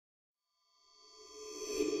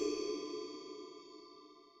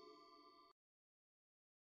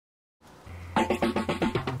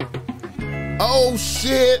Oh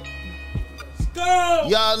shit. Let's go.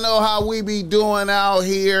 Y'all know how we be doing out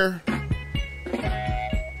here.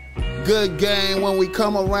 Good game when we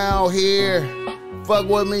come around here. Fuck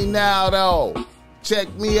with me now though.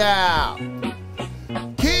 Check me out.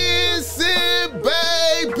 Kiss it,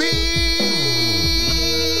 baby.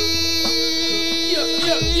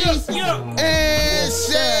 And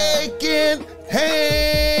shaking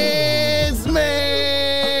hands,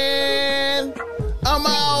 man. I'm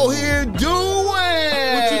out here doing.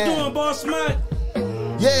 What you doing, Boss Mac?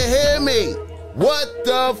 Yeah, hear me. What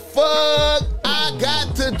the fuck I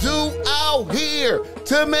got to do out here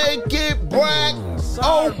to make it black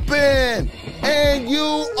open? And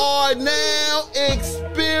you are now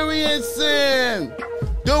experiencing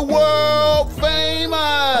the world famous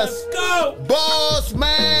Let's go. Boss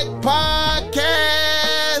Mac Podcast.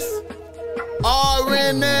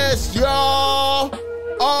 RNS, y'all.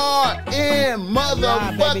 RN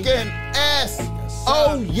motherfucking S.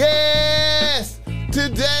 Oh, yes.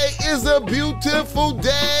 Today is a beautiful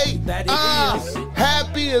day. That it is.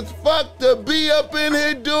 Happy as fuck to be up in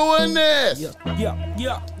here doing this. Yeah.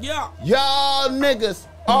 Y'all niggas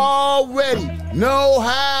already know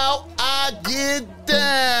how I get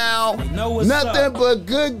down. You know what's Nothing up. but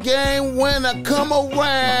good game when I come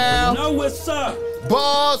around. You know what's up.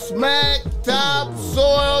 Boss Mac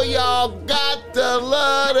Topsoil, y'all got to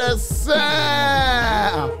love the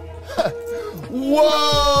sound.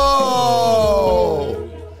 Whoa!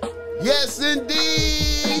 Yes,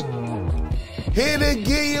 indeed. Here to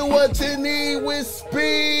give you what you need with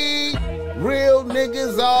speed. Real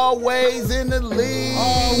niggas always in the lead.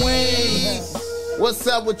 Always. What's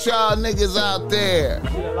up with y'all niggas out there?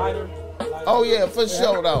 See the lighter? Oh yeah, for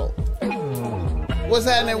sure though. What's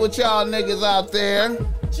happening with y'all niggas out there?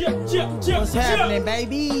 What's happening,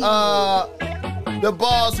 baby? The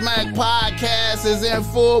Boss Mac Podcast is in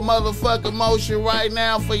full motherfucking motion right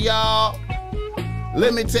now for y'all.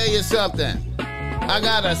 Let me tell you something. I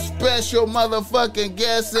got a special motherfucking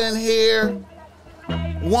guest in here.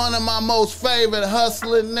 One of my most favorite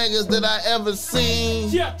hustling niggas that I ever seen.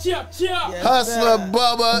 Yes, Hustler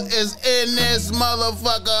Bubba is in this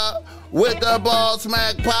motherfucker with the Boss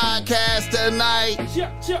Mac Podcast tonight.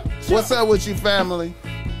 What's up with you, family?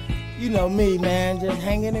 You know me, man. Just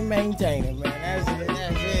hanging and maintaining, man. That's it.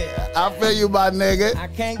 I feel you, my nigga. I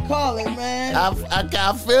can't call it, man.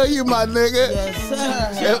 I feel you, my nigga. Yes,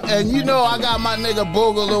 sir. And you know I got my nigga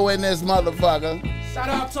Boogaloo in this motherfucker. Shout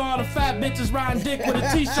out to all the fat bitches riding dick with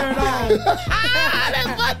a t-shirt on.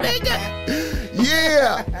 That's my nigga.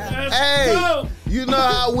 Yeah. Hey, go. you know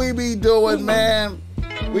how we be doing, man.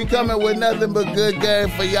 We coming with nothing but good game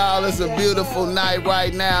for y'all. It's a beautiful night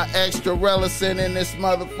right now. Extra relicent in this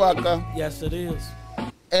motherfucker. Yes, it is.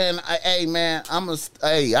 And hey, man,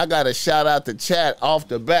 I got to shout out the chat off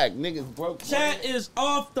the back. Niggas broke. Chat is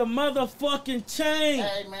off the motherfucking chain.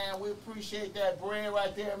 Hey, man, we appreciate that bread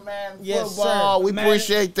right there, man. Yes, Football, sir. we Man.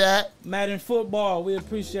 appreciate that. Madden football, we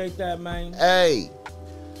appreciate that, man. Hey,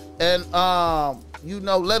 and you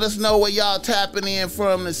know, let us know where y'all tapping in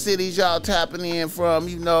from, the cities y'all tapping in from.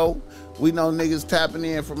 You know, we know niggas tapping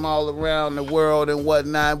in from all around the world and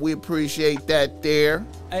whatnot. We appreciate that there.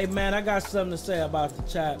 Hey, man, I got something to say about the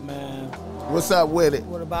chat, man. What's up with it?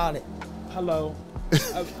 What about it? Hello.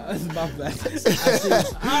 That's my bad.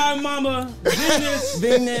 Hi, mama. Venus.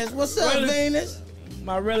 Venus. What's up, Really? Venus?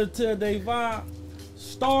 My relative, Devon.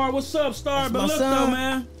 Star, what's up, Star? That's But my look, son. though,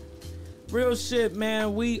 man. Real shit,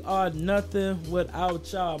 man. We are nothing without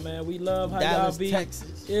y'all, man. We love how Dallas, y'all be.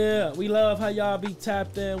 Texas. Yeah, we love how y'all be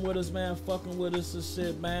tapped in with us, man. Fucking with us and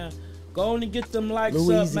shit, man. Go on and get them likes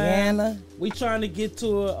up, man. Louisiana. We trying to get to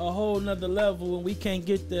a whole nother level, and we can't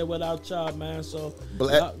get there without y'all, man. So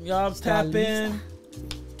Black- y'all tap in,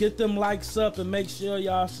 get them likes up, and make sure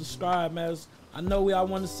y'all subscribe, man. I know y'all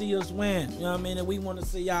want to see us win, you know what I mean? And we want to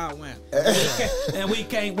see y'all win. And we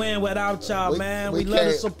can't win without y'all, man. We love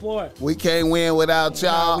the can't- support. We can't win without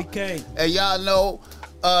y'all. Nah, we can't. And y'all know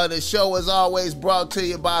the show is always brought to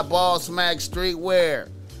you by Boss Mac Streetwear.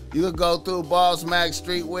 You can go through Boss Mac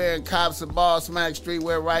Streetwear and cop some Boss Mac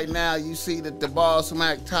Streetwear right now. You see that the Boss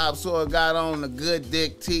Mac Topsoil got on the Good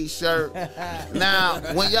Dick t-shirt. Now,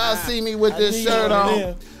 when y'all see me with this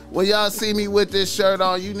shirt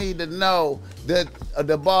on, you need to know that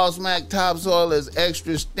the Boss Mac Topsoil is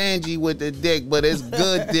extra stingy with the dick, but it's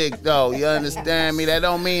good dick though. You understand me? That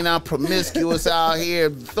don't mean I'm promiscuous out here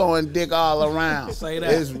throwing dick all around. Say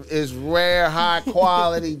that. It's rare, high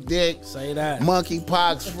quality dick. Say that.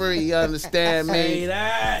 Monkeypox free, you understand Say me?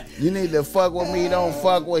 that. You need to fuck with me, don't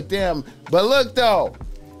fuck with them. But look though,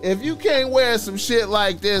 if you can't wear some shit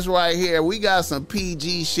like this right here, we got some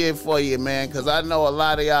PG shit for you, man. Because I know a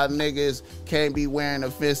lot of y'all niggas can't be wearing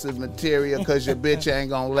offensive material because your bitch ain't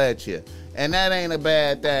gonna let you. And that ain't a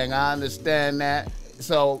bad thing. I understand that.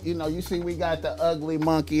 So, you know, you see we got the ugly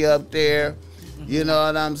monkey up there. You know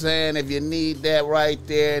what I'm saying? If you need that right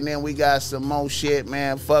there, and then we got some more shit,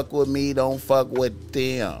 man. Fuck with me, don't fuck with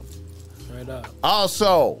them. Straight up.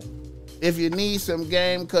 Also, if you need some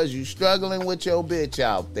game because you struggling with your bitch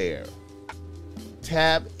out there,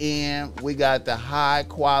 tap in. We got the high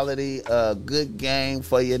quality, good game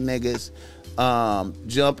for your niggas.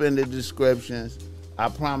 Jump in the descriptions. I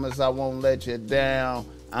promise I won't let you down.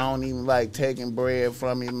 I don't even like taking bread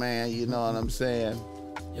from you, man. You know what I'm saying?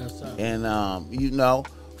 Yes, sir. And you know,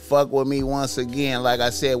 fuck with me once again. Like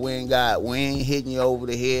I said, we ain't hitting you over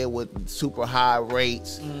the head with super high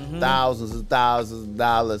rates, thousands of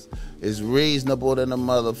dollars. It's reasonable than a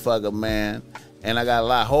motherfucker, man. And I got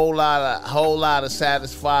a whole lot of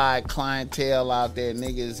satisfied clientele out there.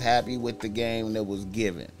 Niggas happy with the game that was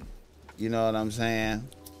given. You know what I'm saying?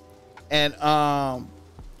 And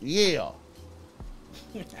yeah.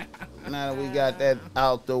 Now that we got that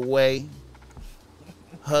out the way,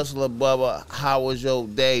 Hustler Bubba, how was your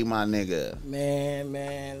day, my nigga?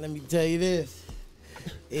 Man, let me tell you this.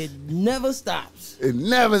 It never stops. It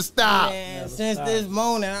never stops. Man, since this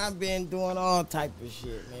morning, I've been doing all type of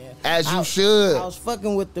shit, man. As you should. I was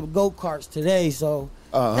fucking with the go-karts today, so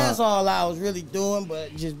that's all I was really doing,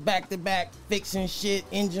 but just back-to-back fixing shit,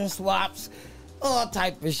 engine swaps, all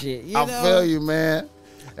type of shit. You know? feel you, man.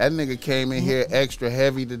 That nigga came in here extra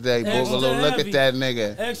heavy today, Boogaloo. Look at that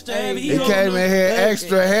nigga. Extra heavy. He came in here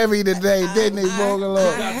extra heavy today, didn't he,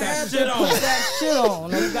 Boogaloo? Got that shit on. Put that shit on.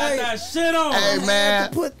 Got that shit on. Hey,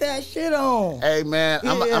 man. Put that shit on. Hey, man,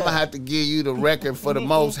 I'm going to have to give you the record for the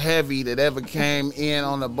most heavy that ever came in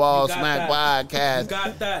on the Ball Smack podcast. You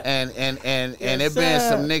got that. And it been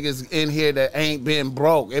some niggas in here that ain't been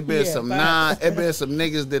broke. It been some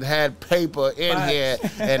niggas that had paper in here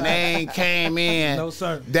and they ain't came in. No,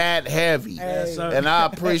 sir. That heavy. Yes, sir. And I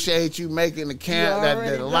appreciate you making the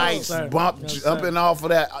the lights jumping off of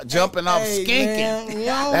that, jumping off skinking. Man,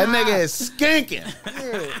 that nigga is skinking.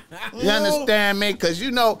 You understand me? Because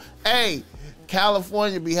you know, hey,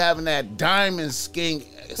 California be having that diamond skink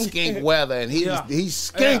weather, and he's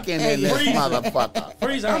skinking in this motherfucker.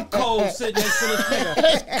 Freezer, I'm cold sitting next to this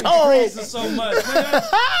nigga. Cold. Freezing so much, nigga.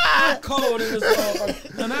 I'm cold in this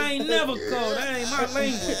motherfucker, and I ain't never cold. That ain't my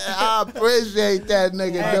language. I appreciate that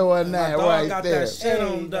nigga doing that right got there. That shit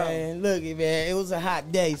on, man, look, man, it was a hot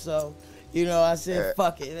day, so you know, I said,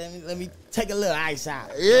 fuck it, let me take a little ice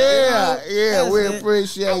out. Yeah, we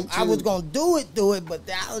appreciate you. I was gonna do it, but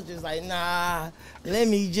I was just like, nah, let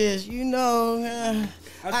me just, you know.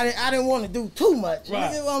 I didn't want to do too much.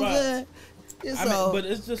 Right, you know what I'm saying? I mean, but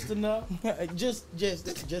it's just enough. just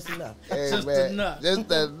enough. Hey, just man, enough.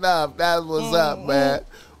 Just enough. That's what's up, man.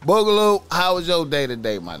 Boogaloo, how was your day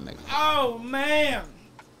today, my nigga? Oh, man.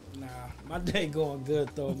 Nah, my day going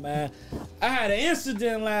good, though, man. I had an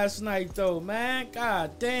incident last night, though, man.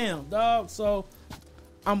 God damn, dog. So,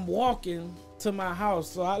 I'm walking to my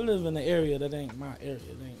house. So, I live in an area that ain't my area.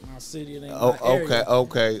 It ain't my city. It ain't my area.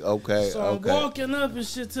 Okay. So, I'm walking up and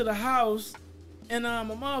shit to the house. And a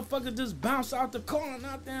motherfucker just bounced out the car and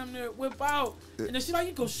I damn near whip out. And then she like,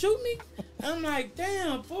 you gonna shoot me? And I'm like,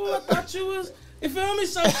 damn, fool, I thought you was, you feel me?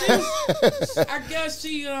 So she was, I guess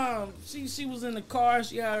she was in the car.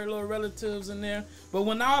 She had her little relatives in there. But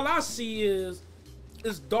when all I see is,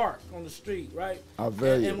 it's dark on the street, right?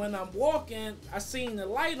 And when I'm walking, I seen the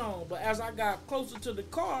light on. But as I got closer to the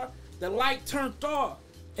car, the light turned off.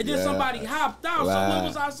 And then somebody hopped out. So when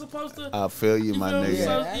was I supposed to? I feel you, my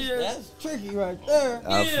nigga. Yeah, that's tricky right there.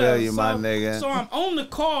 I feel you, my nigga. So I'm on the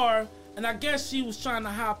car, and I guess she was trying to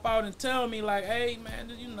hop out and tell me like, "Hey,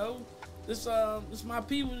 man, you know, this my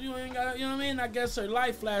people. You ain't got, you know what I mean?" I guess her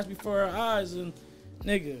light flashed before her eyes, and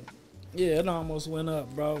nigga. Yeah, it almost went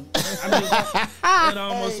up, bro. It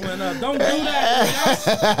almost went up. Don't do that.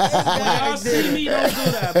 When y'all see me, don't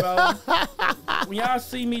do that, bro. When y'all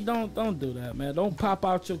see me, don't do that, man. Don't pop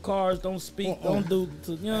out your cars. Don't speak. Don't do.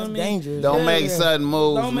 You know what I mean? Dangerous. Don't make sudden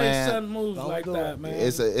moves, man. Don't make sudden moves like that, man.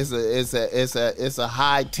 It's a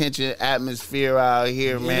high tension atmosphere out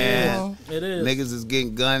here, man. It is. Niggas is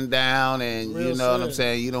getting gunned down, and Real you know what I'm shit.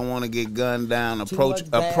 saying. You don't want to get gunned down.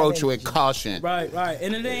 Approach with caution. Right.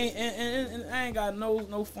 And it ain't. And I ain't got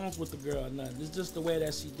no funk with the girl or nothing. It's just the way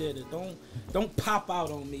that she did it. Don't pop out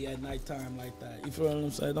on me at nighttime like that. You feel what I'm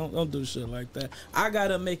saying? Don't do shit like that. I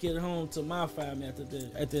gotta make it home to my family at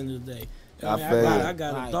the end of the day. I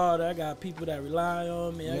got a daughter. I got people that rely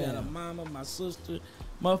on me. I got a mama, my sister.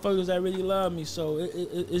 motherfuckers that really love me. So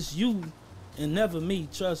it's you and never me.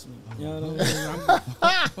 Trust me. You know what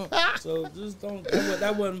I mean? So just don't.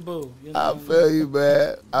 That wasn't boo. You know I feel you,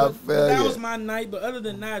 man. I feel you. That was my night. But other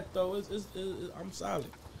than that, though, I'm solid.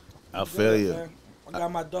 I feel you. Man. I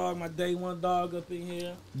got my dog, my day one dog up in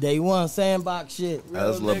here. Day one sandbox shit.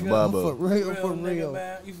 That's Real Lil nigga. Bubba. For real, Real for nigga, real.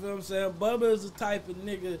 man. You feel what I'm saying? Bubba is the type of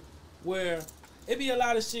nigga where it be a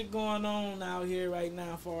lot of shit going on out here right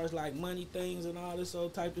now as far as like money things and all this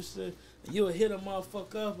old type of shit. And you'll hit a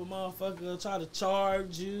motherfucker up, a motherfucker will try to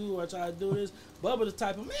charge you or try to do this. Bubba the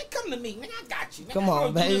type of, man, come to me, man, I got you. Man, Come on,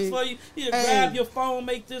 do baby. this for you. He'll Hey. grab your phone,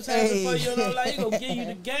 make this happen Hey. for you. You know, like, he gonna give you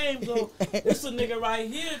the game. So it's a nigga right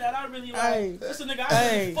here that I really like. Hey. It's a nigga I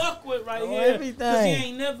Hey. really fuck with right Oh, here. everything. Cause he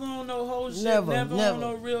ain't never on no whole shit, Never, never never. on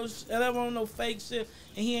no real shit, never on no fake shit,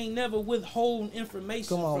 and he ain't never withholding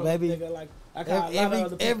information Come on, from baby. a nigga like how a lot of other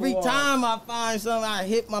people Every are. time I find something, I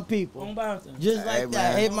hit my people. On Boston. Just like Hey, that,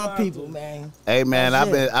 man. hit my Don't people, bother. man. Hey man,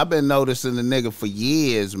 That's I've been noticing the nigga for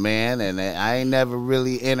years, man, and I ain't never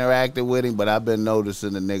really interacted with him, but I've been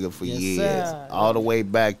noticing the nigga for Yes, years, sir. all the way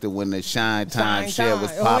back to when the Shine Time Shine shit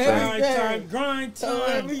was Time. Oh, popping. every- grind Oh,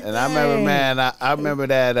 time. everything. And I remember, man, I remember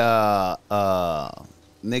that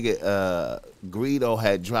nigga Greedo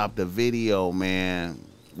had dropped a video, man,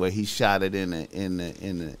 where he shot it in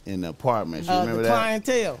the apartments. You remember the that?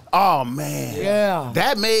 clientele. Oh man, Yeah.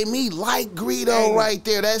 that made me like Greedo Hey. right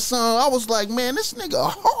there. That song, I was like, man, this nigga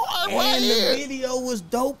hard right And here. the video was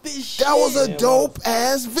dope as shit. That was a Yeah, it dope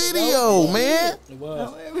ass video, man. It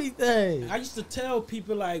was. Oh, everything. I used to tell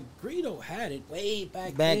people like Greedo had it way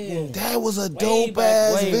back Back then. then. That was a Way dope back-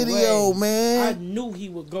 ass way, video, way. I man. knew he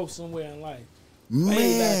would go somewhere in life.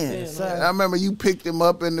 Man, then, sir. I remember you picked him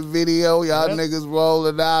up in the video. Y'all Yep. niggas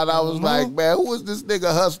rolling out. I was like, man, who is this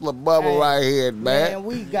nigga Hustler Bubba Hey, right here, Man, man?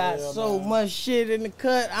 we got Yeah, so man. much shit in the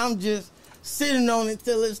cut. I'm just sitting on it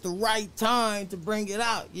till it's the right time to bring it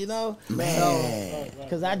out, you know? Man.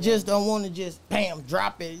 Because I just don't want to just, bam,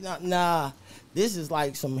 drop it. Nah, this is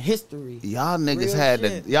like some history. Y'all niggas Real had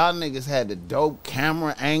shit. the dope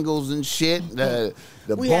camera angles and shit. The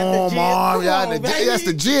We had the boom jib. arm, Come y'all on, the baby. that's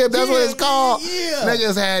the jib. That's what it's Jib, called. yeah.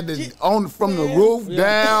 Niggas had the Jib. on from the Man. roof Yeah.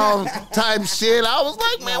 down type shit. I was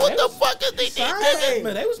like, man, what the fuck is these niggas? Hey.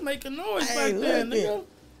 Man, they was making noise Hey, back then, look nigga. it.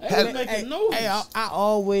 They Had- was making Hey, noise. hey, I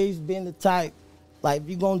always been the type, like, if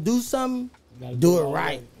you going to do something, Gotta do it all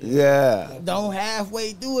right. Yeah. Don't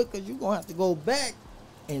halfway do it because you're going to have to go back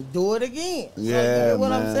and do it again. So, you Yeah, know what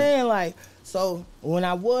man. I'm saying? Like, so when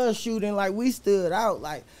I was shooting, like, we stood out.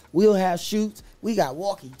 Like, we'll have shoots. We got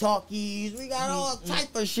walkie-talkies. We got all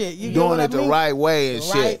type of shit. You get Doing what it I the mean? right way and The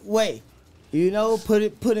shit. right way. You know,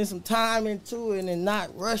 putting some time into it and not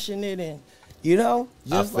rushing it and, you know, I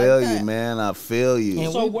just feel like that. you, man. I feel you.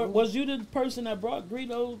 And So we- was you the person that brought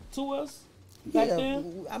Greedo to us back Yeah,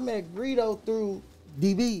 then? I met Greedo through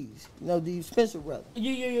DBs, you know, the Spencer brother.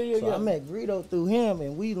 Yeah. So I met Greedo through him,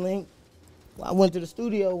 and we linked. I went to the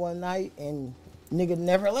studio one night, and nigga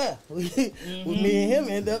never left. Me and him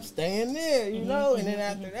end up staying there, you know. And then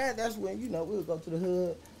after that, that's when, you know, we'll go to the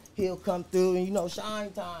hood. He'll come through, and, you know,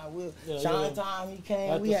 Shine Time. Shine Time, he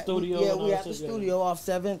came. At the studio and all we at that the shit, yeah. studio off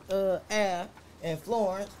 7th Ave in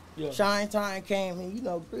Florence. Yeah. Shine Time came, and, you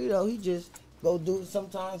know, Greedo, he just go do it.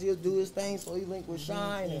 Sometimes he'll do his thing, so he linked with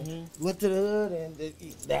Shine and went to the hood, and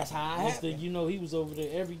that's how it Next thing happened. you know, he was over there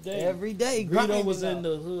every day. Every day, Greedo grinding was in out.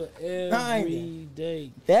 the hood every Grinding.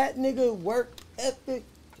 day. That nigga work ethic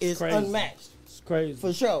is Crazy. unmatched. It's crazy.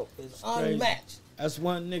 For sure. It's crazy. unmatched. That's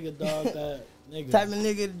one nigga, dog. That nigga. Type of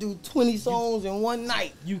nigga to do 20 songs in one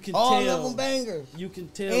night. You can All tell. of them bangers. You can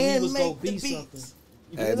tell And he was gonna make the be beats. something.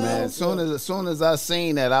 Hey You know? man, as soon as I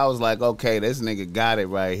seen that, I was like, okay, this nigga got it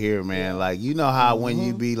right here, man. Like, you know how when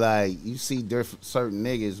you be like, you see different certain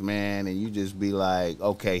niggas, man, and you just be like,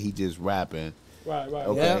 okay, he just rapping. Right.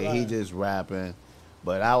 Okay, Yeah, he right. just rapping.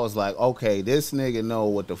 But I was like, okay, this nigga know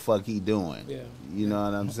what the fuck he doing. Yeah. You know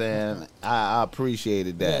what I'm saying? I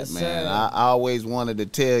appreciated that, Yes, man. sir. I always wanted to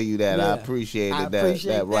tell you that. I Yeah. appreciated I that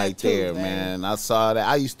appreciate that right that too, there, man. man. I saw that.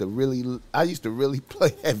 I used to really play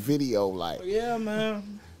that video like. Yeah,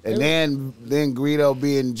 man. And then Greedo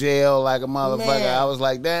be in jail like a motherfucker. Man. I was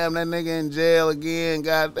like, damn, that nigga in jail again,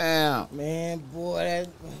 goddamn. Man, boy, that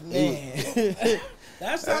man.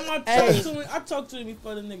 Last time I Hey. talked to him, I talked to him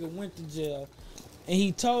before the nigga went to jail, and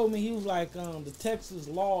he told me, he was like, the Texas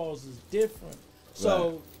laws is different.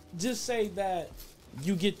 So just say that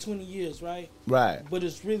you get 20 years, right? Right. But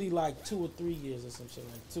it's really like 2 or 3 years or some shit,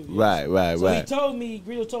 like 2 years. Right. So he told me,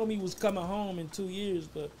 Greedo told me he was coming home in 2 years,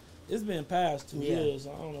 but It's been past 2 Yeah. years.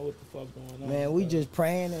 I don't know what the fuck going on. Man, we but just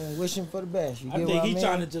praying and wishing for the best. You I get think what he I mean?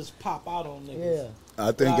 trying to just pop out on niggas. Yeah.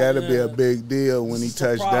 I think Right, that'd be yeah. a big deal when he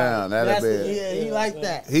Surprise. touched down. That'd be. Yeah, he Yeah, like yeah.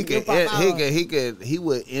 that. He could, pop out. he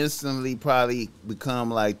would instantly probably become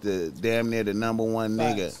like the damn near the number one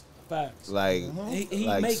nigga, Facts. like He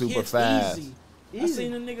like make super hits fast. easy. I Easy.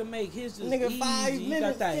 seen a nigga make his just Nigga, easy. 5 He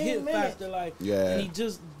minutes, got that 10 hit minutes. factor, like, Yeah. and he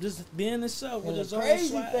just being himself with And his the own crazy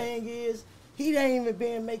swag. thing is, he ain't even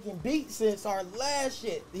been making beats since our last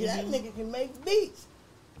shit. That nigga can make beats.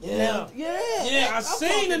 Yeah. Now, Yeah, I I'm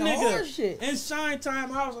seen the talking hard nigga shit. in Shine Time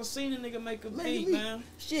House. I seen the nigga make a beat, man.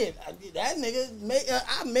 Shit, that nigga made.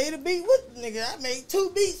 I made a beat with the nigga. I made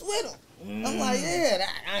 2 beats with him. I'm like,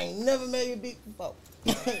 I ain't never made a beat before.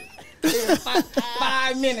 Yeah,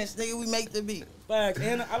 5 minutes, nigga, we make the beat. Facts.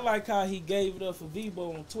 And I like how he gave it up for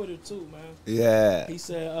Vivo on Twitter too, man. Yeah, He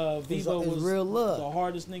said Vivo it's was real love. the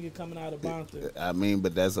hardest nigga coming out of Bonta. I mean,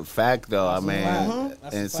 but that's a fact though. That's a I mean, fact.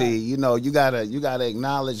 That's a and fact. see, you know, you gotta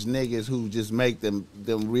acknowledge niggas who just make them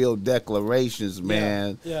real declarations,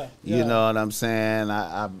 man. Yeah. You know what I'm saying?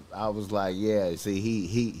 I was like, yeah. See,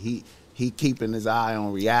 he keeping his eye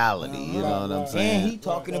on reality. You know what I'm Right. saying? And he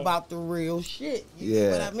talking Right. about the real shit. You Yeah.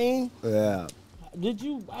 know what I mean? Yeah.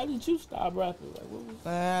 Why did you stop rapping? Like, what was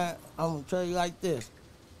I'm gonna tell you like this.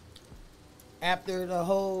 After the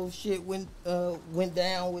whole shit went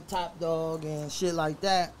down with Top Dog and shit like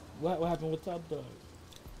that, what happened with Top Dog?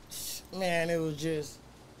 man, it was just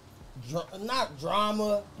not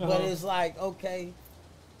drama, but Uh-huh. it's like, okay,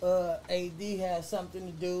 AD has something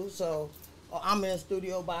to do, so I'm in the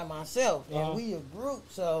studio by myself, and Uh-huh. we a group,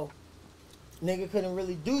 so nigga couldn't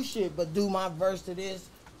really do shit but do my verse to this.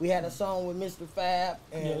 We had a song with Mr. Fab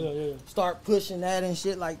and Yeah. start pushing that and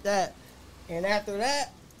shit like that. And after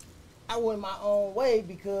that, I went my own way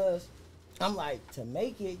because I'm like, to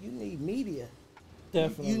make it, you need media.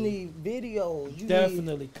 Definitely. You need videos. You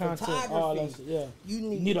Definitely need content, all that photography. shit. Yeah. You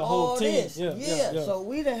need, need a all whole team. this. Yeah. So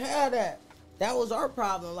we didn't have that. That was our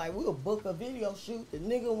problem. Like, we'll book a video shoot, the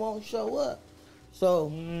nigga won't show up. So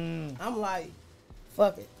I'm like,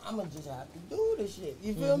 fuck it. I'm going to just have to do this shit.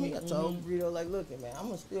 You feel me? I told Brito, like, look, man, I'm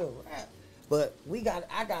going to still rap. But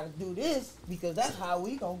I got to do this because that's how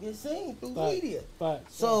we going to get seen through media.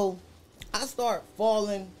 Facts. So I start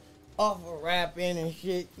falling off of rapping and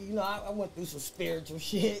shit. You know, I went through some spiritual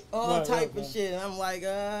shit, all Right, type right. of shit. And I'm like,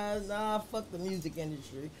 nah, fuck the music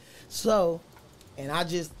industry. So, and I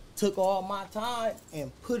just took all my time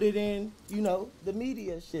and put it in, you know, the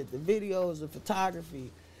media shit, the videos, the photography,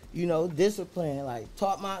 you know, discipline. Like,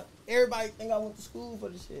 everybody think I went to school for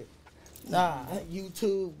the shit. Nah,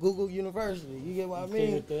 YouTube, Google University. You get what I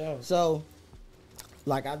mean? Figured that out. So,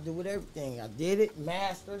 like I do with everything. I did it,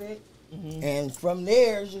 mastered it, and from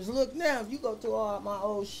there, it's just look now. If you go to all my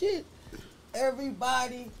old shit,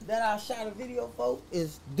 everybody that I shot a video for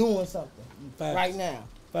is doing something Facts. right now.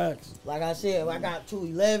 Facts. Like I said, I got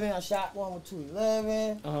 211. I shot one with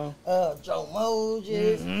 211. Uh-huh. Joe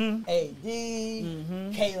Moses, Mhm.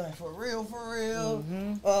 AD, Kaylin for real.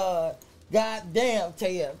 Mhm. Goddamn,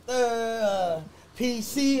 TF3,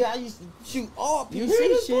 PC. I used to shoot all PC You hear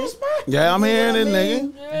this shit. voice, man? Yeah, I'm You know hearing what it, I nigga.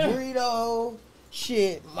 mean? Yeah. Burrito,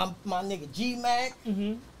 shit, my nigga G-Mac.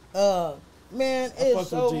 Mhm. Man, fuck it's with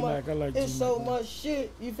so G-Mac. much. I like It's so G-Mac, man. much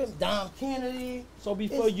shit. You feel me? Dom Kennedy. So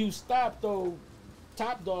before It's- you stopped, though,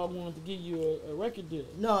 Top Dog wanted to give you a record deal.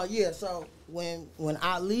 No, yeah. So when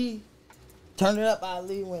Ali, Turn It Up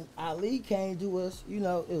Ali, when Ali came to us, you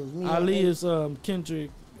know, it was me. Ali and is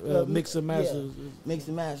Kendrick Mix and Masters. Mix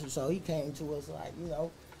and Master. So he came to us like, you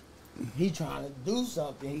know, he trying to do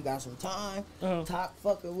something. He got some time. Uh-huh. Top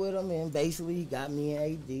fucking with him, and basically he got me and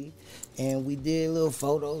AD, and we did little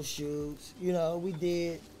photo shoots. You know, we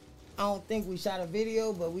did. I don't think we shot a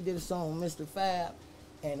video, but we did a song with Mr. Fab,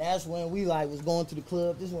 and that's when we like was going to the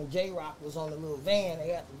club. This is when J Rock was on the little van. They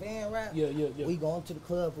got the van rap. Yeah. We going to the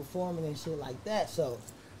club performing and shit like that. So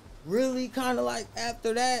really kind of like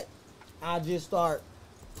after that, I just start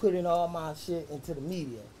putting all my shit into the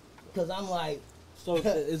media. Cause I'm like, So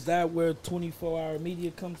is that where 24-hour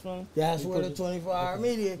media comes from? that's You where put the it- 24-hour okay.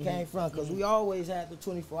 media came from. Cause we always had the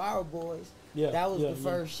 24-hour boys. Yeah, That was yeah, the yeah.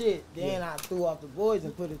 first shit. Then I threw off the boys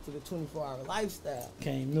and put it to the 24-hour lifestyle.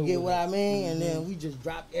 Came You new get with what it. I mean? And then we just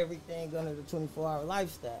dropped everything under the 24-hour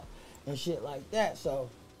lifestyle and shit like that. So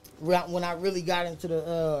when I really got into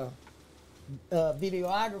the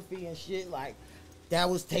videography and shit, like that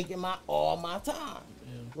was taking all my time.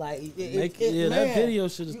 Like that man, video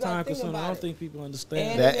shit is you gotta time think consuming. I about don't it. think people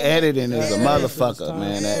understand. And That editing is a Yeah. motherfucker,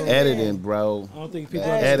 man. That Yeah. editing, bro. I don't think people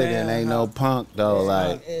Yeah. understand. Editing ain't how- no punk though.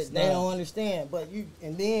 Like, They don't understand. But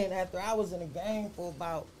and then after I was in the game for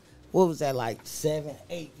about what was that, like 7,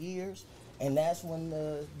 8 years? And that's when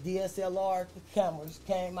the DSLR cameras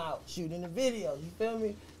came out shooting the videos. You feel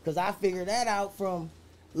me? Because I figured that out from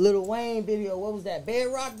Lil Wayne video. What was that,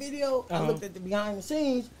 Bedrock video? I looked at the behind the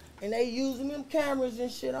scenes, and they using them cameras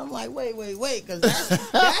and shit. I'm like, wait, because that's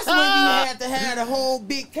when you had to have the whole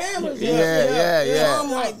big cameras. Yeah. So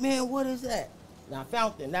I'm like, man, what is that? And I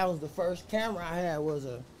found that. That was the first camera I had, was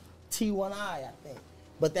a T1i, I think.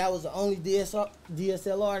 But that was the only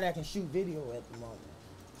DSLR that can shoot video at the moment.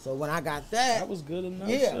 So when I got that was good enough.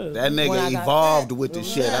 Yeah. Shit. That nigga evolved with the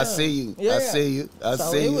shit. I see you. Yeah. I see you.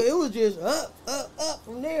 It was just up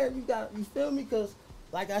from there. You feel me? Because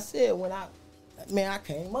like I said, when I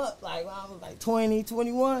came up, like when I was like 20,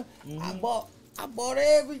 21, I bought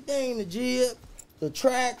everything, the jib, the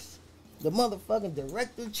tracks, the motherfucking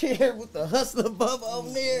director chair with the Hustler Bubba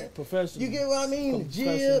on there. Professional. You get what I mean? The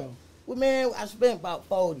jib. Well, man, I spent about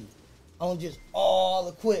 40 on just all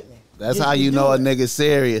equipment. That's just how you know a it. nigga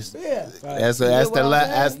serious. Yeah. That's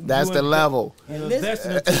the level. You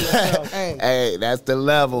investing into yourself. Hey, that's the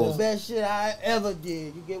level. The best shit I ever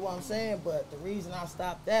did. You get what I'm saying? But the reason I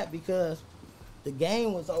stopped that because the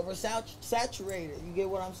game was oversaturated. You get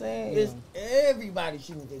what I'm saying? It's everybody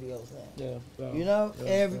shooting videos now. Yeah. You know,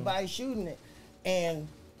 everybody shooting it, and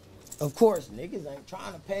of course niggas ain't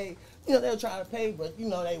trying to pay. You know, they'll try to pay, but you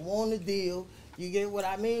know they want a deal. You get what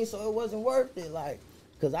I mean? So it wasn't worth it. Like,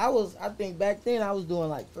 cause I think back then I was doing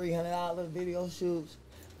like $300 video shoots,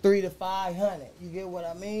 $300 to $500. You get what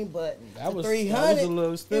I mean? But that was $300. That was a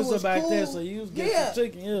little expensive back cool. then, so you was getting some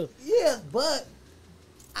chicken. Yeah, but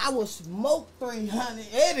I would smoke 300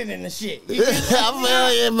 editing the shit. I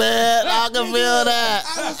feel you, man. I can feel that.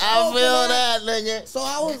 I feel that, nigga. So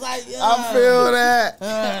I was like, yeah. I feel that.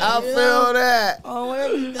 I feel that. Oh,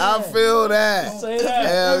 everything. I feel that. Say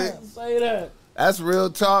that. Say that. That's real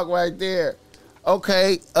talk right there.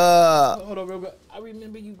 Okay. Hold on, real quick. I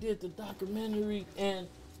remember you did the documentary and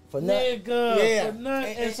for nigga, for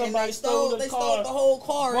nothing, and somebody stole the car. They stole the whole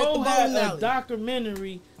car at the Bro had bowling alley. a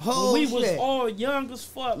documentary Oh, when we was shit. all young as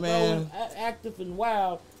fuck, Man. bro, and active and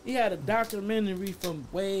wild. He had a documentary from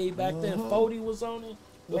way back then. 40 was on it.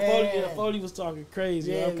 But 40 was talking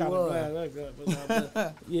crazy. Yeah, I'm kind he of was. glad that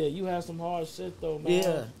got. Yeah, you had some hard shit though, man.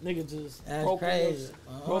 Yeah. Nigga just That's broken crazy.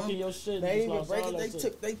 your shit. They and even just break lost all it. that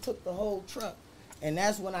shit. They took the whole truck, and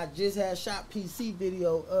that's when I just had shot PC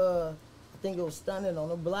video. I think it was Stunning on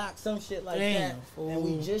the Block, some shit like that. And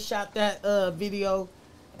we just shot that video,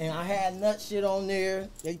 and I had nut shit on there.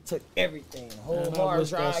 They took everything, the whole Man, I hard wish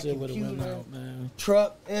that drive, shit would've went computer, out, man.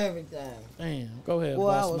 truck, everything. Damn, go ahead, Boy,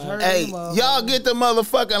 I boss was man. hurt. Hey, Motherfucker. y'all get the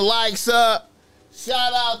motherfucking likes up.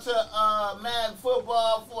 Shout out to Mad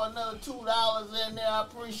Football for another $2 in there. I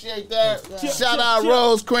appreciate that. Yes, Shout out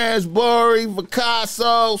Rosecrans, Bory,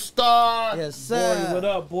 Picasso, Star. Yes, sir. Boy, what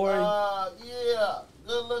up, boy? Yeah,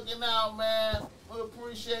 good looking out, man. We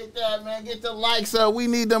appreciate that, man. Get the likes up. We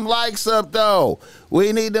need them likes up, though.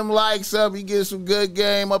 We need them likes up. You get some good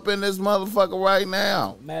game up in this motherfucker right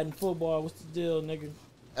now. Madden football, what's the deal, nigga?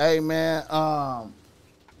 Hey, man.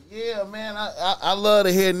 Yeah, man. I love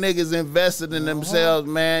to hear niggas invested in themselves,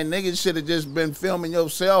 man. Niggas should have just been filming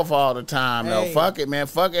yourself all the time, though. Hey. Fuck it, man.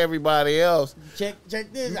 Fuck everybody else. Check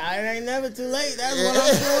this. It ain't never too late. That's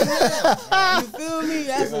what I'm doing now. You feel me?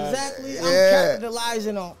 That's exactly. I'm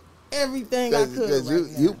capitalizing on everything I could.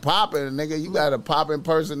 Because you popping, nigga. You got a popping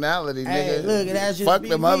personality, nigga. Hey, look, that's just fuck be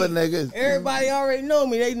them me. other niggas. Everybody already know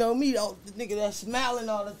me. They know me. Oh, the nigga that's smiling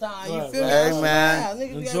all the time. You Right, feel me? right. I Hey, man. smile. Nigga,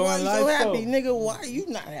 be like, Enjoying why you so life, happy? though. Nigga, why are you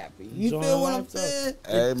not happy? You Enjoying feel what I'm life, though. saying?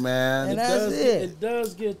 Hey, man. And that's it. It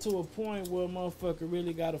does get to a point where a motherfucker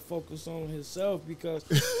really got to focus on himself because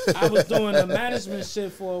I was doing the management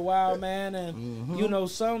shit for a while, man, and you know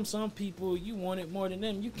some people you want it more than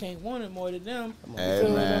them. You can't want it more than them. Hey, you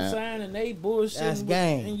feel what man. I'm saying? And they bullshit. That's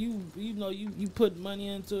game. And you know you put money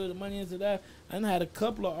into that. And I had a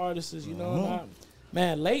couple of artists, you know. And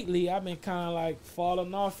man, lately I've been kind of like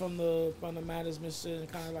falling off from the management shit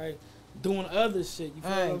and kind of like doing other shit. You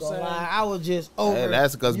feel I what ain't I'm gonna saying? lie. I was just over. Hey,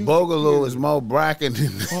 that's because you Boogaloo is more bracken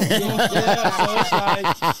than Yeah, so it's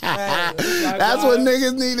like, That's what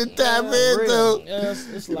niggas need to tap into. Yeah,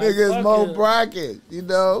 it's like, Niggas fuck more it. bracket, you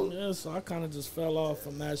know? Yeah, so I kind of just fell off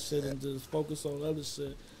from that shit and just focus on other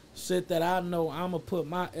shit. Shit that I know I'm going to put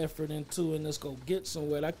my effort into and let's go get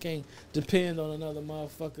somewhere. I can't depend on another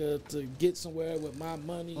motherfucker to get somewhere with my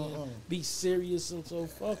money and be serious and so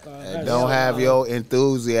fuck all that. And don't have your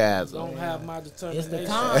enthusiasm. Don't have my It's determination. the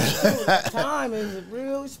time. The time is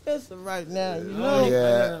real expensive right now. You know.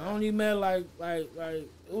 Yeah. I only met like it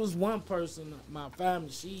was one person, my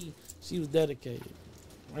family, she was dedicated.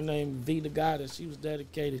 Her name V the Goddess. She was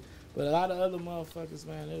dedicated. But a lot of other motherfuckers,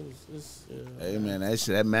 man, it's Hey man,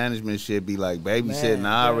 that management shit be like babysitting. Man,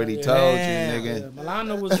 I already yeah, told man. you, Yeah, nigga.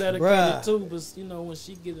 Milano was dedicated too, but you know when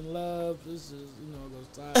she get in love, this is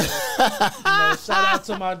goes tired. Shout out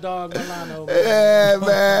to my dog Milano. Man. Yeah,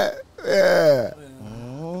 man. Yeah.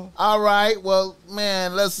 Mhm. All right. Well,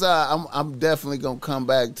 man, let's. I'm definitely gonna come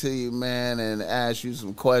back to you, man, and ask you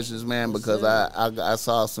some questions, man, because I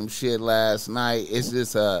saw some shit last night. It's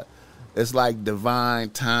just it's like divine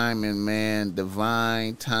timing, man.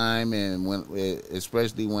 Divine timing.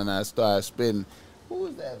 Especially when I start spitting. Who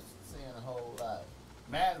is that saying a whole lot?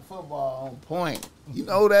 Madden football on point. You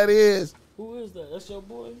know who that is? Who is that? That's your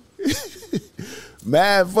boy?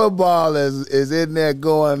 Mad Football is in there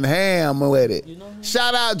going ham with it. You know him?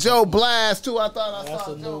 Shout out Joe Blast too. I thought I That's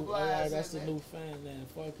saw a Joe new. Blast. That's a new fan, man.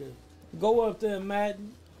 Fuck it. Go up there,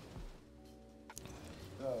 Madden.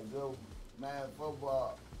 Joe Mad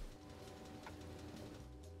Football.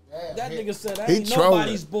 Damn, That nigga said I he ain't trolling.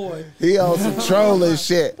 nobody's boy. He on some trolling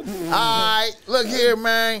shit. All right, look here,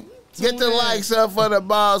 man. Get the Tune in. likes up for the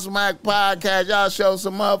Boss Mac podcast. Y'all show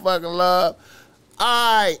some motherfucking love. All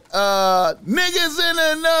right, niggas in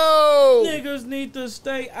the know. Niggas need to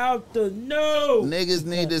stay out the know. Niggas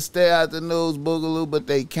need to stay out the news, Boogaloo, but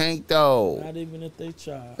they can't though. Not even if they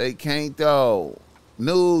try. They can't though.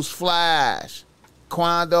 News flash.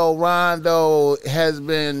 Quando Rondo has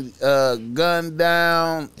been gunned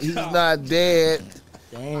down. He's not dead.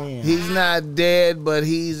 Damn. He's not dead, but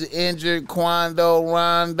he's injured. Quando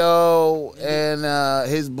Rondo and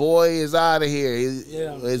his boy is out of here.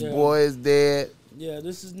 His boy is dead. Yeah,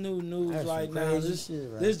 this is new news That's right some now. crazy This, shit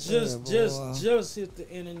right this there, boy. just hit the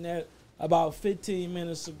internet about 15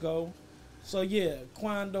 minutes ago. So yeah,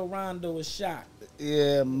 Quando Rondo is shot.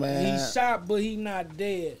 Yeah, man. He's shot, but he not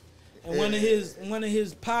dead. And one of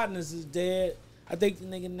his partners is dead. I think the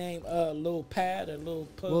nigga named Lil Pat or Lil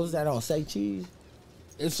Pug. What was that on? Say Cheese?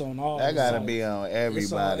 It's on all. That gotta sites. be on It's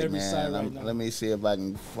everybody, on every site man. right now. Let me see if I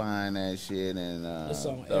can find that shit and It's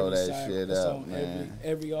on throw every that site. shit It's up, on man.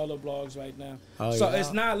 every all the blogs right now. Oh, So yeah.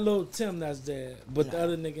 it's not Lil Tim that's dead, but the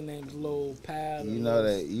other nigga named Lil Pat. You know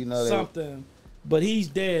that. Something, but he's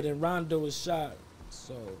dead and Rondo is shot.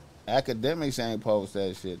 So Academics ain't post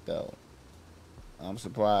that shit though. I'm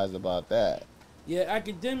surprised about that. yeah,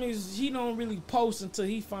 Academics he don't really post until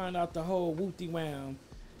he find out the whole wooty wham.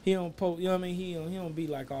 He don't post, you know what I mean? He don't be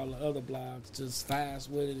like all the other blogs, just fast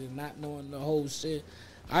with it and not knowing the whole shit.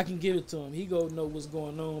 I can give it to him. He go know what's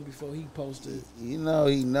going on before he post it. You know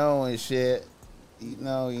he knowing shit. You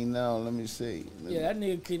know he know. Let me see. Yeah, that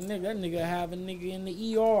nigga have a nigga in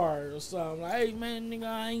the ER or something. Like, hey man, nigga,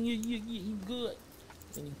 I ain't you good.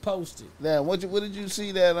 And he posted. Damn, what did you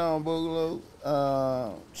see that on, Boogaloo?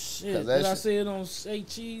 Shit, 'Cause that did I shit- say it on Say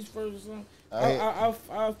Cheese first or something? I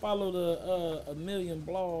I followed a million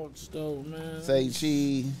blogs though, man. Say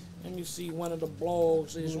Cheese. Let me see one of the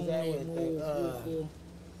blogs is Who's on that there. with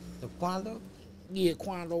The Quando? Yeah,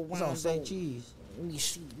 Quando It's on Say Cheese. Let me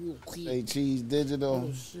see real quick. Say Cheese Digital.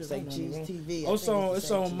 Oh, shit, Say hold on, Cheese bro. TV. Oh, I think it's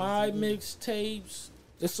Say on Cheese My TV. Mixtapes.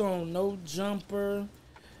 It's on No Jumper.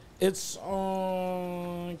 It's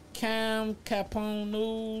on Cam Capone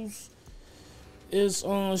News. It's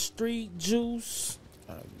on Street Juice.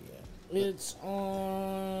 Oh, yeah.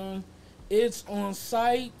 It's on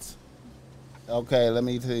Site. Okay, let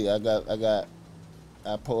me tell you.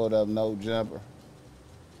 I pulled up No Jumper.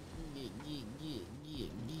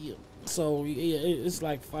 Yeah. So yeah, it's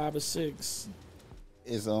like 5 or 6.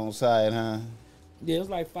 It's on site, huh? Yeah, it's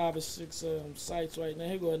like 5 or 6 sites right now.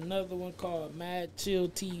 Here go another one called Mad Chill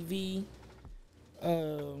TV.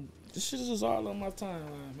 This shit is just all on my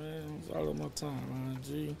timeline, man. It's all on my timeline,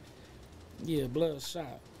 G. Yeah,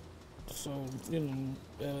 Bloodshot. So, you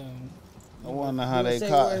know, I wonder how You they say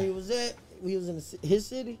caught. where he was at? He was in his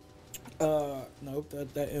city? nope,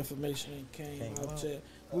 that information ain't came out yet.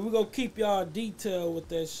 We gonna keep y'all detailed with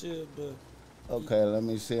that shit, but Okay, let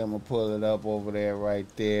me see. I'm gonna pull it up over there, right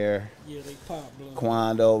there. yeah, they pop blood.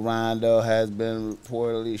 Quando Rondo has been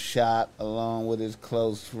reportedly shot along with his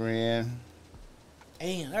close friend.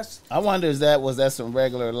 Damn, that's I wonder was that some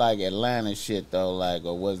regular like Atlanta shit though, like,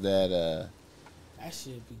 or was that that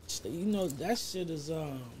shit be, you know, that shit is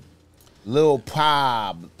Lil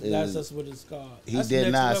Pob? that's what it's called. He That's did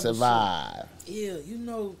next not level survive. shit. Yeah, you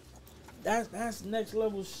know, that's next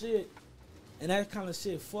level shit. And that kind of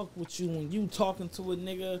shit fuck with you when you talking to a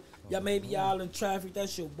nigga. Y'all maybe y'all in traffic,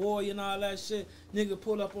 that's your boy and all that shit. Nigga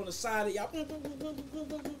pull up on the side of y'all.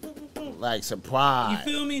 Like surprise.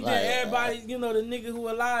 You feel me? Like, Then everybody, you know, the nigga who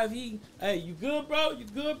alive, hey, you good, bro? You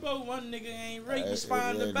good, bro? One nigga ain't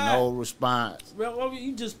responding back. No response. Bro,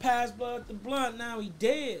 you just passed blood the blunt, now he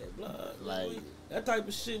dead. Blood. Like that type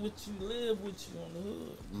of shit with you live with you on the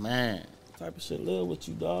hood. Man. That type of shit live with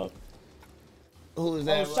you, dog. Who is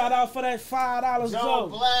that? Shout out for that $5 Joe go.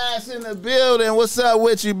 Blast in the building. What's up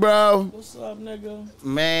with you, bro? What's up, nigga?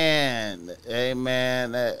 Man, hey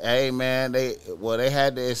man, they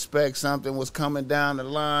had to expect something was coming down the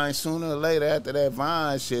line sooner or later after that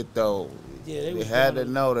Vine shit though. Yeah, they had to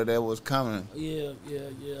know that it was coming. Yeah.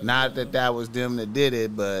 Not that was them that did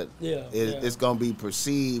it, but it's gonna be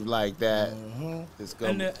perceived like that. Mm-hmm. It's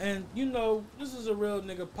gonna and you know, this is a real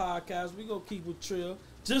nigga podcast. We gonna keep it trill.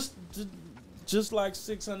 Just like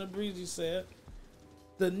 600 Breezy said,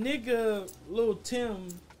 the nigga Lil Tim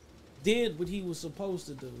did what he was supposed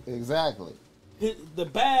to do. Exactly. The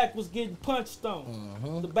bag was getting punched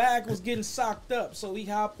on. The bag was getting socked up, so he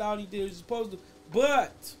hopped out. He did what he was supposed to.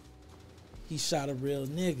 But he shot a real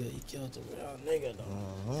nigga. He killed a real nigga,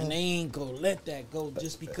 though. And they ain't gonna let that go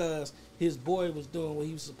just because his boy was doing what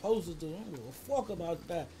he was supposed to do. I don't give a fuck about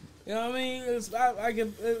that. You know what I mean? It's like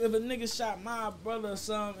if a nigga shot my brother or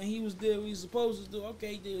something and he did what he was supposed to do,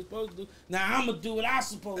 okay, he did what he was supposed to do. Now I'm gonna do what I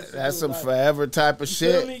supposed to do. That's some forever type of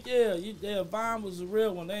shit. Feel me? Yeah, Vine was a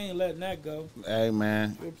real one. They ain't letting that go. Hey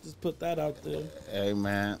man. Just put that out there. Hey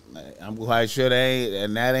man. I'm quite sure they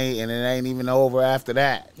ain't, and it ain't even over after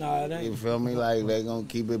that. Nah, it ain't. You feel me? Like they gonna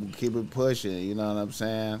keep it pushing. You know what I'm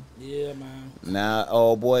saying? Yeah, man. Now,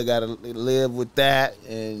 old boy gotta live with that,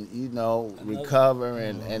 and you know, recover,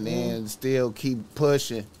 and then still keep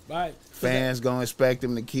pushing. Right. Fans gonna expect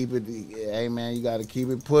him to keep it. Hey man, you gotta keep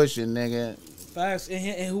it pushing, nigga. Facts.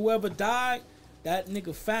 And whoever died, that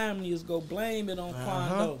nigga family is gonna blame it on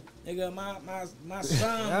Quando. Nigga, my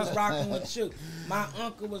son was rocking with you. My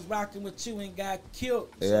uncle was rocking with you and got killed.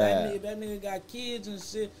 So that nigga got kids and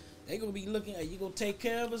shit. They gonna be looking at you. Gonna take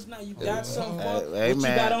care of us now. You got something for what you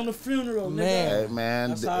got on the funeral, nigga. Hey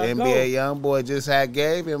man, the NBA young boy just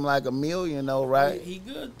gave him like $1 million though, right? He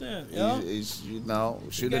good then. He's you know,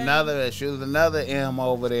 shoot another M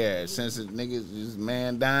over there since the niggas is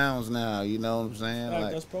man downs now. You know what I'm saying?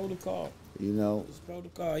 Like that's protocol. You know, it's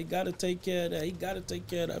protocol. He got to take care of that. He got to take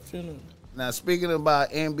care of that funeral. Now, speaking about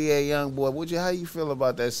NBA YoungBoy, how you feel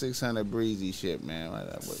about that 600 Breezy shit, man?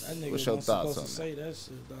 What's your thoughts on that? Say that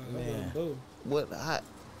shit, dog. Man.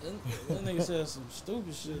 That nigga said some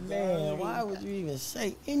stupid shit, man. Dog. Why would you even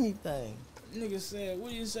say anything? Nigga said,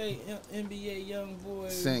 what do you say? NBA YoungBoy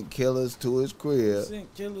sent killers to his crib.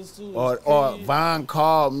 Sent killers to his crib. Or Von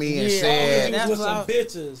called me and said, that's with some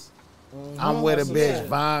bitches. I'm with a bitch.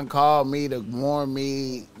 Von called me to warn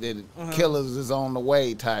me that killers is on the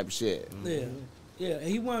way type shit. Yeah.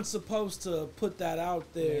 He wasn't supposed to put that out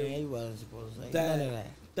there. Yeah, he wasn't supposed to say none of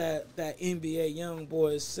that. That NBA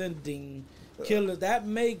YoungBoy is sending killers. That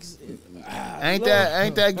makes ain't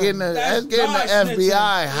that getting the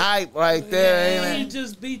FBI hype right there? Ain't he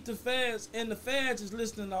just beat the feds, and the feds is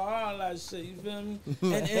listening to all that shit. You feel me?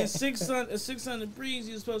 and 600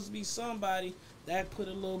 Breezy is supposed to be somebody that put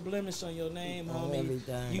a little blemish on your name, homie.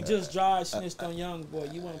 You just dry snitched on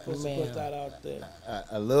YoungBoy. You weren't supposed to put that out there.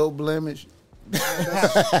 A little blemish. Hey,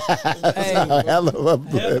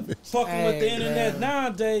 fucking with the internet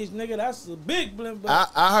nowadays, nigga, that's a big blemish.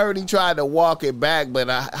 I heard he tried to walk it back, but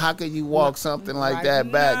how can you walk something like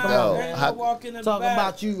that back, though? Talking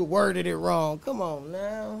about you worded it wrong. Come on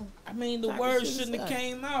now. I mean, the words shouldn't have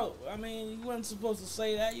came out. I mean, you wasn't supposed to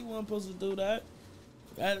say that. You weren't supposed to do that.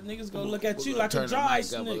 That nigga's gonna look at you like a dry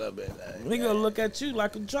snitch. Nigga gonna look at you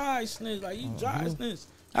like a dry snitch. Like, you dry snitch.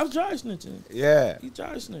 I was dry snitching. Yeah. You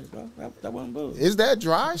dry snitch, bro. That wasn't boo. Is that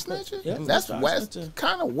dry snitching? Yeah, that's wet,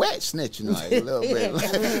 kind of wet snitching, like a little bit.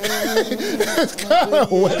 It's kind of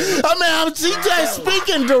wet. I mean, I'm CJ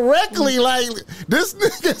speaking directly, like this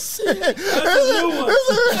nigga said.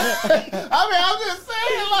 I'm just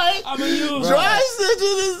saying, like dry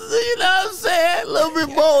snitching is, you know what I'm saying, a little bit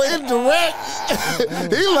more indirect.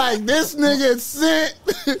 He like, this nigga sent.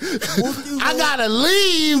 I gotta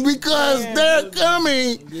leave because they're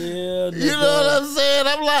coming. Yeah, you know what I'm saying?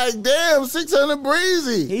 I'm like, damn, 600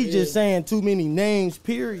 Breezy. He's just saying too many names,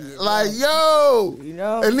 period. Like, yo. You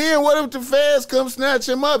know? And then what if the feds come snatch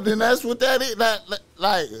him up? Then that's what that is.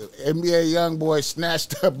 Like NBA YoungBoy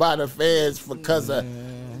snatched up by the feds because of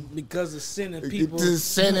sending people.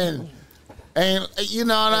 Just sending. And you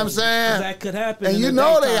know what I'm saying? That could happen. And you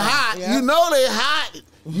know they hot. Yeah. You know they hot.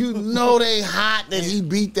 You know they hot that he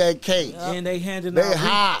beat that case. And they handing They out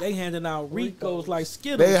hot. They handing out Ricos like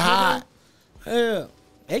Skittles. They nigga. hot. Yeah.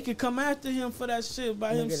 They could come after him for that shit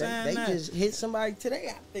by him Nigga, saying they that. just hit somebody today,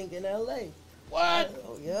 I think, in L.A. What?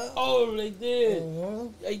 Oh, yeah. Oh, they did.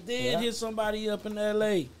 Mhm. They did Yeah. hit somebody up in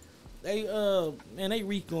L.A. They man, they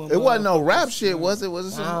Rico. It wasn't no rap shit, was it? Was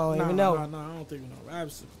it I some? don't even No, know. I don't think it was no rap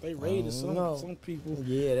shit. They raided know. some people.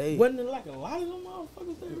 Yeah, they. Wasn't it like a lot of them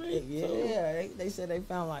motherfuckers they raided? Yeah, they said they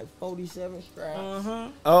found like 47 straps.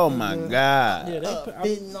 Oh my Mhm. God. Yeah,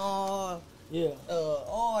 Fentanyl, yeah.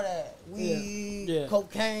 all that. Weed, Yeah.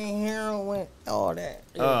 cocaine, heroin, all that.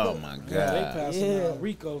 Oh my Yeah, they God. passing Yeah. out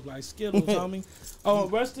Ricos like Skittles, homie. Oh,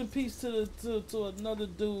 rest in peace to another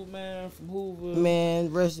dude, man, from Hoover.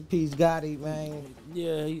 Man, rest in peace, Gotti, man.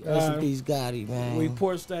 Yeah, he, Rest in peace, Gotti, man.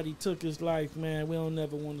 reports that he took his life, man. We don't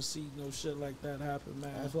never want to see no shit like that happen,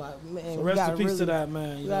 man. That's why, man. So we rest gotta in peace really, to that,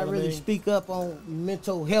 man. We You gotta know what I really mean? speak up on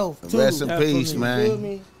mental health too. Rest in Definitely. peace, You feel man.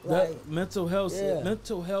 me? That Like, mental health, Yeah.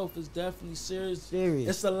 mental health is definitely serious. serious.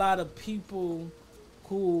 It's a lot of people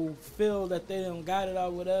who feel that they don't got it or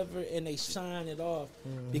whatever, and they shine it off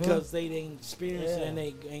because they didn't experience it Yeah. and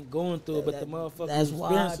they ain't going through it. But the motherfuckers That's who why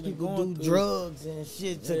experiencing it people going do through drugs and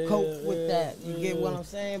shit to Yeah, cope with yeah, that. You get what yeah. I'm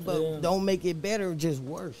saying? But Yeah. don't make it better, just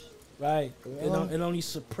worse. it. Right. Yeah. It only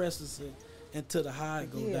suppresses it until the high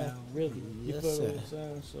go Yeah. down. Really. You Yes, feel sir. what I'm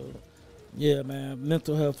saying? So. Yeah, man.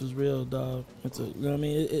 Mental health is real, dog. You know what I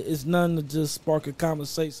mean? It's nothing to just spark a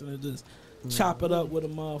conversation and just chop it up with a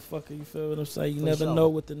motherfucker. You feel what I'm saying? You For never sure. know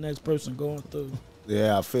what the next person going through.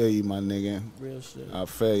 Yeah, I feel you, my nigga. Real shit. I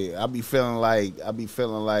feel you. I be feeling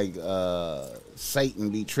like Satan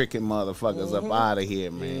be tricking motherfuckers up out of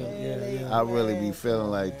here, man. Yeah. I really be feeling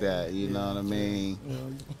like that. You know what I mean? You know,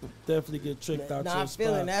 you definitely get tricked out your Not spot.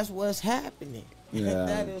 feeling that's what's happening. Yeah.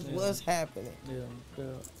 That is what's happening. Yeah.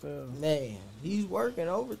 Man, he's working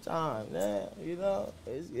overtime now. You know,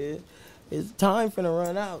 it's time for him to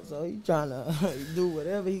run out, so he's trying to do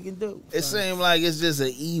whatever he can do. It seems like it's just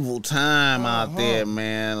an evil time out there,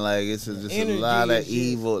 man. Like it's just a Energy lot and of shit.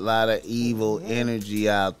 evil energy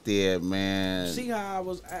out there, man. See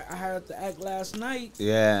how I had to act last night?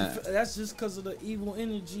 Yeah. That's just because of the evil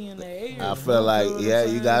energy in the air. I feel like, You know what I'm yeah, you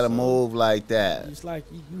saying? gotta So move like that. It's like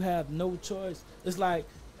you have no choice. It's like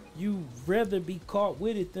you rather be caught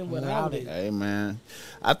with it than without it. Hey, man.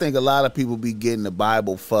 I think a lot of people be getting the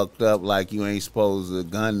Bible fucked up like you ain't supposed to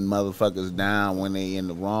gun motherfuckers down when they in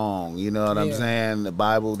the wrong. You know what I'm Yeah. saying? The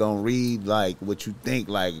Bible don't read like what you think,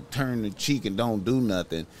 like turn the cheek and don't do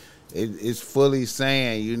nothing. It's fully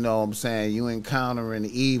saying, you know what I'm saying, you encountering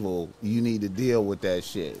evil, you need to deal with that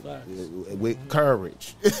shit Facts. with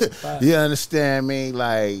courage. Facts. You understand me?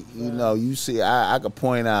 Like, you know, you see, I could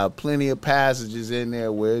point out plenty of passages in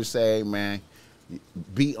there where it say, man,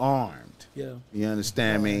 be armed. Yeah. You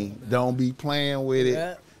understand me? Don't be playing with it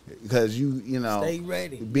Yeah. because you know, Stay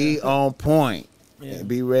ready. be on point. Yeah. And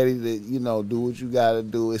be ready to, you know, do what you got to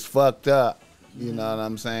do. It's fucked up. You know what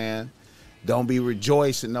I'm saying? Don't be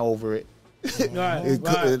rejoicing over it. Right. It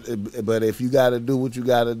right. could- but if you got to do what you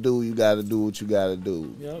got to do, you got to do what you got to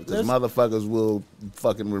do. Yep. Because Let's- motherfuckers will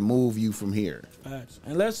fucking remove you from here. Facts.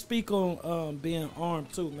 And let's speak on being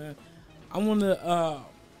armed too, man. I want to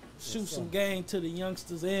shoot some game to the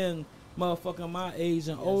youngsters and motherfucking my age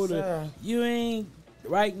and older. sir. You ain't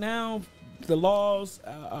right now. The laws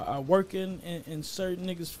are working in certain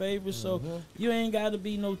niggas' favor, so you ain't got to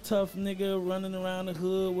be no tough nigga running around the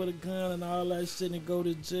hood with a gun and all that shit and go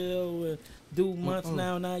to jail and do months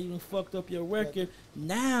now. Now you done fucked up your record.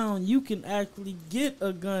 Now you can actually get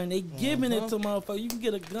a gun. They giving it to motherfuckers. You can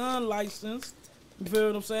get a gun license. You feel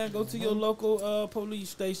what I'm saying? Go to your local police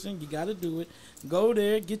station. You got to do it. Go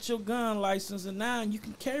there, get your gun license, and now you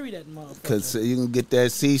can carry that motherfucker. Because you can get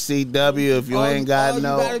that CCW if you ain't got all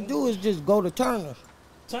no. you gotta do is just go to Turner.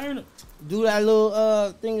 Turn it. Do that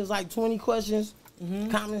little thing is like 20 questions, Mm-hmm.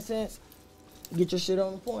 common sense. Get your shit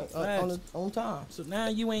on the point, Facts. on time. So now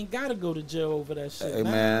you ain't got to go to jail over that shit. Hey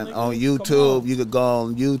Now, man, nigga, on come YouTube, on. you could go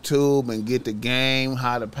on YouTube and get the game,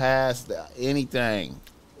 how to pass anything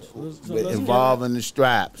Let's get involving the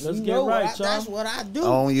straps Let's You get know right, what y'all. That's what I do.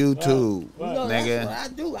 on YouTube, You know, nigga. that's what I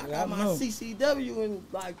do. I Yeah, got I my know. CCW in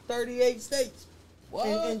like 38 states.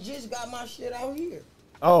 And just got my shit out here.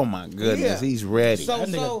 Oh my goodness, Yeah. he's ready. That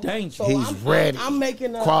nigga dangerous. He's ready. I'm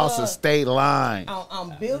making a Cross the state line.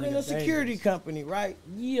 I'm building a nigga security dangerous. company, right?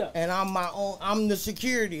 Yeah. And I'm the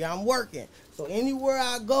security. I'm working. So anywhere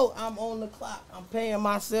I go, I'm on the clock. I'm paying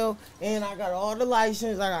myself, and I got all the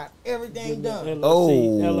license. I got everything done. Oh.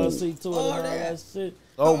 LLC to it and All all that. that shit.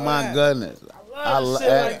 Oh all my right. goodness. Love shit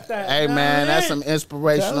like that. Hey, man, that's some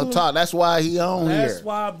inspirational talk. That's why he on here. That's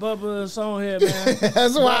why Bubba is on here, man.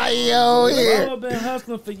 That's why he on here. Bubba been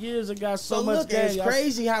hustling for years and got so much look, game. it's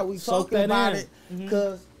crazy how we talking about it Mm-hmm.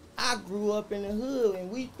 because I grew up in the hood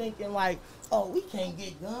and we thinking like, oh, we can't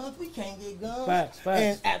get guns. Facts.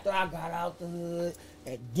 And after I got out the hood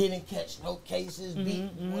and didn't catch no cases, beat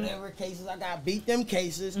whatever cases I got, beat them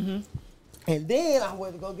cases. And then I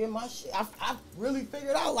went to go get my shit. I really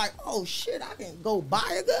figured out like, oh shit, I can go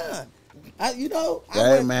buy a gun.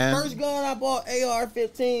 First gun I bought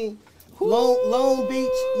AR-15,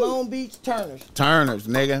 Long Beach Turners. Turners,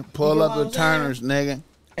 nigga. Pull up the Turners, nigga.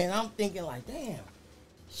 And I'm thinking like, damn,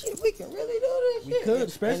 shit, we can really do this shit. We could,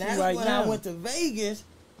 especially and that's right when now. I went to Vegas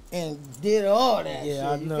and did all that shit.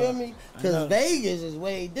 I You know. feel me? Because Vegas is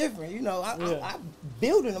way different. You know, I'm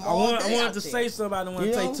building them all day I wanted out to there. say something. I don't want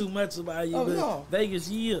to say too much about you, but Vegas,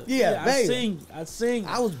 Yeah, Vegas. I sing.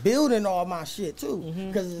 I was building all my shit too,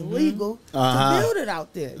 because it's legal Uh-huh. to build it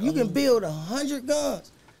out there. You can build 100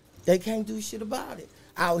 guns. They can't do shit about it.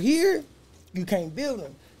 Out here, you can't build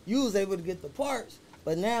them. You was able to get the parts,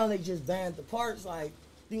 but now they just banned the parts, like,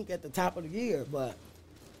 I think at the top of the year. But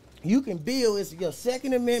you can build. It's your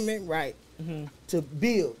Second Amendment right to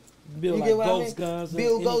build. Build You like get what ghost I mean? guns.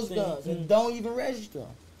 Build ghost anything. guns and don't even register them.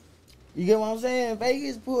 You get what I'm saying?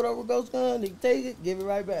 Vegas, pulled over ghost gun, they take it, give it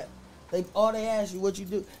right back. All they ask you what you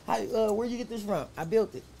do. How, where you get this from? I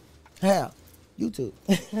built it. How? YouTube.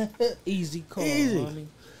 Easy call, Easy. homie.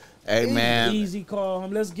 Hey, man. Easy call,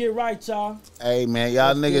 homie. Let's get right, y'all. Hey, man,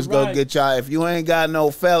 y'all Let's niggas get go right. get y'all. If you ain't got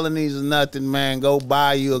no felonies or nothing, man, go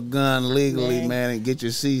buy you a gun legally, Man. man, and get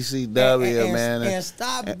your CCW, man. And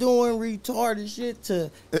stop doing retarded shit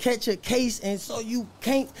to catch a case, and so you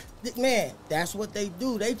can't. Man, that's what they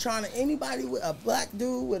do. They trying to, anybody with a black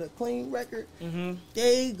dude with a clean record,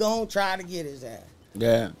 they gonna try to get his ass.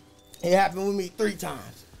 Yeah. It happened with me 3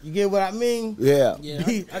 times. You get what I mean? Yeah. Yeah,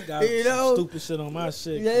 I got You some know? stupid shit on my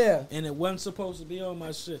shit. Yeah. And it wasn't supposed to be on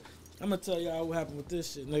my shit. I'm going to tell y'all what happened with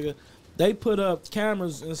this shit, nigga. They put up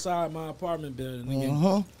cameras inside my apartment building,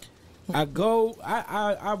 nigga.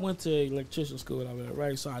 I went to electrician school over there,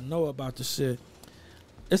 right? So I know about the shit.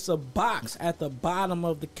 It's a box at the bottom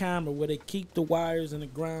of the camera where they keep the wires and the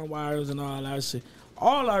ground wires and all that shit.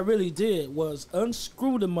 All I really did was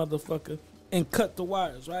unscrew the motherfucker and cut the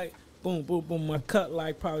wires, right? Boom, boom, boom. I cut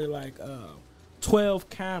probably 12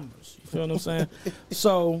 cameras. You feel what I'm saying?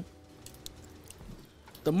 So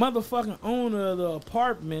the motherfucking owner of the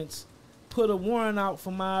apartments put a warrant out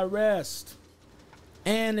for my arrest.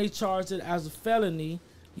 And they charged it as a felony.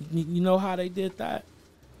 You know how they did that?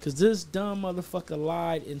 Because this dumb motherfucker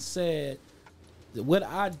lied and said that what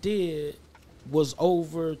I did was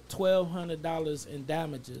over $1,200 in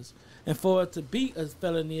damages. And for it to be a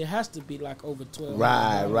felony, it has to be like over $1,200.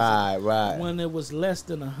 Right. When it was less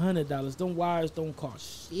than $100, them wires don't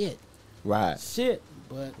cost shit. Right. Shit,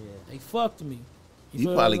 but they fucked me. You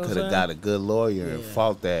feel probably what I'm could have saying? got a good lawyer and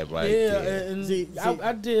fought that right Yeah, there. and See-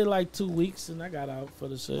 I did 2 weeks and I got out for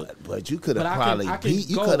the shit. But you could have But I probably can beat.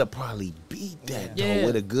 You go. could have probably beat that Yeah. though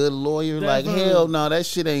with a good lawyer. Like Definitely. hell no, that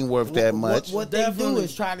shit ain't worth that much. What they do Definitely.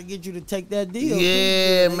 is try to get you to take that deal. Yeah,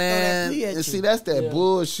 They throw that man. plea at And you. see, that's that Yeah.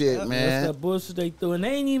 bullshit, That's man. that bullshit they threw. And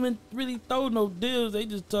they ain't even really throw no deals. They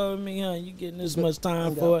just told me, you getting this much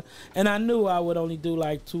time for it. And I knew I would only do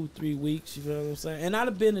 2-3 weeks, you feel what I'm saying? And I'd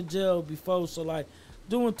have been in jail before, so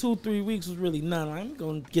doing 2-3 weeks was really nothing. I'm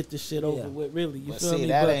gonna get this shit over with, really. You But feel see, me?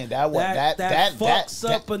 that But ain't that. What that fucks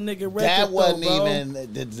up a nigga record. That wasn't though, bro.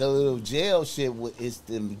 even the little jail shit. It's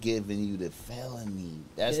them giving you the felony.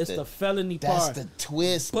 That's It's the felony That's part. the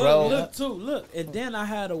twist, But bro. look, and then I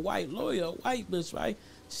had a white lawyer, a white bitch, right?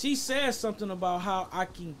 She said something about how I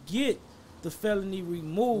can get the felony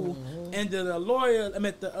removed, and then the lawyer,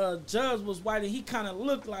 the judge was white, and he kind of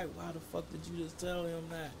looked like, why the fuck did you just tell him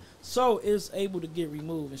that? So it's able to get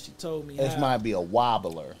removed, and she told me This how. might be a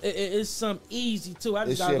wobbler. It's some easy too. I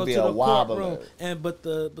This just gotta should go be to a the wobbler. courtroom, but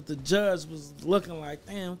the judge was looking like,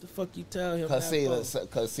 damn, what the fuck you tell him?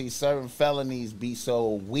 Cause see, certain felonies be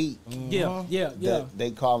so weak. Yeah. that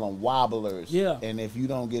They call them wobblers. Yeah. And if you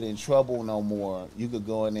don't get in trouble no more, you could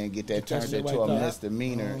go in there and get that Get that turned shit into a wiped out.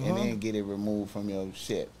 misdemeanor and then get it removed from your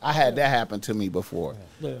shit. I had that happen to me before.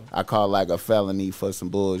 Yeah. I called a felony for some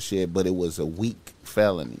bullshit, but it was a weak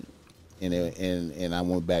felony. And I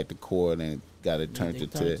went back to court and got it turned they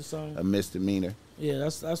into turned to something? a misdemeanor. Yeah,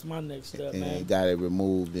 that's my next step, And man. got it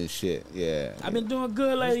removed and shit. Yeah. I've been doing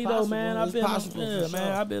good lately, though, man. I've been, possible, for sure.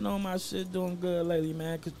 I've been on my shit doing good lately,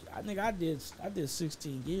 man. Cause I think I did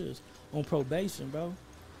 16 years on probation, bro.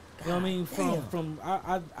 You know what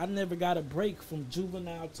I mean? I never got a break from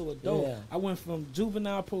juvenile to adult. Yeah. I went from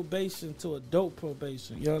juvenile probation to adult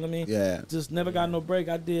probation. You know what I mean? Yeah. Just never got no break.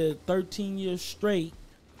 I did 13 years straight.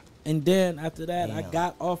 And then after that, I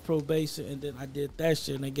got off probation, and then I did that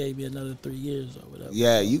shit, and they gave me another 3 years or whatever.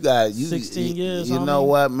 Yeah, you got 16 years. You know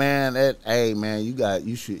what, man? Hey, man,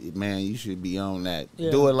 you should be on that.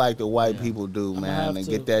 Yeah. Do it like the white people do, I'ma man, have and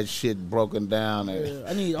to. get that shit broken down. And, Yeah,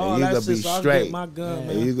 I need and all you that could shit be so I can straight. get my gun, And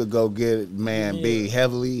man. you could go get it, man. Be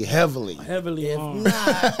heavily Heavily If armed. not,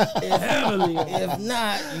 Heavily armed. if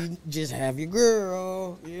not, you just have your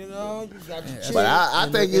girl. You know, you got your chick. But I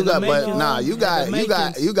In think the- you in the got, but making. nah, you In got, the you got,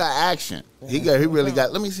 makings. you got action. He really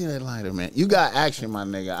got. Let me see that lighter, man. You got action, my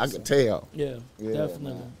nigga. I can tell. Yeah, Yeah,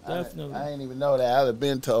 definitely. man. Definitely. I ain't even know that. I'd have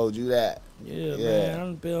been told you that. Yeah, Yeah. man.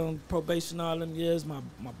 I've been on probation all them years. My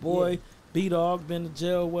boy, B-Dog, been to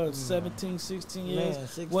jail, 17, 16 years. Man,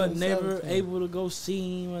 16, Wasn't never 17. able to go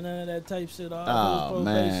see him and none of that type shit. All Oh, his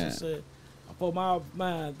probation man. shit. For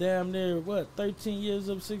my damn near, 13 years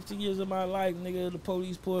of 16 years of my life, nigga, the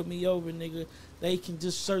police pulled me over, nigga. They can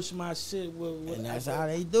just search my shit with And that's how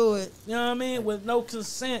they do it. you know what I mean? With no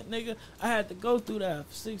consent, nigga. I had to go through that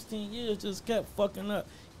for 16 years. Just kept fucking up.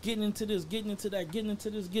 Getting into this, getting into that, getting into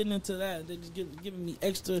this, getting into that. They just giving me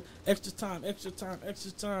extra time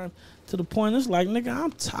to the point it's like, nigga,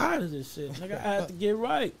 I'm tired of this shit. Nigga, I had to get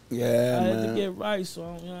right. Yeah, I man. had to get right. So,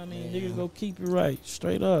 you know what I mean? Nigga, go keep it right.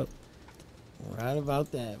 Straight up. Right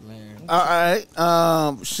about that, man. All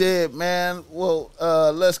right. Shit, man. Well,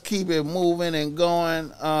 let's keep it moving and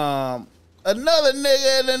going. Another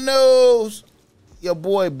nigga in the news. Your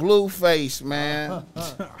boy Blueface, man.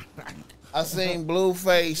 I seen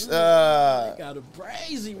Blueface. Got a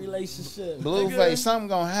crazy relationship. Blueface, nigga. something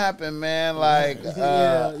gonna happen, man. Like,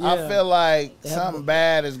 Yeah. I feel like That something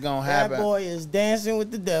bad is gonna That happen. boy is dancing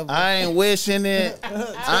with the devil. I ain't wishing it.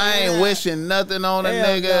 I ain't wishing nothing on a Hell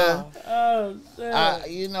nigga. no. Oh,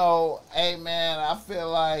 shit. You know, hey man, I feel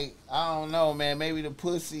like I don't know, man. Maybe the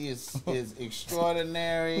pussy is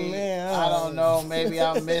extraordinary. Man, I don't know. Maybe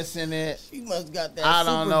I'm missing it. She must got that. I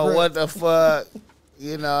don't super know grip. what the fuck.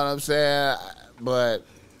 You know what I'm saying? But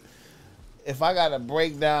if I gotta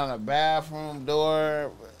break down a bathroom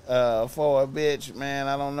door for a bitch, man,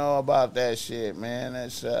 I don't know about that shit, man.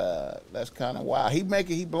 That's kind of wild.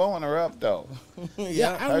 He blowing her up though.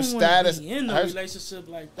 Yeah. I her don't status- wanna be in a her- relationship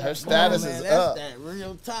like that. her man. status man, is that's up. that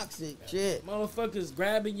real toxic shit. Motherfuckers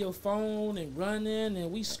grabbing your phone and running,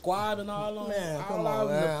 and we squatting all on Man, come all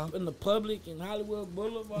on, out man. in the public in Hollywood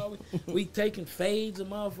Boulevard. We taking fades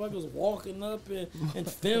and motherfuckers walking up and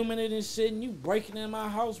filming it and shit, and you breaking in my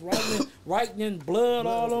house, writing in blood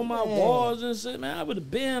all on my Man. walls and shit. Man, I would have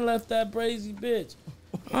been left that brazy bitch.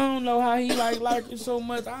 I don't know how he like it so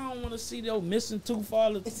much. I don't want to see those missing tooth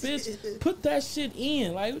all the bitch. Put that shit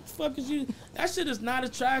in. Like, what the fuck is you? That shit is not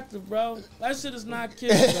attractive, bro. That shit is not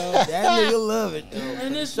cute, bro. That nigga love it though.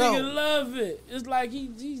 And this So, nigga love it. It's like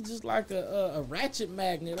he's just like a ratchet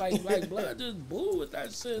magnet. Like blood just boo with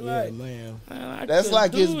that shit. yeah, like man. I That's couldn't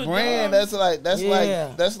like do his it, brand. dog. That's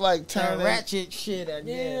Yeah. like That turning. ratchet shit, I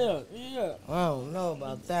guess. Yeah. I don't know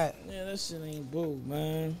about that. Yeah, that shit ain't boo,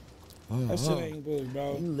 man. That shit ain't boo,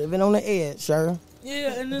 bro. You living on the edge, sir.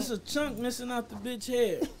 Yeah, and there's a chunk missing out the bitch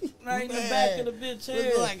head. Right in the back of the bitch head.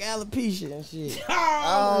 Looking like alopecia and shit.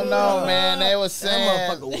 I don't know, man. They was That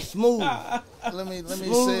saying. motherfucker was smooth. Let me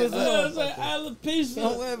Smooth as see. hell. It's like alopecia.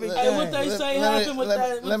 Don't ever Hey, what they Let- say happened with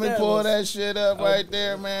that? Let me with pull was- that shit up right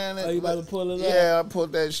there, man. Oh, you about to pull it up? Yeah, I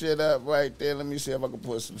put that shit up right there. Let me see if I can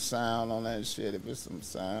put some sound on that shit. If it's some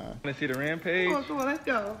sound. Want to see the rampage? Come on, let's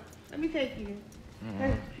go. Let me take you.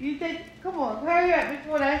 You take, come on, hurry up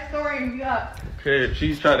before that story be up. Okay,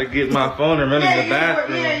 she tried to get my phone and run in the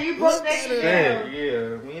bathroom. You broke that shit Yeah, down.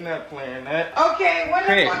 yeah, we not playing that. Okay, what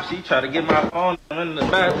the Okay, fuck? she tried to get my phone and run in the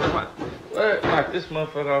bathroom. What? Knock this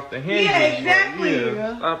motherfucker off the hinges. Yeah, exactly.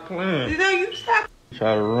 Yeah, stop playing. You know, you stop.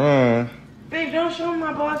 Try to run. Babe, don't show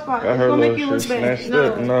my bald spot. Got It's her gonna make little you look shit bad. snatched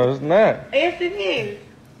up. No, it's not. Yes, it is.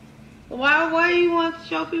 Why you want to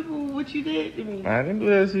show people what you did to me? I didn't do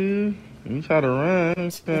that to you. You try to run.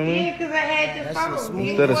 You feel me? Yeah, because I had your That's phone. just smooth.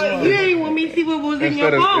 Instead of- You ain't want me to see what was in your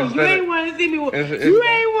Instead of- phone. You instead ain't of- want to see me. You instead-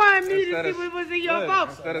 ain't want me to instead see of- what was in your look, phone.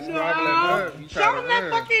 instead of No. squabbling up, you try Show to them that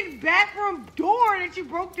run. fucking bathroom door that you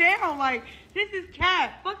broke down. Like, this is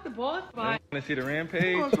cat. Fuck the bald spot. Want to see the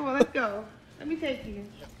rampage? Come on, let's go. Let me take you.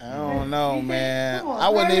 I don't know, man. Come on, I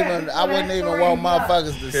wouldn't hurry up even. before I that wouldn't even story want be up.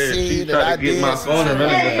 motherfuckers to Okay, see she that tried I to get did my some phone and shit. run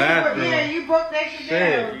in the Yeah, bathroom. you broke that shit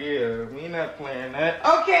Yeah, down. yeah, we not playing that.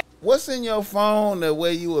 Okay. What's in your phone the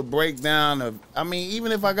way you would break down? I mean,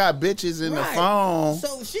 even if I got bitches in the phone,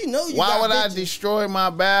 so she know you. Why got would bitches. I destroy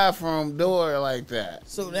my bathroom door like that?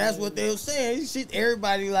 So that's what they were saying. Shit,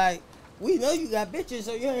 everybody like, we know you got bitches,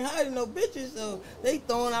 so you ain't hiding no bitches. So they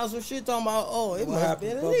throwing out some shit talking about, oh, it must have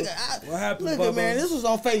been a nigga. What happened, Look, Bubba? man, this was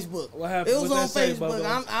on Facebook. What happened? It was What on that say, Facebook.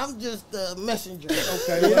 Bubba? I'm just the messenger.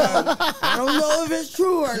 Okay, You know? I don't know if it's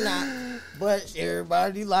true or not, but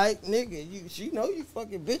everybody like, nigga, she know you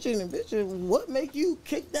fucking bitching and bitching. What make you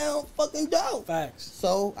kick down fucking dog? Facts.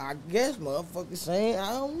 So I guess motherfuckers saying,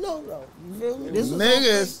 I don't know though. You feel me? This was on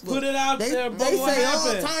Niggas. Facebook. Put it out They there, Bubba. say What all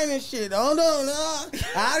happened? time and shit. Oh no,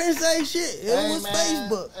 I didn't say shit. It was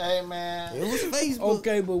Facebook. Hey man. It was Facebook.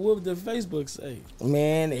 Okay, but what did Facebook say?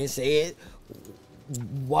 Man, they said,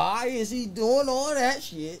 why is he doing all that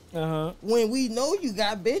shit when we know you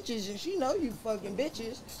got bitches and she know you fucking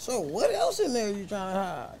bitches? So what else in there you trying to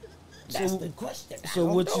hide? That's the question. So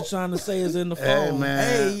what you trying to say is in the phone? Hey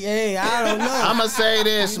man. Hey, I don't know. I'ma say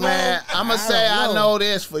this, man. I'ma say I know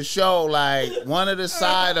this for sure. Like one of the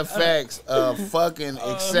side effects of fucking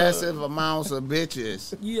excessive amounts of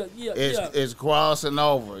bitches is crossing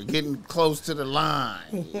over, getting close to the line.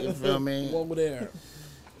 You feel me? Over there.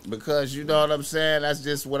 Because you know what I'm saying? That's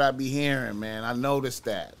just what I be hearing, man. I noticed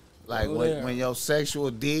that. Like when your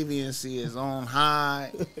sexual deviancy is on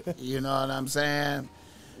high, you know what I'm saying?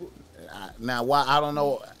 Now, why? I don't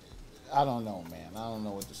know, man. I don't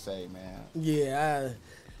know what to say, man. Yeah,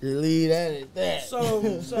 I leave that at that.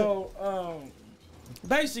 So,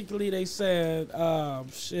 basically, they said,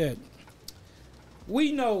 shit.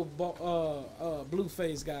 We know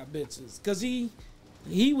Blueface got bitches, cause he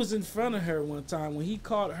was in front of her one time when he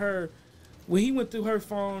caught her. When he went through her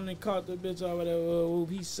phone and caught the bitch or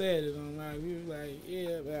whatever, he said it on live. He was like,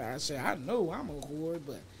 yeah, but I said, I know I'm a whore,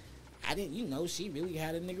 but I didn't, she really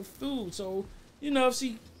had a nigga food. So, if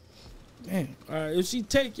she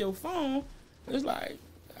take your phone, it's like,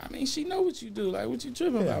 she know what you do. Like, what you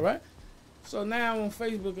tripping about, right? So now on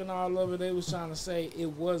Facebook and all over, they was trying to say it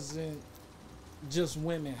wasn't just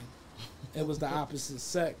women. It was the opposite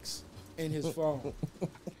sex in his phone.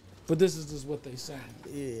 But this is just what they saying.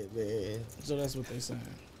 Yeah, man. So that's what they saying.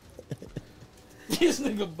 This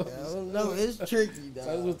nigga I don't know. It's tricky, though.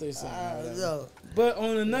 That's what they saying. I don't know. But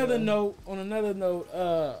on another note,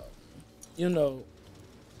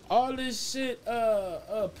 all this shit,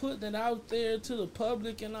 putting it out there to the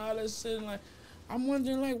public and all that shit, like, I'm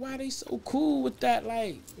wondering, like, why they so cool with that?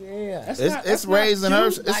 Like, yeah, it's raising her.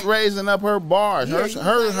 It's raising up her bars. Her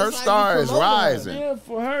star is rising. Yeah,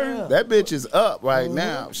 for her. That bitch is up right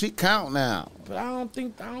now. She count now. But I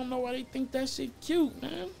don't know why they think that shit cute,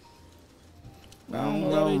 man. I don't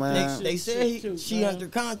know, man. They said she under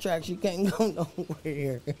contract. She can't go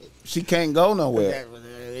nowhere. She can't go nowhere.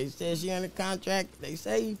 They said she under contract. They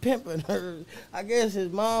say he pimping her. I guess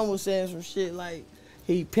his mom was saying some shit like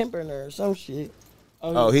he pimping her or some shit.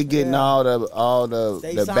 Oh, he getting all the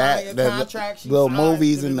little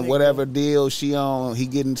movies and whatever deal she on. He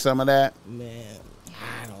getting some of that. Man,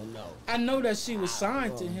 I don't know. I know that she was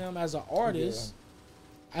signed to him as an artist.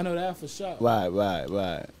 Yeah. I know that for sure. Right.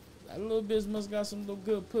 That little bitch must got some little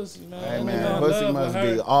good pussy, man. Hey, man, pussy must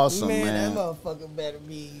be awesome, man. That motherfucker better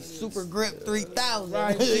be Super Grip 3000.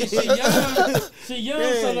 Right. She young,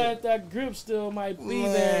 so that grip still might be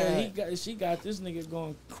there. She got this nigga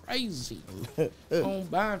going crazy on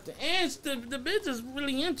Bonta. And the bitch is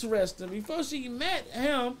really interesting. Before she met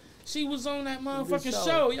him, she was on that motherfucking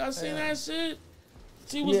show. Y'all seen that shit?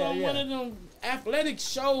 She was on one of them athletic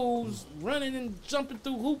shows, running and jumping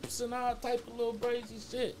through hoops and all type of little crazy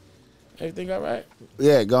shit. Everything all right?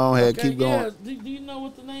 Yeah, go ahead. Keep going. Yeah. Do you know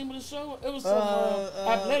what the name of the show? It was some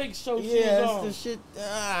athletic show she was on. The shit.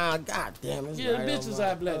 God damn it. Yeah, the bitch is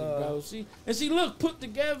athletic, bro. She looked put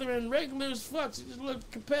together and regular as fuck. She just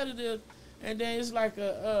looked competitive. And then it's like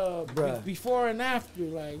a before and after.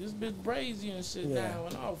 Like, this bitch brazy and shit now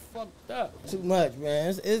and all fucked up. Too much,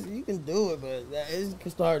 man. You can do it, but it's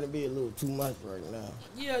starting to be a little too much right now.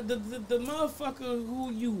 Yeah, the motherfucker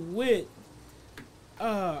who you with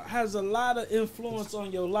has a lot of influence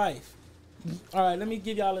on your life. All right, let me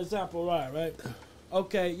give y'all an example. Right?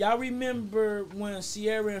 Okay, y'all remember when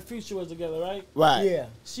Sierra and Future was together, right? Right. Yeah.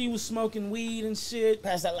 She was smoking weed and shit.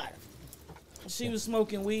 Pass that lighter. She was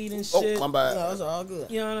smoking weed and shit. Oh, my bad. No, it's all good.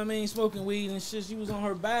 You know what I mean? Smoking weed and shit. She was on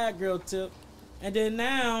her bad girl tip. And then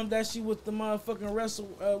now that she with the motherfucking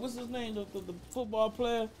what's his name? The football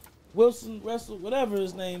player? Wilson Russell, whatever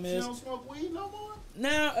his name is. She don't smoke weed no more?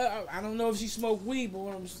 Now, I don't know if she smoked weed,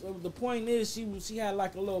 but the point is she had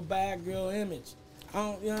like a little bad girl image. You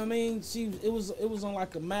know what I mean? It was on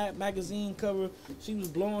like a magazine cover. She was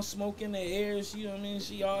blowing smoke in the air. She, you know what I mean?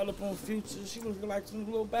 She all up on Future. She was like some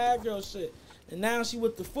little bad girl shit. And now she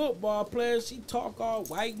with the football players. She talk all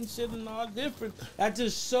white and shit and all different. That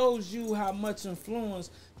just shows you how much influence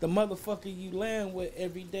the motherfucker you land with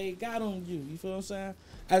every day got on you. You feel what I'm saying?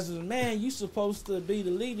 As a man, you supposed to be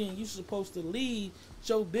the leader and you supposed to lead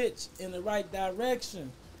your bitch in the right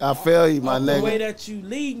direction. I feel you, my The way nigga. that you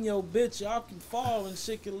leading your bitch, y'all can fall and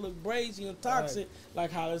shit can look brazy and toxic, like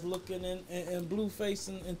how it's looking in Blueface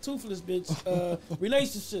and Toothless bitch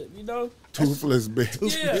relationship, you know? Toothless bitch.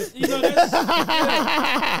 Yeah, you know that's,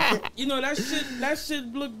 you know that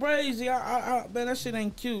shit look brazy. Man, that shit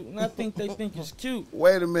ain't cute, and I think they think it's cute.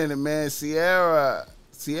 Wait a minute, man. Sierra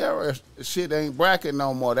shit ain't bracket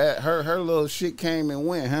no more. That her little shit came and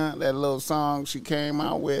went, huh? That little song she came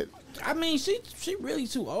out with. I mean, she really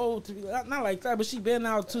too old to be not like that, but she been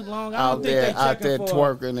out too long. I Out don't think there, they out checking there for her.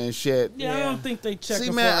 twerking and shit. Yeah, I don't think they checking See,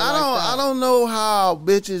 for man, her I don't know how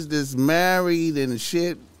bitches that's married and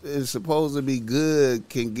shit is supposed to be good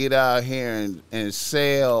can get out here and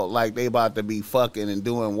sell like they about to be fucking and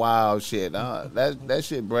doing wild shit. That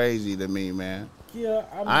shit brazy to me, man. Yeah,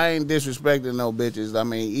 I ain't disrespecting no bitches. I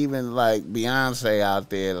mean, even like Beyonce out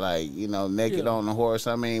there, like, you know, naked on the horse.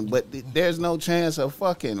 I mean, but there's no chance of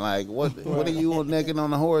fucking. Like, what are you naked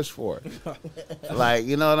on the horse for? Like,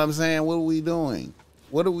 you know what I'm saying? What are we doing?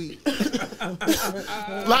 What are we like?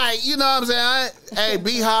 You know what I'm saying? Hey,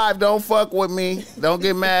 Beehive, don't fuck with me. Don't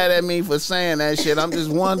get mad at me for saying that shit. I'm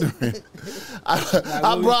just wondering.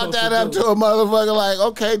 I brought that up to a motherfucker. Like,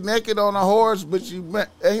 okay, naked on a horse, but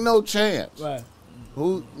ain't no chance. Right.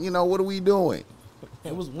 Who, you know, what are we doing?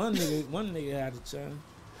 It was one nigga had a chance.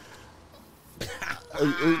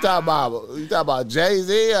 You talking about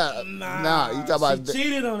Jay-Z? Nah, you talking about she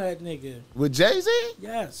cheated on that nigga. with Jay-Z?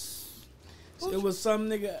 Yes. It was some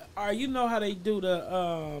nigga. All right, you know how they do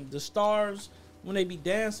the stars when they be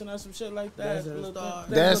dancing or some shit like that.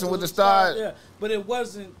 Dancing with the Stars. Yeah, but it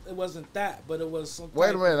wasn't that. But it was some.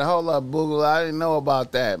 Wait a minute, hold up, Boogle. I didn't know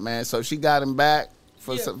about that, man. So she got him back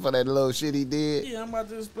for that little shit he did. Yeah, I'm about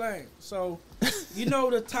to explain. So, you know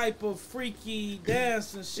the type of freaky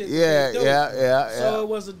dance and shit. Yeah. So it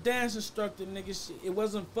was a dance instructor, nigga. It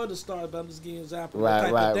wasn't for the stars, but I'm just giving you an example.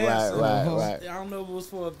 Right. I don't know if it was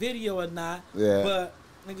for a video or not. Yeah. But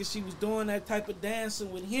nigga, she was doing that type of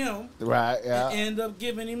dancing with him. Right. Yeah. And ended up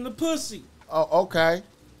giving him the pussy. Oh, okay.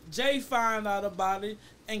 Jay found out about it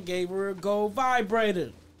and gave her a gold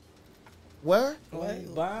vibrator. What? Wait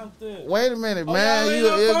a minute, man.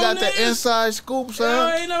 You got the inside scoop,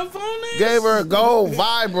 son. Ain't up on this. Gave her a gold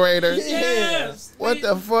vibrator. Yes. What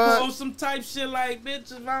the fuck? On some type shit like,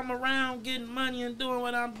 bitch, if I'm around getting money and doing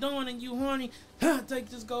what I'm doing and you horny, take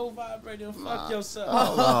this gold vibrator and fuck yourself.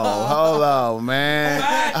 Hold on, man.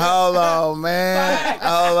 Facts. Hold on, man. Facts.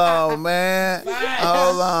 Hold on, man. Facts.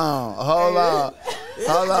 Hold on.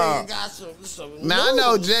 Now, I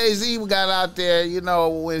know Jay-Z got out there, you know,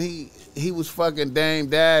 when he was fucking Dame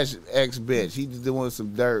Dash ex-bitch. He was doing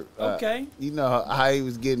some dirt. Okay. You know how he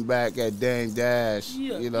was getting back at Dame Dash.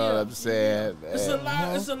 You know what I'm saying? It's a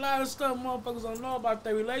lot of stuff motherfuckers don't know about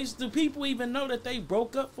their relations. Do people even know that they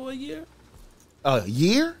broke up for a year? A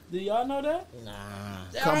year? Do y'all know that? Nah.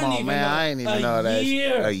 Come on, man. I ain't even know that.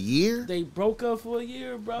 A year? They broke up for a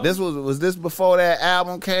year, bro. This was this before that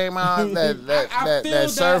album came out? that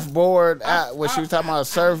surfboard? What she was talking about,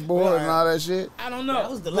 surfboard and all that shit? I don't know. That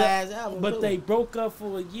was the last album. But too. they broke up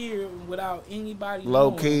for a year without anybody Low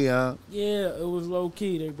knowing. key, huh? Yeah, it was low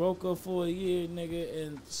key. They broke up for a year, nigga,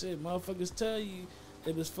 and shit, motherfuckers tell you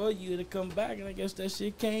if it's for you to come back, and I guess that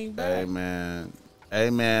shit came back. Hey man. Hey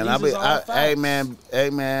man. These is all facts. Hey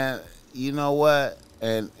man. You know what?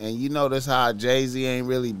 And you notice how Jay-Z ain't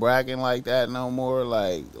really bragging like that no more.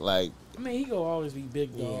 Like. I mean, he gonna always be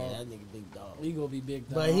big dog. Yeah, that nigga big dog. He gonna be big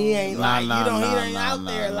dog. But he ain't he ain't out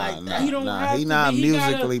there like that. He don't have he to not be.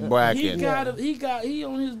 musically bragging. He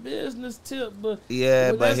on his business tip, but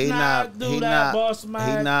yeah, but let's he not Boss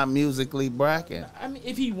Man. he not musically bragging. I mean,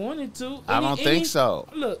 if he wanted to, I don't think so.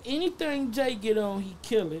 Look, anything Jay get on, he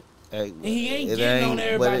kill it. Hey, And he ain't getting on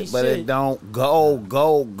everybody's but shit. it don't go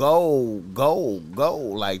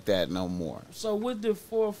like that no more. So what the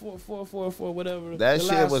 4 whatever That the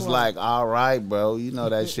shit last was one. like, all right, bro. You know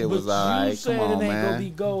that shit was all right. You said Come on, it ain't man. gonna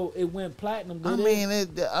be gold. It went platinum.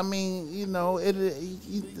 Did I mean, you know,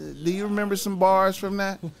 do you remember some bars from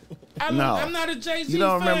that? I'm not a Jay-Z You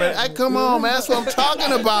don't fan. remember? Hey, come on, man. That's what I'm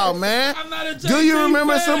talking about, man. I'm not a Jay-Z Do you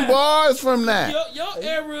remember fan. some bars from that? Your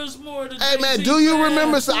era is more the Hey, man, Jay-Z do you fan.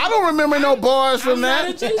 remember some? I don't remember no bars from I'm that.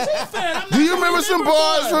 not a Jay-Z fan. I'm Do not you gonna remember some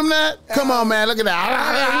bars from that? Come on, man. Look at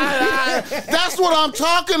that. That's what I'm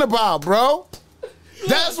talking about, bro.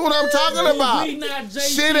 That's what I'm talking about. We not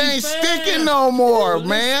Jay-Z Shit ain't fans. sticking no more, Listen,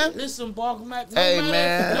 man. Listen, Bark Mac.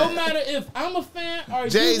 Man. No matter if I'm a fan or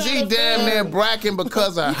Jay-Z you not a damn fan. near bracking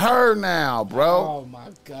because of her now, bro. Oh my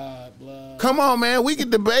God, blood. Come on, man. We can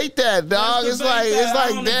debate that, dog. Let's It's debate like that. it's I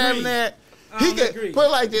like don't damn agree. near. I He don't could agree. put it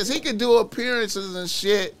like this. He could do appearances and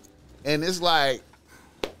shit, and it's like,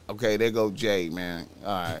 okay, there go Jay, man.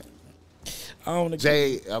 All right, I don't agree.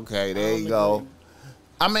 Jay. Okay, there don't you go. agree.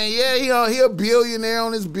 I mean, yeah, he a billionaire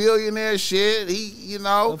on his billionaire shit. He,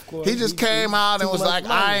 Of course, he just he came out and too was much like,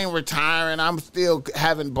 money. I ain't retiring. I'm still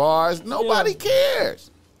having bars. Nobody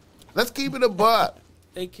cares. Let's keep it a buck.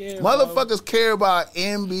 They care. Motherfuckers care about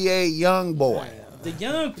NBA young boy. The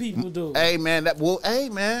young people do. Hey man, hey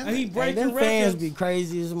And man. he Hey, breaking them fans records. be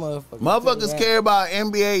crazy as motherfuckers. Motherfuckers care about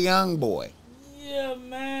NBA young boy. Yeah,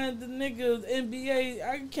 man, the nigga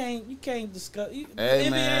NBA, you can't discuss. Hey,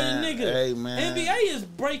 NBA man. nigga. Hey, man. NBA is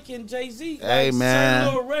breaking Jay-Z. Hey like man.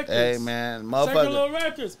 Circular Records. Hey man. Circular Motherfucker.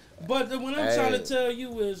 Records. But what I'm Hey. trying to tell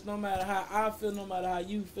you is, no matter how I feel, no matter how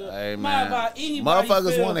you feel, Hey no man. matter how anybody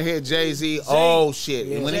Motherfuckers feel, want to hear Jay-Z old shit.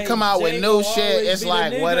 Yeah. When he Jay- come out with Jay new will shit, always it's be the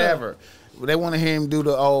like nigga. whatever. They want to hear him do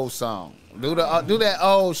the old song. Do that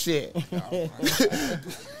old shit.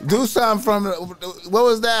 Do something from what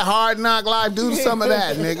was that Hard Knock Life? Do some of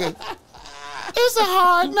that, nigga. It's a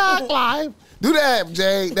hard knock life. Do that,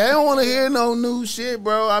 Jay. They don't want to hear no new shit,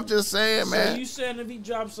 bro. I'm just saying, So man. you saying if he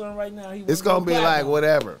drops something right now, he It's wouldn't gonna go be like platinum?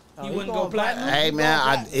 whatever. He wouldn't go platinum. Hey,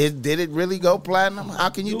 man, did it really go platinum? How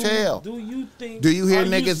can you tell? Do you think? Do you hear are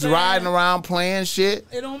niggas saying riding around playing shit?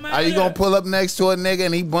 It don't matter. Are you gonna pull up next to a nigga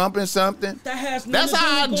and he bumping something? That has nothing That's to do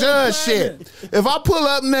how I with judge platinum. shit. If I pull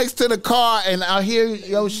up next to the car and I hear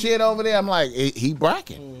your shit over there, I'm like, he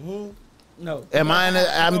bracking. No.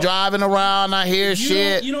 I'm driving around, I hear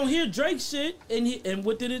shit. You don't hear Drake shit, and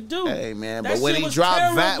what did it do? Hey man, That but when shit he was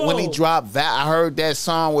dropped terrible. that, I heard that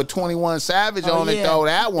song with 21 Savage Oh, on it yeah. though.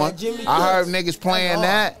 That one, That Jimmy I heard Cliff. niggas playing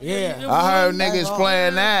That's that. Yeah. I heard That's niggas hard.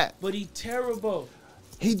 playing that. But he terrible.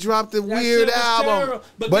 He dropped a That weird shit was album. terrible.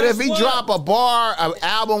 But But if guess he what? drop an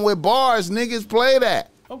album with bars, niggas play that.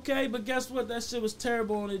 Okay, but guess what? That shit was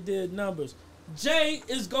terrible and it did numbers. Jay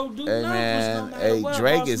is gonna do Hey numbers no man, matter hey what.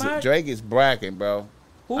 Drake Boss Mac. is bracking, bro.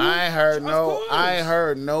 Who? I ain't heard Of no. course. I ain't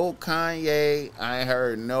heard no Kanye. I ain't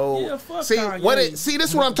heard no. Yeah, fuck see Kanye. See,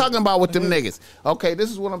 this is what I'm talking about with them niggas. Okay, this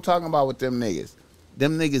is what I'm talking about with them niggas.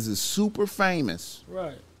 Them niggas is super famous,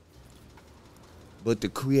 Right. but the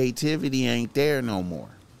creativity ain't there no more.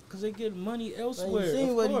 Because they get money Man, elsewhere. you seen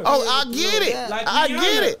of what he course. Oh, I get it. Like I Rihanna.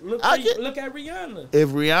 get it. Look at Rihanna. If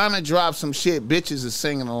Rihanna drops some shit, bitches is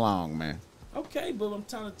singing along, man. Okay, but I'm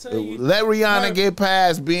trying to tell you. Let Rihanna Like, get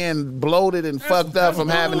past being bloated and fucked up from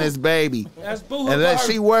having this baby. That's boo. And that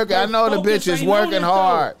she working. I know the bitch is working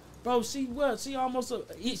hard. Bro, she what? She almost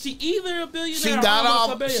she either a billionaire. She or got almost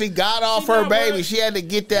a off. billionaire. She got off She her not baby. worried- She had to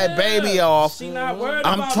get that Yeah. baby off. She not worried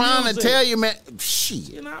I'm about trying music. to tell you, man. Shit,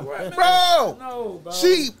 She not worried, Bro. No, bro.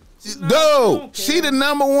 she, not- dude, she she don't the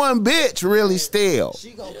number one bitch. Really, still.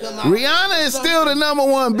 She gonna come out. Rihanna is still the number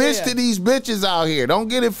one bitch Yeah. to these bitches out here. Don't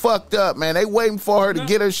get it fucked up, man. They waiting for her to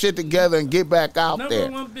get her shit together and get back out Number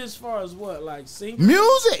there. one bitch as far as what? Like singer?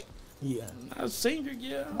 Music, Yeah. Not a singer,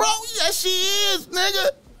 yeah. bro. Yes, she is, nigga.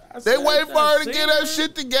 I They said waiting for that her to get her singer,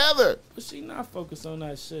 shit together. But she not focused on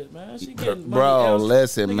that shit, man. She Bro, getting money else.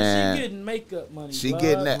 listen, Nigga, man. She getting makeup money. She blood.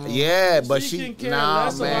 getting that, yeah, but She she, can care nah,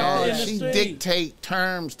 less about man, the she industry. dictate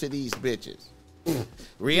terms to these bitches.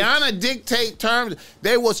 Rihanna dictate terms.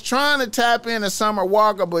 They was trying to tap into Summer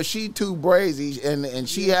Walker, but she too brazy and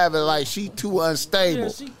she have it like she too unstable. Yeah,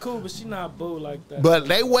 she cool, but she not boo like that. But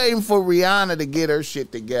they waiting for Rihanna to get her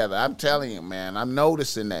shit together. I'm telling you, man. I'm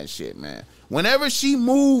noticing that shit, man. Whenever she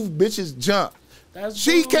move, bitches jump. That's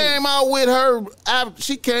She boo. came out with her.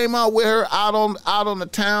 She came out with her out on the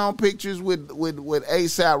town pictures with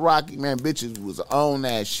ASAP Rocky. Man, bitches was on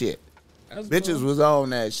that shit. That's Bitches boo. was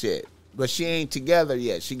on that shit. But she ain't together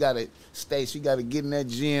yet. She gotta stay. She gotta get in that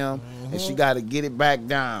gym and she gotta get it back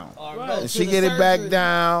down. Right. And she get it back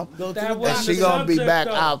down, Go to That the wasn't and doctor. she gonna be subject, back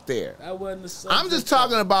though. out there. That wasn't the subject. I'm just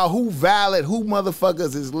talking about who valid, who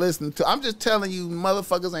motherfuckers is listening to. I'm just telling you,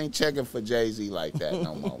 motherfuckers ain't checking for Jay-Z like that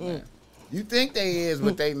no more, man. You think they is,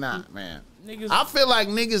 but they not, man. Niggas, I feel like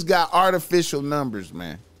niggas got artificial numbers,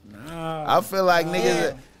 man. nah, I feel like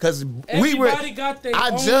niggas, because Everybody got their I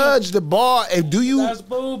own- judge the bar. If do you That's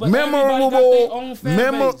bull, but everybody got their own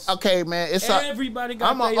fan base. Okay, man. Everybody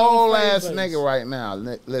got I'm their an own old fan ass base. nigga right now.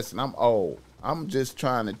 Listen, I'm old. I'm just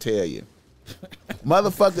trying to tell you,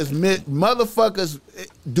 motherfuckers.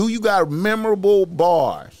 Do you got memorable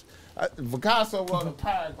bars? Picasso wrote a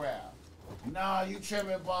paragraph. Nah, you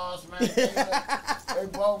tripping, boss, man. They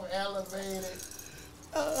both elevated.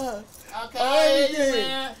 Okay,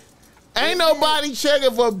 man. Ain't nobody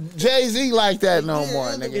checking for Jay-Z like that no more,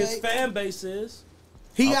 nigga. His fan base is.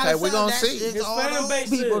 He Okay, gotta we sell gonna that see. shit His to all fan those base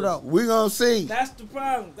people is. though. We gonna see. That's the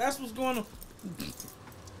problem. That's what's going on.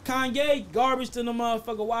 Kanye garbage to the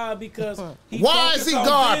motherfucker. Why? Because he Why focused is he on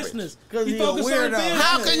garbage? business. 'Cause He he a focused on weirdo. business.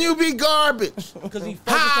 How can you be garbage? Because he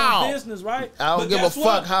focused How? on business, right? I don't But give a guess fuck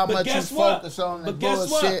what? how But much you guess what? focus on the But guess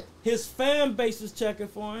what? bullshit. His fan base is checking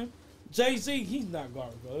for him. Jay-Z, he's not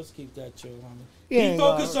garbage, bro. Let's keep that chill, homie. He He ain't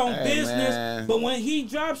focused on garbage. Hey, business, man. but when he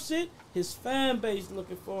drops shit, his fan base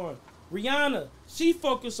looking for him. Rihanna, she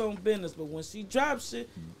focused on business, but when she drops shit,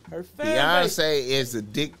 her fan base. Beyonce is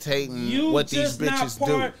dictating You what these just not bitches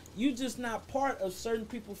do. part. You just not part of certain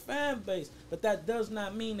people's fan base, but that does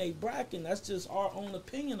not mean they bracking. That's just our own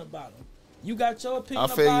opinion about them. You got your opinion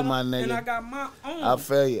I feel you, about my them, and nigga. I got my own. I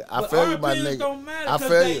feel you. I But feel our you, my opinions nigga. don't matter I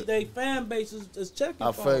because feel you. they fan base is checking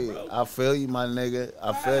I for feel them, you. bro. I feel you, my nigga.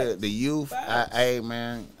 I feel you. Facts. The youth. Facts. Hey,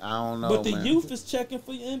 man. I don't know, But the man. youth is checking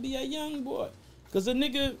for your NBA young boy. Cause the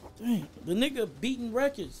nigga beating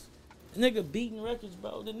records. The nigga beating records,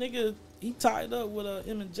 bro. The nigga, he tied up with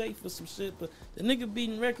M&J for some shit, but the nigga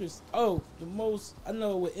beating records. Oh, the most, I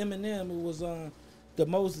know with Eminem, it was the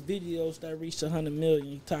most videos that reached 100 million.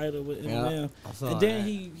 He tied up with Eminem. I saw And then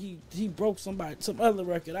that. he broke some other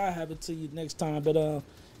record. I'll have it to you next time. But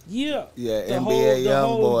yeah. Yeah, The NBA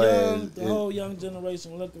young boy the whole young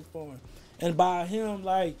generation looking for him. And by him,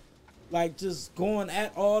 like just going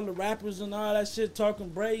at all the rappers and all that shit, talking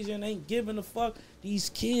brazy and ain't giving a fuck. These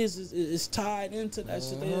kids is tied into that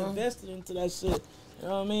shit. They invested into that shit. You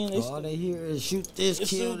know what I mean? All they hear is shoot this, It's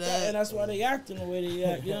kill and that. that's why they acting the way they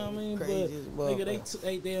act. You know what I mean? Crazy as But nigga,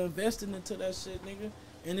 well. they investing into that shit, nigga.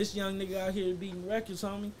 And this young nigga out here beating records,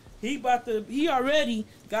 homie. He already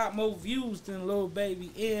got more views than Lil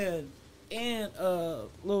Baby and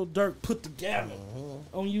Lil Durk put together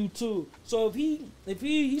on YouTube. So if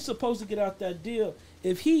he's supposed to get out that deal,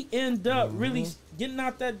 if he end up really getting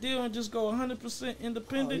out that deal and just go 100%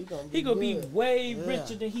 independent, he gonna be good. way Yeah.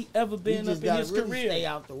 richer than he ever He been just up in his gotta really career. stay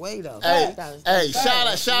out the way though. Hey, He gotta stay hey,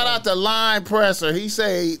 back. shout out to Line Presser. He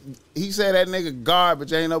say that nigga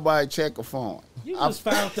garbage. Ain't nobody checking for him. You just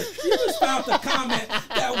found the comment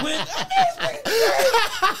that went.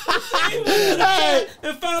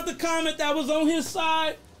 And found the comment that was on his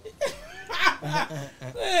side.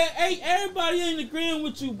 Hey, everybody ain't agreeing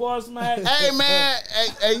with you, boss man. Hey man,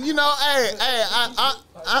 hey, you know, hey,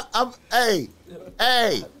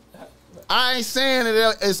 I ain't saying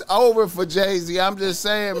that it's over for Jay-Z. I'm just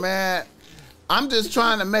saying, man, I'm just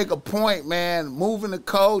trying to make a point, man. Moving the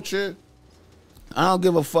culture. I don't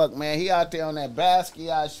give a fuck, man. He out there on that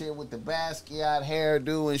Basquiat shit with the Basquiat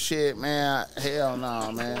hairdo and shit, man. Hell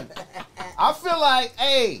no, man. I feel like,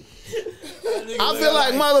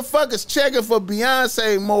 motherfuckers checking for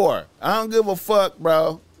Beyonce more. I don't give a fuck,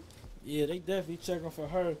 bro. Yeah, they definitely checking for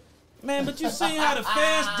her. Man, but you seen how the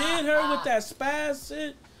fans did her with that spaz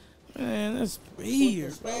shit? Man, that's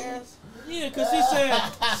weird. Spaz? Yeah, because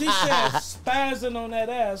she said spazzing on that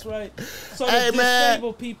ass, right? So the Hey, man.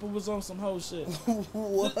 disabled people was on some whole shit.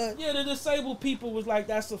 What? The disabled people was like,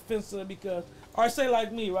 that's offensive because, or say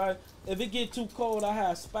like me, right? If it get too cold, I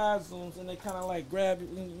have spasms and they kind of like grab you,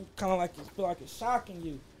 and kind of like you feel like it's shocking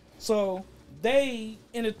you. So they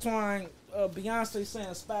intertwine Beyonce saying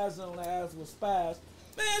spazzing on the ass with spaz.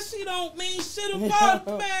 Man, she don't mean shit about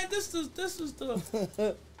it, man. This is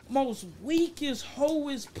the most weakest,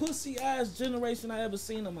 hoest, pussy ass generation I ever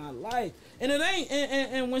seen in my life. And it ain't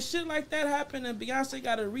and when shit like that happen and Beyonce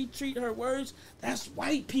gotta retreat her words, that's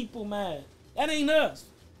white people mad. That ain't us.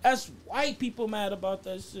 That's white people mad about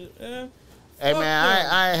that shit, man. Hey Fuck man, them.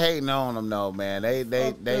 I ain't hating on them though, man. They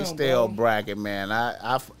them, still bro. bracket, man.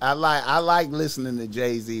 I like listening to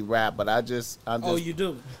Jay-Z rap, but I just Oh, you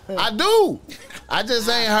do? I do. I just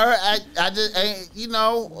ain't heard. I just ain't, you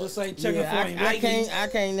know. Just ain't checking Yeah, for him. I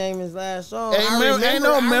can't name his last song. Ain't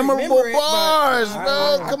no memorable bars, I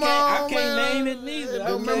bro. Come on, I can't man. name it neither. No I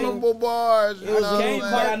can't. memorable bars. You know I what can't,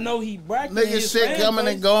 I'm but I saying? know he bracketing Nigga his shit fan coming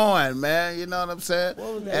base. and going, man. You know what I'm saying?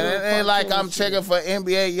 What was And that it little ain't like cartoon I'm shit? checking for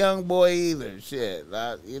NBA young boy either. Shit, you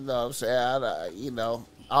know what I'm saying?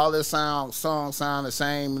 all this song sound the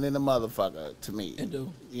same than the motherfucker to me. It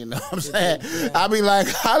do. You know what I'm saying? I be like,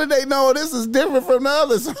 how did they know this is different from the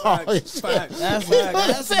other song? Facts. That's one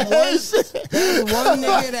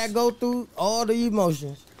nigga that go through all the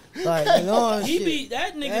emotions. Like, you know,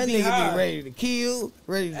 That nigga be high. be ready to kill,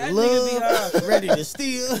 ready to That love, nigga be high. ready to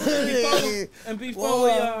steal.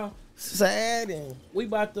 Before sad and we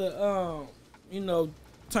about to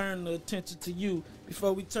turn the attention to you.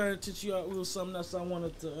 Before we turn to you, it was something else I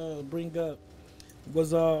wanted to bring up.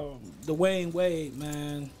 Was Dwayne Wade,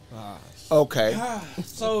 man. Okay.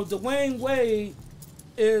 So Dwayne Wade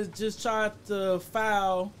is just trying to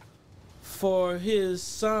file for his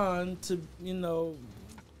son to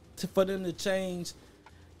for them to change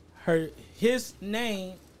his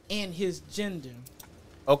name and his gender.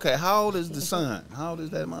 Okay, how old is the son? How old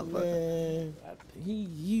is that motherfucker? man,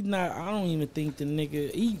 He not. I don't even think the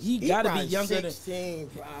nigga. He gotta be younger 16,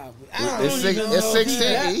 probably. It's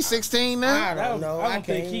 16. He's 16 now. I don't know. I don't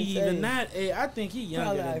think can't he even even say. that. I think he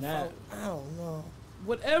younger Probably than like that. I don't know.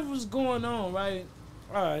 Whatever's going on, right?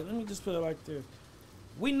 All right, let me just put it like this.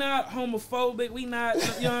 We not homophobic. We not,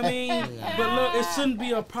 you know what I mean? But look, it shouldn't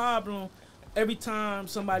be a problem every time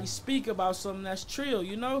somebody speak about something that's trill,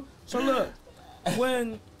 you know? So look,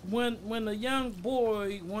 when a young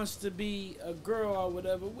boy wants to be a girl or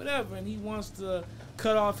whatever, and he wants to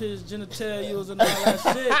cut off his genitals and all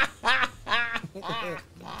that shit,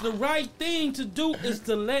 the right thing to do is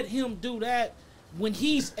to let him do that when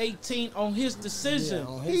he's 18 on his decision. Yeah,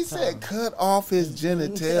 on He his said time. cut off his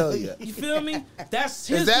genitalia. You feel me? That's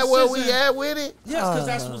his Is that decision. where we at with it? Yes, because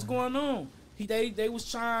that's what's going on. They was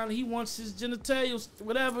trying. He wants his genitals,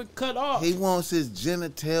 whatever, cut off. He wants his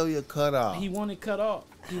genitalia cut off. He wanted cut off.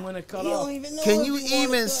 He wanted cut You off. don't even know Can if you wanna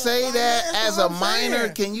even cut say off. that That's as what a I'm minor?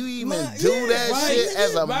 saying. Can you even Yeah, do that right, shit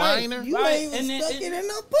as a right. minor? You Right, ain't even and then stuck it- it in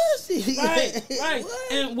no pussy. Right.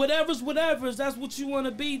 What? And whatever's, that's what you want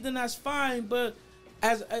to be, then that's fine. But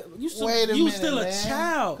as you still, Wait a you minute, still a man.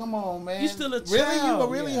 child. Come on, man. You still a Really? child.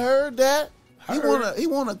 You really heard that? Heard. He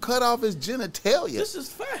wanna cut off his genitalia. This is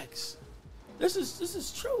facts. This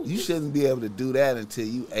is true. You shouldn't be able to do that until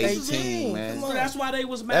you 18, 18, man. come on. That's why they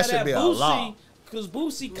was That mad should at be a law. Boosie. Because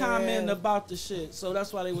Boosie commented about the shit. So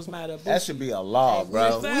that's why they was mad at Boosie. That should be a law,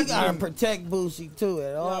 bro. Exactly. We gotta protect Boosie too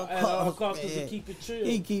at all At all costs. costs, 'cause he man. keep it chill.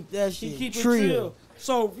 He keep that shit He keep it trill. chill.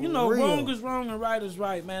 So, you know, real. wrong is wrong and right is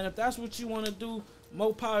right, man. If that's what you want to do,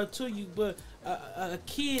 more power to you. But a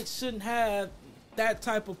kid shouldn't have that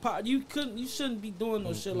type of power. You shouldn't be doing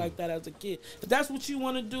no shit like that as a kid. If that's what you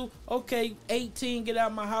want to do, okay, 18, get out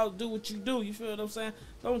of my house, do what you do. You feel what I'm saying?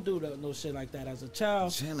 Don't do no shit like that as a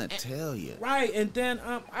child. Genitalia. Right, and then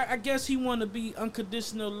I guess he want to be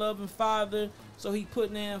unconditional loving father, so he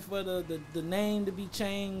putting in for the name to be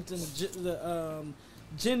changed and the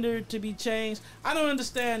gender to be changed. I don't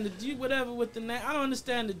understand whatever with the name. I don't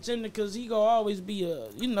understand the gender because he gonna always be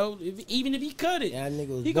even if he cut it, That nigga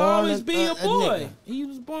was he gonna born always be a boy. nigga. He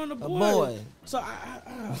was born a boy. boy. So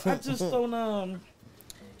I just don't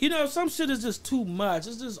some shit is just too much.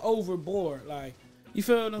 It's just overboard. Like, you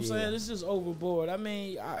feel what I'm saying? It's just overboard. I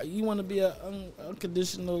mean, you want to be a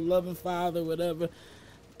unconditional loving father, whatever.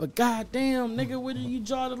 But goddamn, nigga, where do you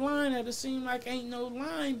draw the line at? It seems like ain't no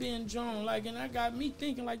line being drawn. Like, and that got me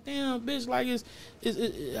thinking, like, damn, bitch, like,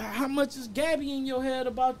 how much is Gabby in your head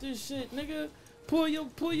about this shit, nigga? Pull your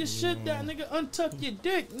shit down, nigga. Untuck your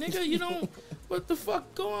dick, nigga. You don't. What the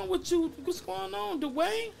fuck going with you? What's going on,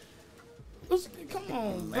 Dwayne? Come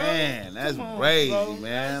on, bro. Man, that's Come on, crazy, bro.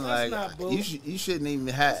 man. That's Like not boo. you shouldn't even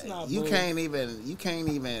That's have. not You boo. can't even. You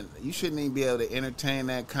shouldn't even be able to entertain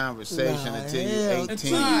that conversation Nah, until hell, you're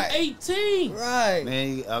Until 18. you 18. Right.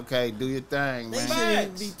 Man, okay, do your thing, They man. shouldn't even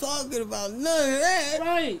Facts. be talking about none of that.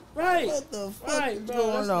 Right. What the fuck Right, is bro.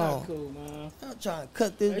 going That's on? not cool, man. I'm trying to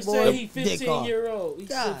cut They this say boy he dick 15 off. year old. He's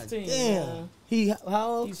God 15. damn. Man. He how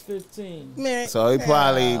old? He's 15. Man. So he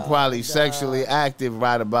probably God. sexually active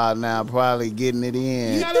right about now, probably getting it You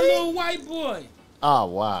in. got a little white boy. Oh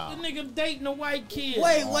wow. The nigga dating a white kid.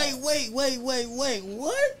 Wait.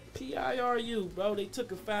 What? PIRU, bro. They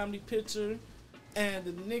took a family picture, and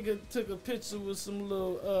the nigga took a picture with some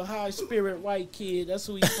little high spirit white kid. That's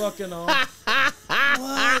who he fucking on.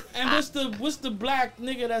 What? And what's the black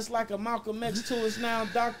nigga that's like a Malcolm X to us now,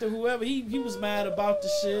 Doctor whoever? He was mad about the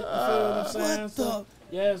shit. You feel what I'm saying? What So,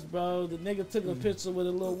 yes, bro. The nigga took a picture with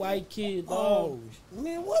a little white kid, Oh, dog.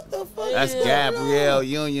 man, what the fuck? That's is going Gabrielle on?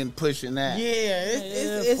 Union pushing that. Yeah,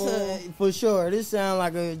 it's for sure. This sound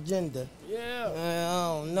like an agenda. Yeah.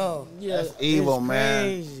 I don't know. Yeah. That's evil, It's man.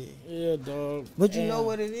 crazy. Yeah, dog. But you And- know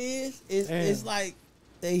what it is? It's like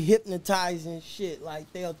they hypnotizing shit.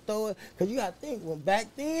 Like they'll throw it, cause you gotta think when back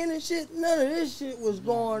then and shit, none of this shit was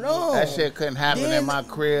going on. That shit couldn't happen in my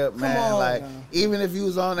crib, man. on, like man. even if you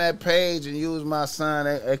was on that page and you was my son,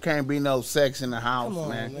 it can't be no sex in the house, Come on,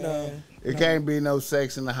 man. man. It can't be no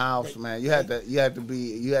sex in the house, man. You have to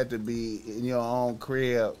be in your own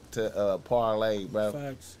crib to parlay, bro.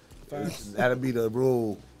 Facts. That'll be the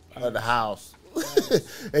rule of the house.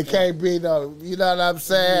 It can't be no, you know what I'm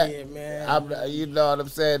saying? Yeah, man. You know what I'm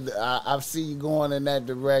saying? I see you going in that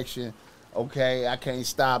direction. Okay, I can't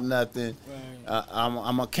stop nothing. Right.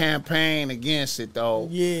 I'm a campaign against it though.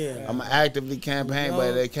 Yeah. I'm actively campaign, You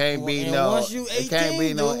but know, it can't be and no. once you It can't be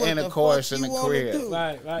 18, no do what the intercourse fuck in the you wanna crib. do.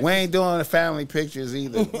 Right. We ain't doing the family pictures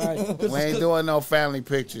either. Right. We ain't doing no family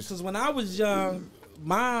pictures. Because when I was young,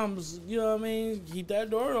 moms, you know what I mean, keep that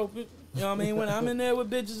door open. You know what I mean? When I'm in there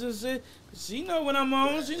with bitches and shit, she know what I'm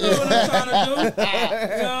on. She know what I'm trying to do. You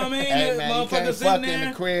know what I mean? Hey man, you can't Motherfuckers fuck in there. in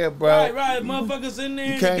the crib, bro. Right. Motherfuckers in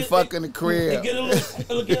there. You can't fuck in the crib. It get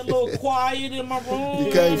a little quiet in my room.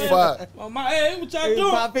 You can't know fuck. what I mean? Hey, what y'all Hey,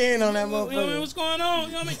 doing? pop in on that You know what I mean? motherfucker. What's going on?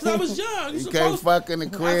 You know what I mean? Because I was young. You can't fuck in the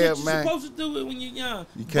crib, That's what man. you're supposed to do it when you're young.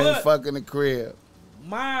 You can't But fuck in the crib.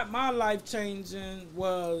 My life changing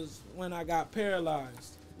was when I got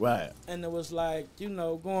paralyzed. Right. And it was like, you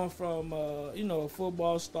know, going from a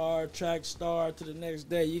football star, track star to the next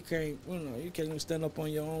day, you can't even stand up on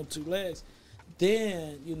your own two legs.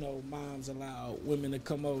 Then, you know, moms allowed women to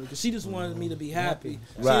come over because she just wanted me to be happy.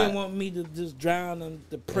 She Right. didn't want me to just drown in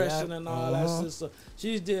depression and all that shit. So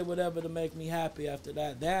she just did whatever to make me happy after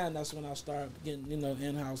that. Then that's when I started getting, you know,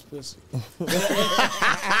 in-house pussy. But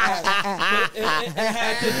it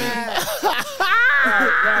had to be.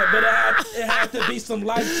 Right, but it had to be some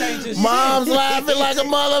life-changing shit. Mom's laughing like a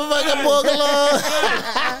motherfucking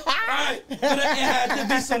boogaloo. Right, but it had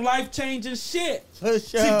to be some life-changing shit For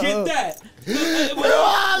sure. to get that.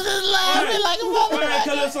 Mom's just laughing like a motherfucker.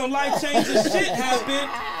 Because if some life-changing shit happened,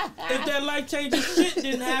 if that life-changing shit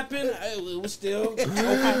didn't happen, it was still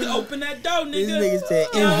open that door, nigga. These niggas said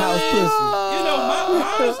You know what in-house I mean? pussy. You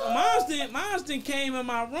know, Mars then came in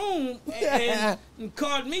my room and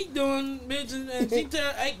caught me doing bitch, and she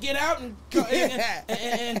tell, hey, get out and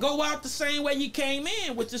go out the same way you came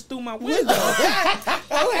in, which is through my window. You know what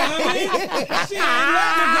I mean? She ain't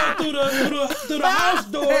let me go through the house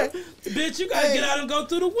door. Bitch, you gotta get out and go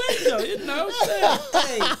through the window, you know? Shit.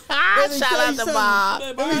 Hey, let me Shout tell out you to something. Bob.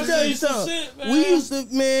 Man, Let me Mars tell you did some something. shit, man. We used to,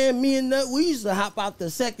 man, me and Nut, we used to hop out the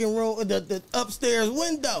second room, the upstairs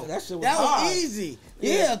window. That shit was That hard. was easy.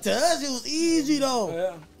 Yeah. Yeah, to us it was easy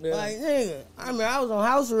though. Yeah. Like nigga, I mean I was on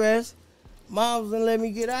house arrest. Mom was gonna let me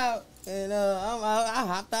get out, and I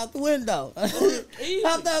hopped out the window. Easy.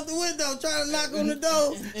 Hopped out the window, trying to knock on the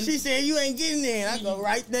door. She said, "You ain't getting in." I go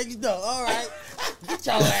right next door. All right, get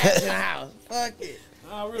your ass in the house. Fuck it.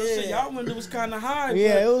 Real shit. Yeah. Y'all window was kind of high.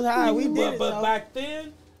 Yeah, but, it was high. We did it, But though. back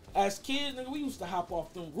then, as kids, nigga, we used to hop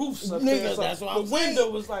off them roofs up Nigga, there. So that's what the I'm window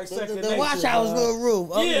saying. was like second The nature. wash house dog. little roof.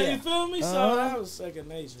 Oh, yeah, yeah, you feel me? So Uh-huh. that was second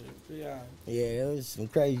nature. Yeah. Yeah, it was some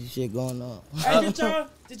crazy shit going on. Hey,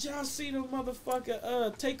 did y'all see the motherfucker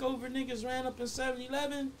takeover niggas ran up in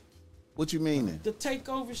 7-Eleven? What you mean? The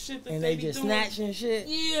takeover shit that And they they be just doing. snatching shit.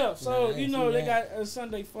 Yeah, so Nah, I you ain't know see they got that. a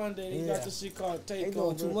Sunday Fun Day. They Yeah. got this shit called They Takeover.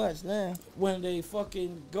 doing too much now. When they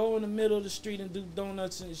fucking go in the middle of the street and do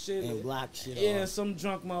donuts and shit. And block shit Yeah, off. some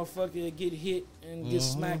drunk motherfucker get hit and get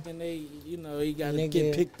smacked, and they, you know, he got to Nigga,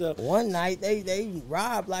 get picked up. One night they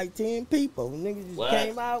robbed like 10 people. Niggas just What?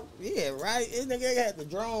 came out. Yeah, right. This nigga had the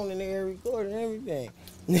drone in there recording everything.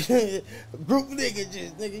 Group of niggas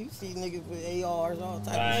just you see niggas with ARs, all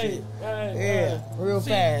type of shit. Right, Yeah, real See,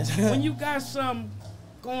 fast. when you got something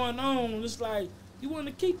going on, it's like you want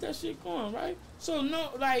to keep that shit going, right? So no,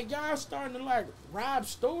 like y'all starting to like rob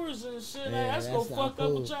stores and shit. Yeah, Like, that's gonna that's not fuck up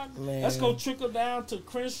cool, with y'all. man. That's gonna trickle down to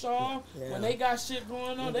Crenshaw Yeah. when they got shit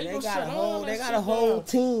going on. They gonna shut all that they got shit a whole down.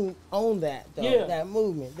 team on that though. Yeah. That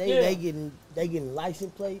movement. Yeah. They getting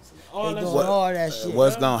license plates. All They that doing shit. all that shit.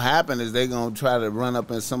 What's gonna happen is they gonna try to run up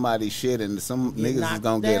in somebody's shit, and some Get niggas is knocked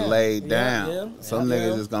gonna get down. laid Yeah, down. yeah. Some Yeah.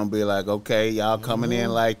 niggas is gonna be like, okay, y'all coming in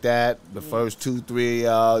like that. The first 2-3 of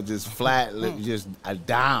y'all just flat, just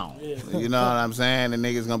down. Yeah. You know what I'm saying? The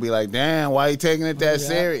niggas gonna be like, damn, why you taking it that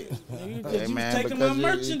serious? You, Hey, you man, taking my because you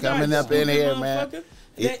merchandise. coming up in stupid here, man.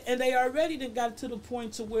 motherfucker. And they already done got to the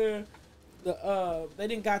point to where they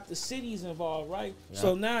didn't got the cities involved, right?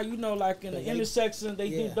 So now you know, like in the intersection, they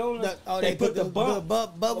do donuts. They put the bumps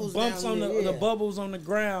bubbles bumps down on there, the yeah. bubbles on the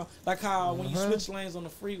ground, like how when you switch lanes on the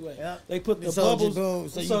freeway, Yep. they put the So bubbles. boom,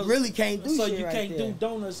 so you really can't do so shit you right can't there. do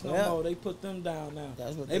donuts no Yep. more. They put them down now.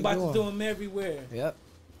 That's what they they about doing. to do them everywhere. Yep.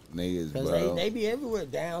 Niggas, Cause bro. they be everywhere,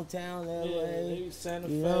 downtown LA. Yeah, they Santa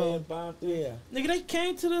you Fe know? and Bonte. Yeah. Nigga, they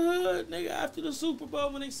came to the hood, nigga, after the Super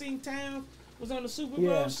Bowl when they seen Towns was on the Super Bowl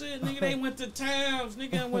Yeah. shit. Nigga, they went to Towns,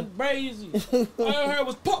 nigga, and went crazy. All I heard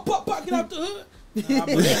was pop, pop, pop, get out the hood. Nah,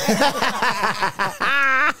 but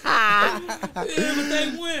yeah,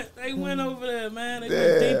 but they went over there, man. They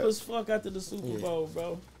went deep as fuck after the Super Bowl,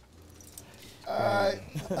 bro. All right,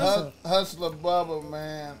 Hustler Bubba,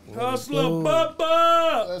 man. Hustler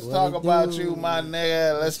Bubba. Let's talk about you, my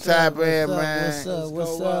nigga. Let's tap in, man. What's up?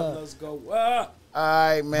 Let's go up. Let's go up. All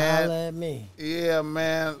right, man. Holla at me. Yeah,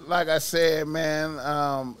 man. Like I said, man,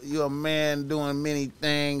 you're a man doing many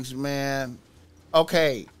things, man.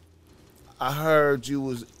 Okay, I heard you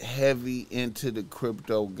was heavy into the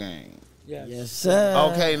crypto game. Yes,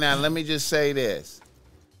 sir. Okay, now let me just say this.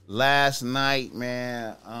 Last night,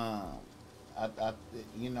 man, I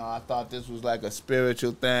thought this was like a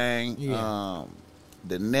spiritual thing. Yeah.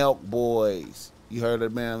 The Nelk Boys. You heard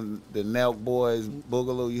of them? The Nelk Boys,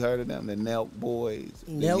 Boogaloo. You heard of them? The Nelk Boys.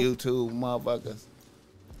 Nope. The YouTube motherfuckers.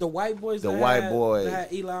 The white boys. The that white had, boys. That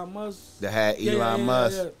had Elon Musk. That had Elon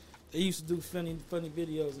Musk. Yeah. They used to do funny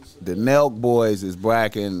videos and shit. The Nelk Boys is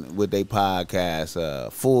bracking with their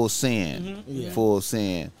podcast, Full Sin. Mm-hmm. Yeah. Full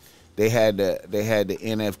Sin. They had the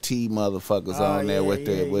NFT motherfuckers on there with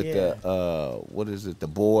the what is it, the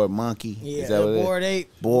Bored Monkey? Yeah, Is that what it is? Bored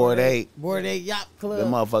Ape. Bored Ape. Bored Ape Yacht Club. The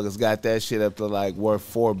motherfuckers got that shit up to like worth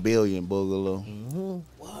 $4 billion, Boogaloo.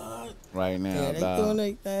 What? Right now, Yeah, they dog. doing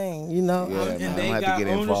their thing, you know. Yeah, I'm- man. And I'm they gonna have got to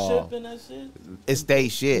get ownership involved. in that shit. It's they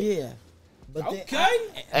shit. Yeah. But Okay.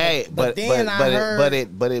 Hey, but then I heard-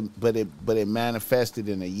 it manifested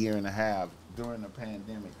in a year and a half during the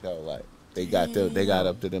pandemic though. Like they got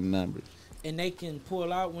up to them numbers. And they can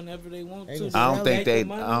pull out whenever they want They to. can I don't think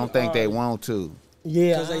they Or- want to.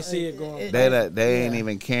 yeah, Because they see it going. They ain't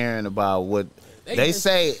even caring about what they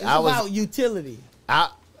say. It's about utility.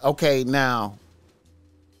 Okay, now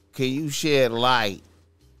can you shed light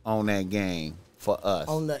on that game for us?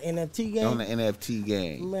 On the NFT game? On the NFT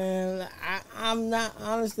game. Man, I'm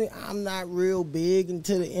not real big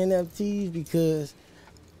into the NFTs because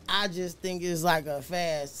I just think it's like a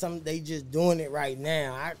fad. They just doing it right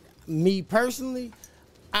now. Me personally,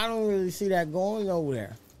 I don't really see that going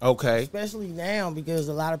nowhere. Okay. Especially now because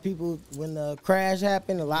a lot of people, when the crash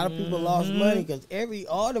happened, a lot of people lost money because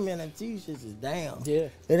all them NFT shits is down.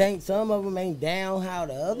 Yeah. Some of them ain't down how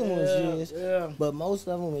the other ones is, but most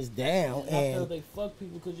of them is down. I feel they fuck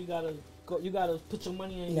people because you gotta put your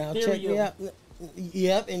money in Now Ethereum. check me out.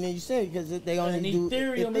 Yep, and then you say because they only And do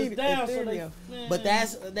Ethereum is down, so they-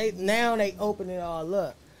 but now they open it all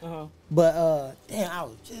up. Uh-huh. But damn, I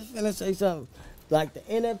was just gonna say something. Like the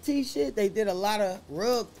NFT shit, they did a lot of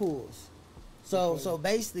rug pulls. So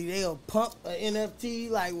basically they'll pump an NFT,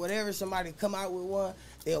 like whatever, somebody come out with one,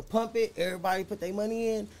 they'll pump it, everybody put their money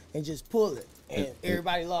in and just pull it. And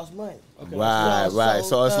everybody lost money. Okay. Right.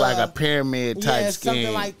 So it's like a pyramid type scheme.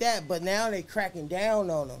 Something like that. But now they cracking down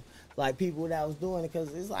on them. Like people that was doing it,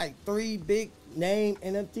 because it's like 3 big name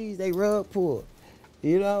NFTs they rug pulled.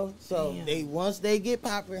 You know? So once they get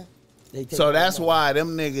popular, they take So that's money. why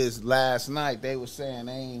them niggas last night, they was saying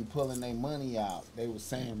they ain't pulling their money out. They was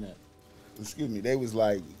saying that. Excuse me. They was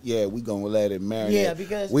like, yeah, we gonna let it marinate. Yeah,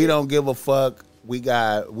 because we don't give a fuck. We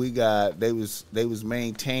got they was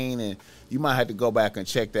maintaining. You might have to go back and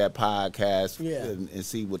check that podcast and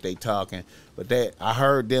see what they talking. But I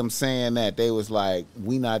heard them saying that they was like,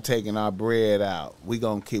 we not taking our bread out. We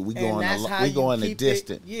going the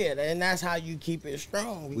distance. Yeah, and that's how you keep it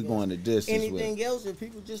strong. We going the distance. Anything else, if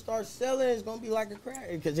people just start selling, it's gonna be like a crack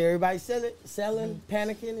because everybody selling,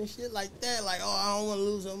 panicking and shit like that. Like, oh, I don't want to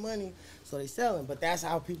lose no money, so they selling. But that's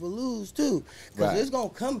how people lose too, because it's gonna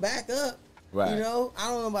come back up. Right. You know, I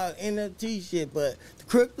don't know about NFT shit, but the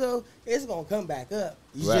crypto, it's gonna come back up.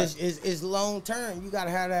 It's long term. You gotta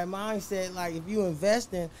have that mindset. Like if you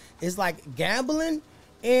investing, it's like gambling,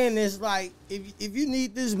 and it's like if you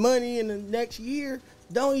need this money in the next year,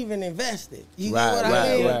 don't even invest it. You get what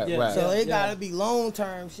I mean? Right. So it gotta be long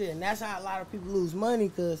term shit, and that's how a lot of people lose money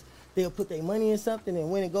because they'll put their money in something,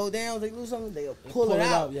 and when it go down, they lose something, they'll pull it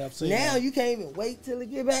out. Yeah, now you can't even wait till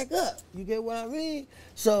it get back up. You get what I mean?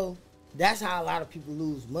 So that's how a lot of people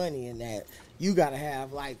lose money in that. You got to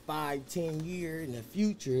have like 5-10 years in the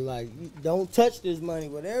future. Like, you don't touch this money.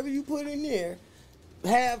 Whatever you put in there,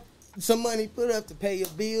 have some money put up to pay your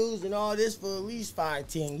bills and all this for at least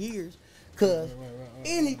 5-10 years. Because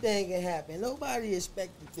anything can happen. Nobody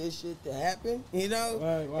expected this shit to happen, you know?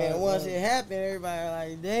 And once it happened,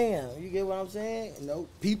 everybody like, damn, you get what I'm saying? No,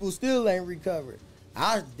 people still ain't recovered.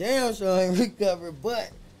 I damn sure ain't recovered,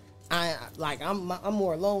 but I'm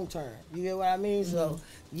more long term. You get what I mean? So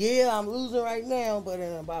yeah, I'm losing right now, but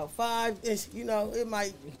in about 5, it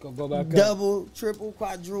might Go back up. double, triple,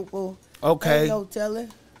 quadruple. Okay. Ain't no telling.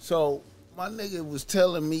 So my nigga was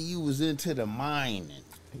telling me you was into the mining.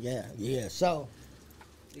 Yeah. So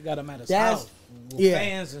You got him at his That's- house. With yeah.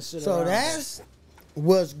 fans and shit. So around that's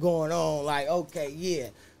what's going on. Like, okay, yeah,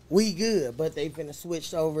 we good, but they finna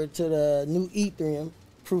switch over to the new Ethereum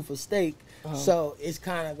proof of stake. So it's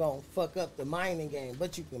kind of gonna fuck up the mining game.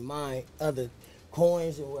 But you can mine other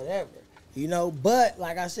coins and whatever, But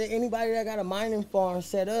like I said, anybody that got a mining farm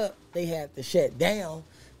set up, they had to shut down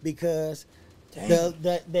because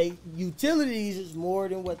the utilities is more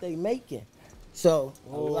than what they making. So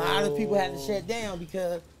a lot of people had to shut down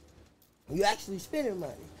because you actually spending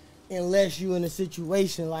money, unless you in a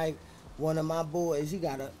situation like one of my boys. He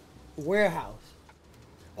got a warehouse.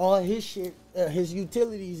 All his shit, his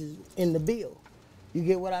utilities is in the bill. You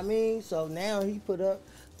get what I mean? So now he put up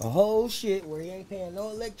a whole shit where he ain't paying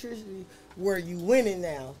no electricity, where you winning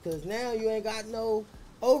now, because now you ain't got no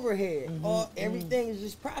overhead. Everything is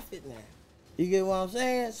just profit now. You get what I'm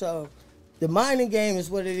saying? So the mining game is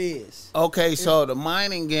what it is. Okay, so the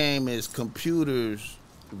mining game is computers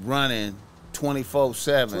running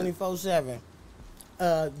 24/7.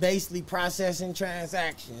 24/7. Basically processing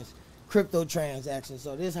transactions, crypto transactions.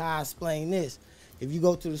 So this is how I explain this. If you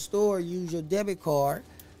go to the store, use your debit card,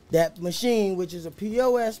 that machine, which is a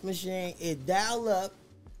POS machine, it dial up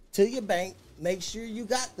to your bank, make sure you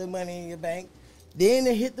got the money in your bank, then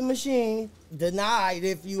it hit the machine, denied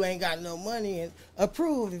if you ain't got no money, and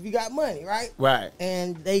approved if you got money, right? Right.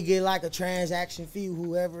 And they get like a transaction fee,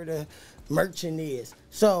 whoever the merchant is.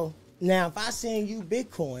 So now if I send you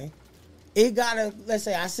Bitcoin, it gotta, let's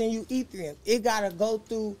say I send you Ethereum, it gotta go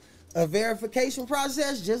through a verification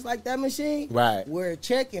process just like that machine. Right. Where it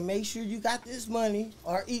check and make sure you got this money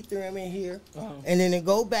or Ethereum in here. And then it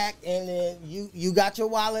go back and then you got your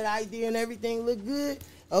wallet ID and everything look good.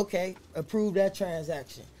 Okay, approve that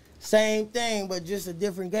transaction. Same thing, but just a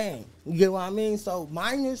different game. You get what I mean? So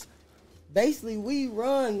miners, basically we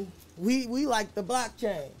like the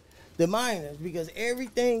blockchain, the miners, because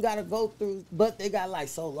everything gotta go through, but they got like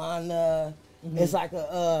Solana. It's like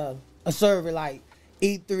a server like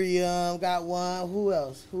Ethereum got one. Who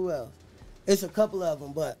else? It's a couple of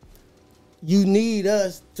them, but you need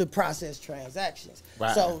us to process transactions.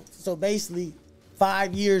 Right. So basically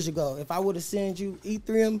 5 years ago, if I would have sent you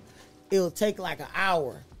Ethereum, it'll take like an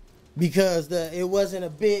hour because it wasn't a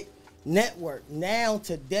big network. Now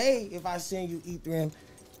today, if I send you Ethereum,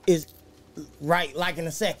 it's right like in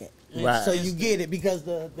a second. Right. So you get it because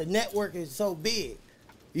the network is so big.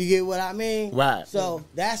 You get what I mean? Right. So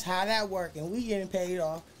that's how that works, and we getting paid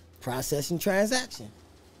off processing transaction,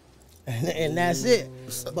 and that's it.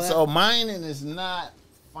 But So mining is not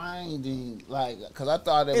finding, like, because I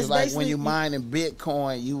thought it It's was like when basically- you mining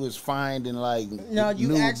Bitcoin, you was finding like no, you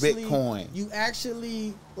new actually Bitcoin. you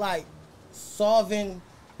actually like solving.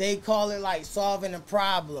 They call it like solving a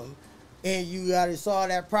problem. And you gotta solve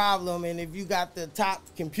that problem, and if you got the top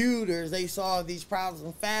computers, they solve these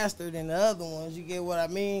problems faster than the other ones. You get what I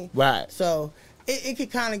mean? Right. So it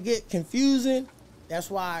could kind of get confusing.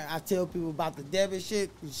 That's why I tell people about the debit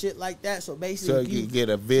shit like that. So basically, So if you get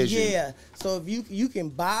a vision. Yeah. So if you can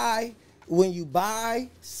buy, when you buy,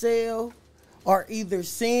 sell, or either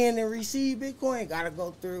send and receive Bitcoin, gotta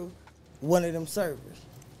go through one of them servers.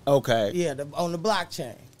 Okay. Yeah, on the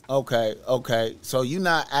blockchain. Okay. So you're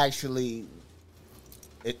not actually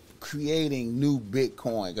creating new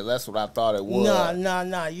Bitcoin, because that's what I thought it was.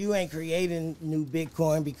 No. You ain't creating new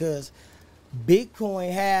Bitcoin because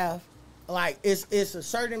Bitcoin have like it's a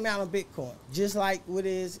certain amount of Bitcoin, just like it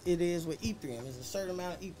is with Ethereum. It's a certain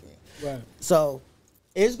amount of Ethereum. Right. So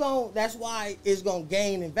that's why it's gonna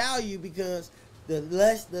gain in value, because the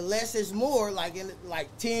less is more. Like in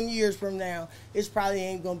 10 years from now, it's probably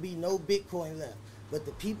ain't gonna be no Bitcoin left. But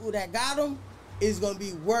the people that got them is gonna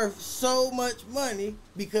be worth so much money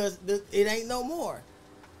because it ain't no more.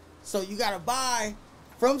 So you gotta buy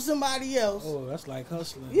from somebody else. Oh, that's like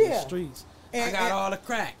hustling in Yeah. the streets. And- I got all the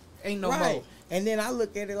crack. Ain't no Right. more. And then I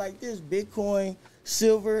look at it like this: Bitcoin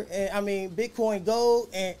silver, Bitcoin gold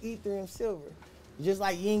and Ethereum silver. Just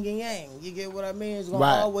like yin and yang. You get what I mean? It's gonna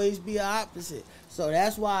Right. always be an opposite. So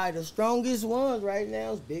that's why the strongest ones right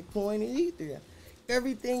now is Bitcoin and Ethereum.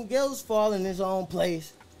 Everything else fall in its own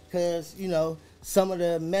place because, some of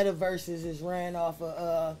the metaverses is ran off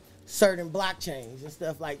of certain blockchains and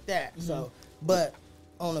stuff like that. So, but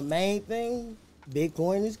on the main thing,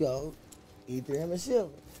 Bitcoin is gold, Ethereum is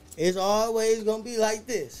silver. It's always gonna be like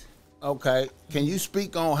this. Okay. Can you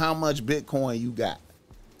speak on how much Bitcoin you got?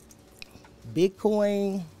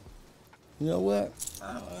 Bitcoin, You know what?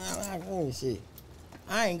 Let me see.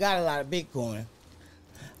 I ain't got a lot of Bitcoin.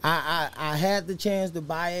 I had the chance to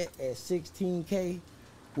buy it at 16K,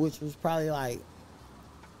 which was probably like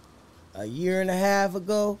a year and a half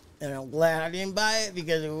ago, and I'm glad I didn't buy it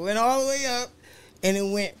because it went all the way up and it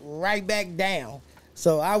went right back down.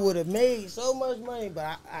 So I would have made so much money,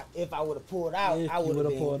 but if I would have pulled out, I would have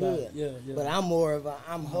been good. Yeah. But I'm more of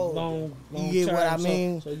I'm holding. Long You get term, what I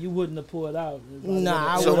mean? So you wouldn't have pulled out.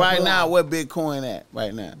 Nah, I So would've right pulled now, out. where Bitcoin at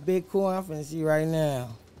right now? Bitcoin, I'm finna see right now.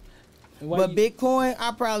 And why But you- Bitcoin,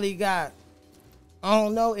 I probably got, I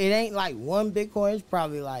don't know, it ain't like one Bitcoin. It's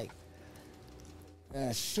probably like,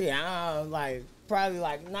 probably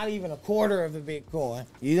like not even a quarter of a Bitcoin,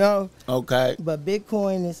 you know? Okay. But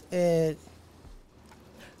Bitcoin is at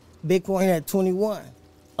 21.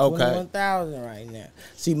 Okay. 21,000 right now.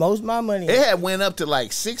 See, most of my money, It had went up to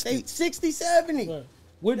like 60. 60, 70. Right.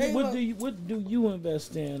 What They look- do you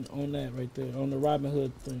invest in on that right there on the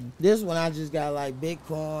Robinhood thing? This one I just got like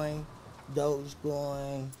Bitcoin,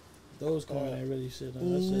 Dogecoin. Those coins ain't really shit. That's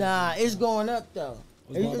it. Nah, it's going up though.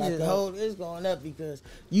 It's You going can back just up? hold. It's going up because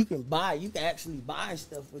you can actually buy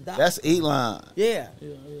stuff with dollars. That's Elon. Yeah, Yeah.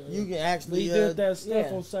 you can But actually. he did that stuff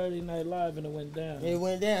yeah. on Saturday Night Live and it went down. It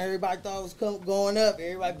went down. Everybody thought it was going up.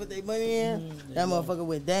 Everybody put their money in. That motherfucker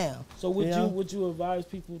went down. So would You know? would you advise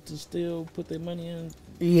people to still put their money in?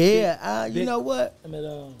 Yeah, you big- know what? I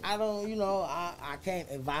mean, I don't. You know, I can't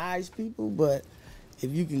advise people, but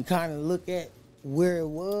if you can kind of look at where it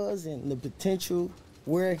was and the potential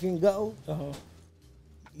where it can go,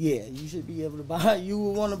 yeah, you should be able to buy. You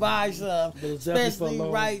would want to buy some, But it's definitely especially for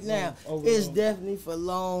long- right now. long- It's overall. definitely for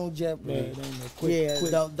longevity. Yeah, it ain't no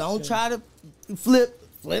quick don't change. try to flip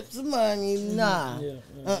some money. Nah,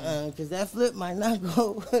 Yeah. because that flip might not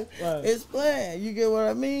go. It's planned. You get what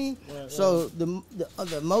I mean? Right, So the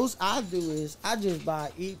most I do is I just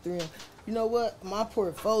buy Ethereum. You know what? My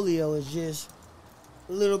portfolio is just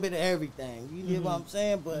a little bit of everything. You get what I'm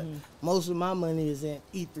saying? But most of my money is in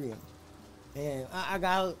Ethereum. And I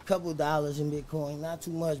got a couple dollars in Bitcoin, not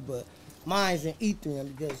too much, but mine's in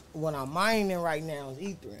Ethereum because what I'm mining right now is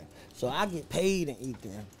Ethereum. So I get paid in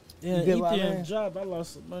Ethereum. Yeah, You get what I Ethereum mean? dropped. I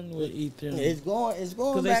lost some money with Ethereum. It's going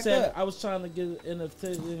Because they back said up. I was trying to get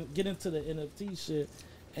into the NFT shit,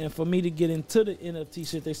 and for me to get into the NFT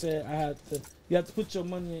shit, they said you have to put your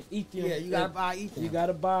money in Ethereum. Yeah, you gotta buy Ethereum. You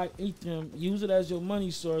gotta buy Ethereum, use it as your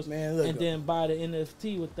money source, Man, look and up. then buy the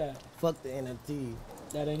NFT with that. Fuck the NFT.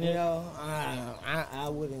 That ain't You it. know, I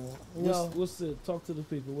wouldn't. You know, What's it? Talk to the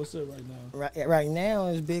people. What's it right now? right now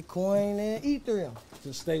is Bitcoin and Ethereum.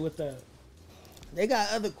 Just stay with that. They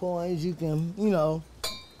got other coins you can,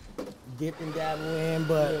 dip and dabble in,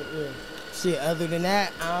 but Yeah. shit. Other than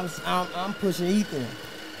that, I'm pushing Ethereum.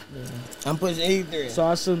 I'm pushing Ethereum. So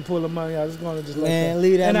I shouldn't pull the money. I was gonna just Man,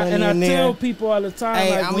 leave that money and I in there. tell people all the time.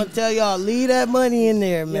 Hey, like, I'm when- gonna tell y'all, leave that money in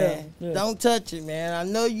there, man. yeah. Don't touch it, man. I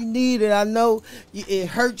know you need it. I know it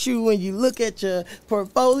hurts you when you look at your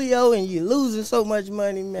portfolio and you're losing so much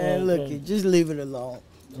money, man. Right, Look, right. just leave it alone.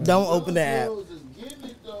 Don't open the app.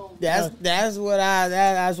 That's what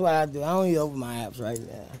I do. I don't even open my apps right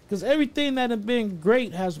now. Because everything that have been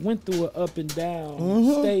great has went through an up and down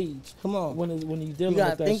stage. Come on. When you You dealing gotta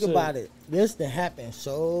with that think shit. about it. This done happened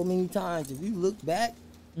so many times. If you look back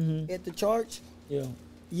at the charts, Yeah.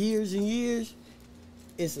 years and years,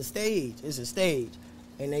 it's a stage. It's a stage.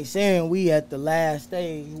 And they saying we at the last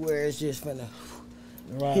stage where it's just finna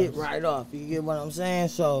Right. hit right off. You get what I'm saying?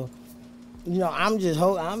 So, I'm just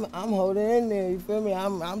I'm holding in there. You feel me?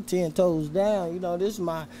 I'm 10 toes down.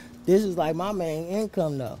 This is like my main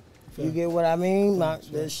income though. You get what I mean?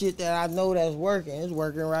 The shit that I know that's working, it's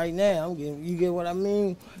working right now. You get what I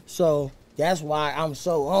mean? So that's why I'm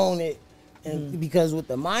so on it. And because with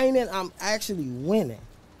the mining, I'm actually winning.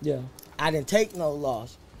 Yeah. I didn't take no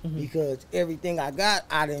loss because everything I got,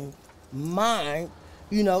 I didn't mine.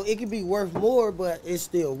 It could be worth more, but it's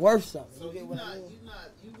still worth something. So You get what I mean?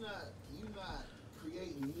 you're not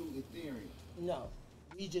creating new Ethereum. No,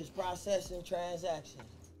 we just processing transactions.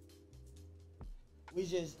 We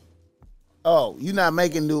just Oh, you're not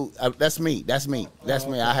making new. That's me.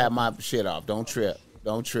 I have my shit off. Don't trip.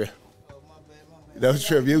 Don't trip.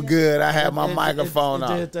 You good. I have my microphone It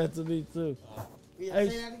off. did that to me too. say Hey, that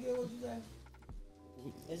again. What you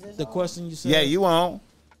say? Is this the on? question you said. Yeah, you on.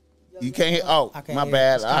 You can't. Oh, I can't my hear.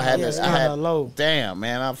 bad. It's I had kinda- this. it's I had. kinda low. Damn,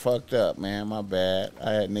 man, I fucked up, man. My bad.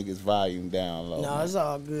 I had niggas volume down low. No, it's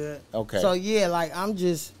all good. Okay. So yeah, like I'm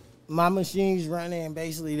just my machine's running and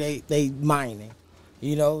basically they mining.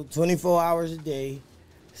 24 hours a day,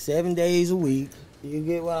 7 days a week. You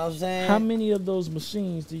get what I'm saying? How many of those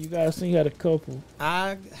machines do you guys think? You had a couple.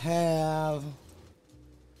 I have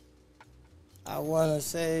I want to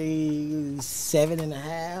say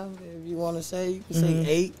 7.5. If you want to say, you can say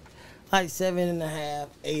 8. Like 7.5,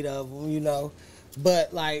 8 of them, you know.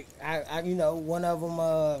 But like I you know, one of them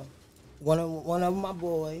my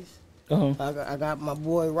boys. I got my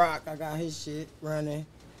boy Rock. I got his shit running,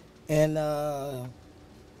 and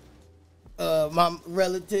my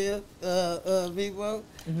relative Vivo,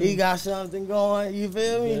 he got something going. You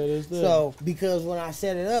feel me? Yeah, so because when I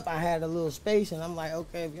set it up, I had a little space, and I'm like,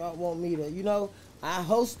 okay, if y'all want me to, you know, I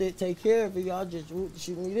host it, take care of it. Y'all just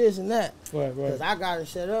shoot me this and that. Right. Because I got it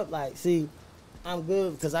set up like, see, I'm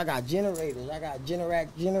good because I got generators. I got Generac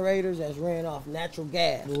generators that's running off natural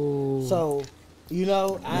gas. Ooh. So, you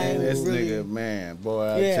know, I ain't this really. nigga, man, boy,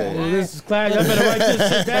 I Yeah, tell you. Well, this is class. Y'all better write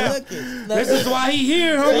this shit down. This is why he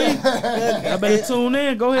here, homie. Y'all better tune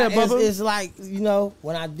in. Go ahead, Bubba. It's like, you know,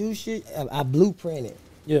 when I do shit, I blueprint it.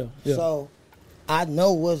 Yeah. So I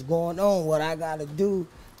know what's going on, what I got to do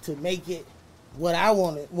to make it what I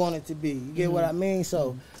want it to be. You get what I mean?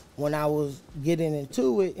 So when I was getting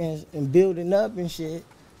into it and building up and shit,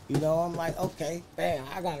 you know, I'm like, okay, bam,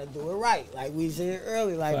 I gotta do it right. Like we said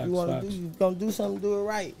earlier, like Facts, you wanna facts. do, you gonna do something, do it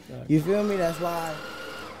right. Facts. You feel me? That's why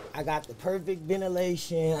I got the perfect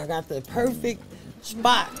ventilation. I got the perfect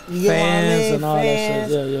spot. You get Fans what I mean? and all that shit.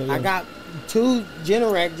 Fans. Yeah. I got 2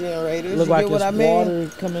 Generac generators. Look you like get what it's I mean? water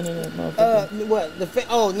coming in that motherfucker. What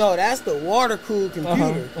oh no, that's the water cooled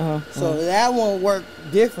computer. So that won't work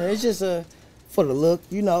different. It's just for the look,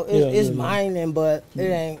 you know, it's mining, but it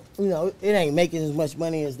ain't, you know, it ain't making as much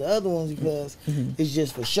money as the other ones because it's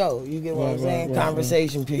just for show. You get what I'm saying?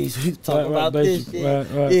 Conversation piece. We talk about this shit.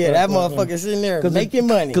 That motherfucker sitting there making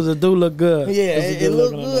money. Because it do look good. Yeah, it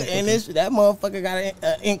look good, and that motherfucker got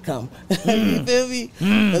an income. You feel me?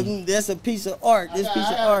 That's a piece of art. This piece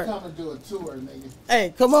of art. I gotta come and do a tour, nigga.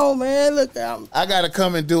 Hey, come on, man. Look, I gotta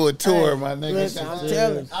come and do a tour, my nigga. Listen, I'm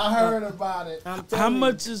telling. I heard about it. How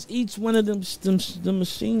much is each one of them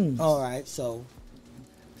machines? All right, so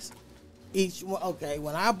each one. Okay,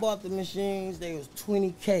 when I bought the machines, they was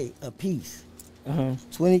 $20K a piece.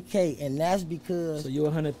 $20K, and that's because So you're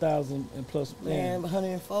 100,000 and plus. man,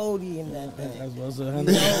 140 in that thing. That was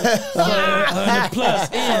 100. 100 plus.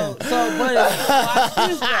 So, but watch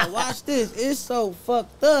this though. Watch this. It's so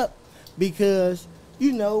fucked up because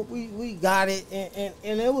you know we got it,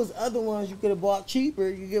 and there was other ones you could have bought cheaper.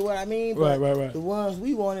 You get what I mean? But Right. the ones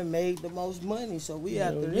we wanted made the most money, so we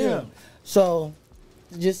after them. yeah. So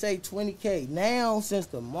just say 20K. Now since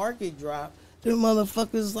the market dropped, them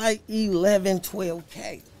motherfuckers like 11,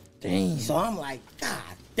 12K. Damn. So I'm like, God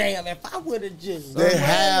damn! If I would have just They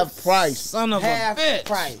half price. Son of half a bitch.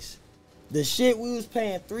 price. The shit we was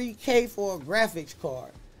paying $3K for a graphics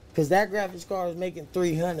card, cause that graphics card was making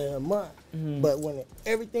 $300 a month. But when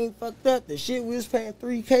everything fucked up, the shit we was paying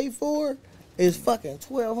 $3K for is fucking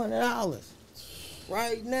 $1,200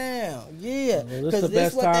 right now. Yeah, Well, this the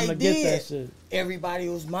best time to get that shit. Everybody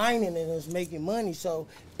was mining and was making money. So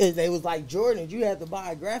they was like Jordan. You had to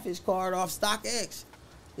buy a graphics card off StockX.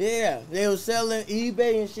 Yeah, they was selling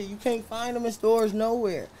eBay and shit. You can't find them in stores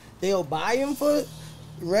nowhere. They'll buy them for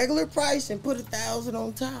regular price and put 1,000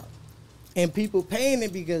 on top. And people paying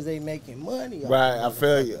it because they making money. Right, I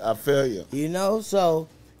feel you. You know, so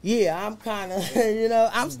yeah, I'm kind of, you know,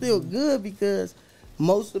 I'm still good because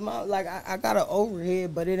most of my, like, I got an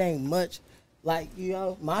overhead, but it ain't much. Like, you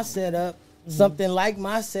know, my setup, something like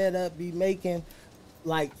my setup be making,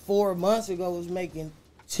 like 4 months ago was making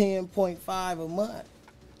 10.5 a month,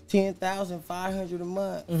 10,500 a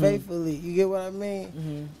month, faithfully. You get what I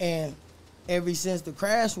mean? And ever since the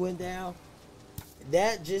crash went down,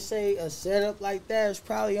 that just say a setup like that is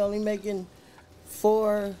probably only making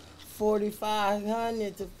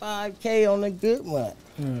 4,500 to 5K on a good month.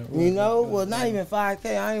 You know, well, not even 5K.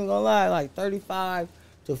 I ain't even gonna lie, like 35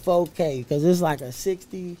 to 4K, because it's like a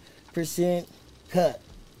 60% cut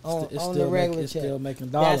on the regular It's check. still making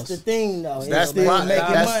dollars. That's the thing, though. That's It's still making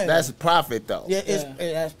money. that's profit though. Yeah,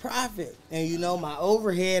 that's profit. And you know, my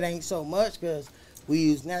overhead ain't so much because we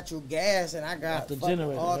use natural gas, and I got the fucking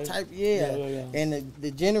generator, all right? type. Yeah. And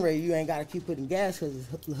the generator, you ain't got to keep putting gas because it's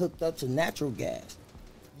hooked up to natural gas.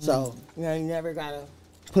 So you know, you never gotta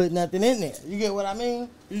put nothing in there. You get what I mean?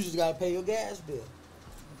 You just gotta pay your gas bill.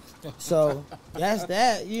 So that's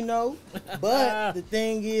that, you know. But the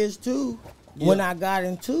thing is too, when I got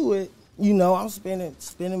into it, you know, I'm spending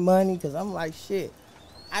money because I'm like, shit,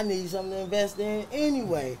 I need something to invest in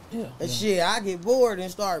anyway. Shit, I get bored and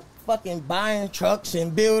start fucking buying trucks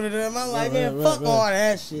and building them. I'm like, man, fuck all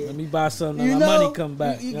that shit. Let me buy something. You My know, money come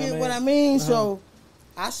back. You know get what I mean? So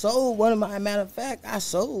I sold one of my, matter of fact, I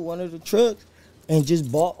sold one of the trucks and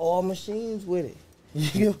just bought all machines with it.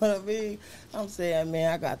 You get what I mean? I'm saying,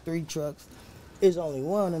 man, I got 3 trucks. it's only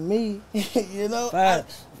one of me. You know,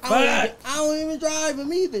 Facts. I don't even drive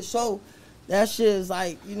them either. So that shit is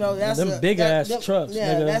like, you know, that's them big ass trucks.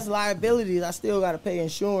 Yeah, nigga. that's liabilities. I still got to pay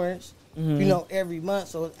insurance. Mhm. You know, every month,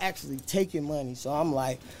 so it's actually taking money. So I'm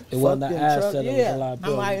like, It wasn't fuck an them asset, trucks. it was a Yeah, I'm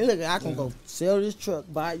liability. like, look, I can go sell this truck,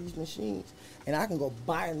 buy these machines, and I can go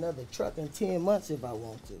buy another truck in 10 months if I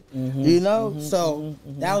want to. Mhm, You know, mhm, so mhm,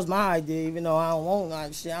 mhm. that was my idea. Even though I don't want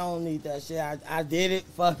that shit, I don't need that shit. I did it.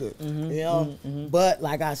 Fuck it. Mhm, You know, mhm, mhm. but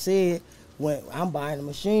like I said. When I'm buying the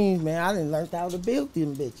machines, man, I didn't learn how to build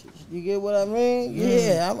them bitches. You get what I mean?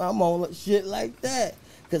 Yeah, I'm on shit like that.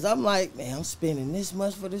 Cause I'm like, man, I'm spending this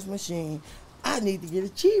much for this machine. I need to get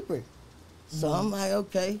it cheaper. So I'm like,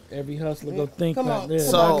 okay. Every hustler go think Come like on. this.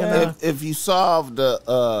 So How can I- if you solve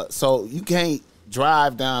the so you can't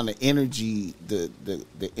drive down the energy the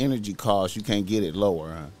energy cost, you can't get it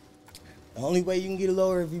lower, huh? The only way you can get it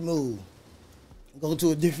lower if you move. Go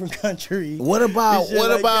to a different country. What about Shit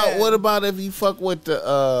like that. what about if you fuck with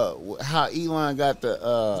the how Elon got the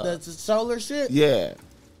The solar shit? yeah.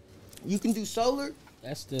 You can do solar,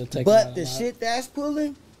 That's still taking but out the a lot. shit that's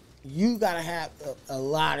pulling, you gotta have a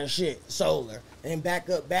lot of shit solar and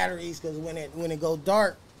backup batteries because when it go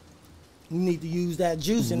dark, you need to use that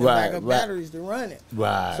juice in the Right, backup right. batteries to run it.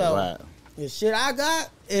 Right, So right. the shit I got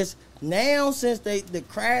is now since the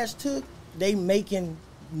crash took, they making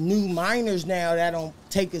new miners now that don't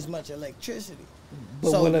take as much electricity.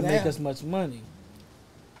 But So will it make now- us much money?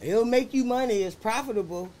 It'll make you money. It's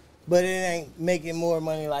profitable, but it ain't making more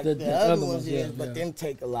money like the other ones yeah, is. But yeah. them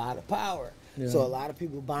take a lot of power. Yeah. So a lot of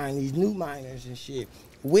people buying these new miners and shit,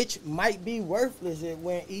 which might be worthless if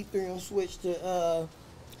when Ethereum switched to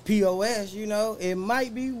POS. You know, it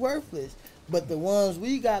might be worthless. But the ones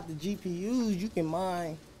we got, the GPUs, you can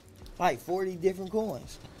mine like 40 different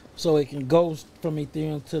coins. So it can go from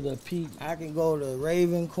Ethereum to the P, I can go to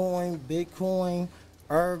Raven Coin, Bitcoin,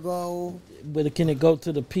 Ergo, but can it go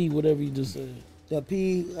to the P? Whatever you just said. the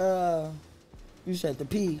P. You said the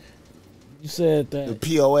P. You said that. The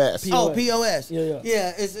POS. P- Oh, POS. POS. Yeah, yeah.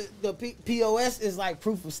 Yeah, it's the POS is like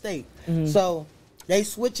proof of stake. Mhm. So they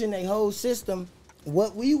switching their whole system.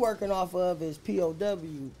 What we working off of is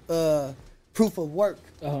POW, proof of work.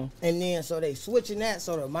 Uh-huh. And then so they switching that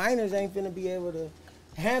so the miners ain't finna be able to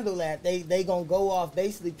handle that. They gonna go off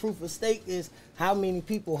basically proof of stake is how many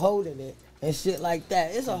people holding it and shit like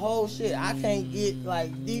that. It's a whole shit. I can't get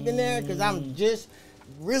like deep in there because I'm just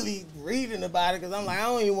really reading about it because I'm like I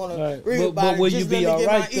don't even want to Right. read But about will it. you Just be let me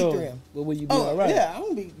get alright my though? Ethereum. But will you be Oh alright? yeah, I'm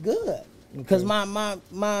gonna be good because Okay.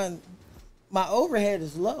 my overhead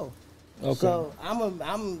is low. Okay. So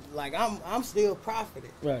I'm still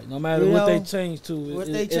profiting. Right. No matter You what they know, change to, What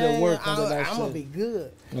it, they it'll change, work under that I'm gonna shit. be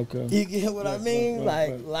good. Okay. You get what I Right, mean? right, Like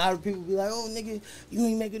right. a lot of people be like, "Oh, nigga, you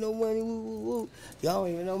ain't making no money." Woo, woo, woo. Y'all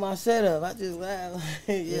don't even know my setup. I just laugh.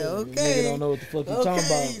 Yeah, okay. Nigga don't know what the fuck you talking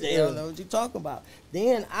about. They don't know what you talking about.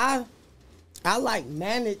 Then I like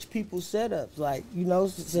manage people's setups. Like, you know,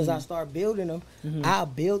 since Mm-hmm. I start building them, I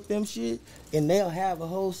build them shit and they'll have a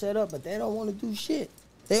whole setup, but they don't want to do shit.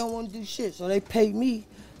 They don't want to do shit. So they pay me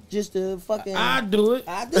just to fucking I do it.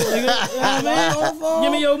 I do it. You know what I mean? On the phone.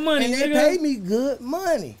 Give me your money, and they nigga. pay me good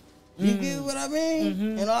money. You get what I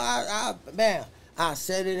mean? And I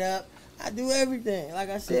set it up. I do everything. Like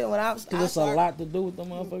I said, when I Cause it's a start- lot to do with the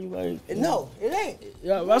motherfuckers. Like, No, it ain't.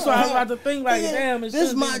 Yeah, that's why I was about to think like, Nigga, damn, it this is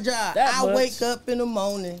shouldn't my be job. that I much. wake up in the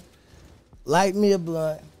morning, light me a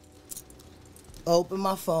blunt, open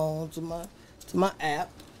my phone to my app.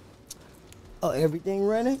 Oh, everything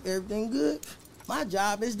running, everything good. My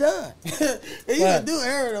job is done. And you can Right. do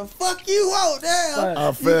whatever the fuck you want now. Right. I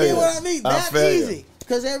You feel get you. what I mean? I That's feel you. easy.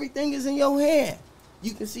 Because everything is in your hand.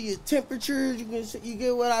 You can see your temperatures. You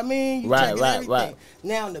get what I mean? You Right, checking right, everything. right.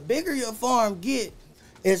 Now, the bigger your farm get,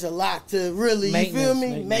 it's a lot to really, you feel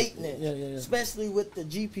me? Maintenance. Maintenance. Yeah, yeah, yeah. Especially with the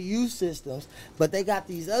GPU systems. But they got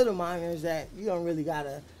these other miners that you don't really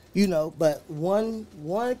gotta, you know, but one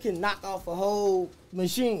can knock off a whole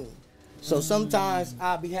machine. So sometimes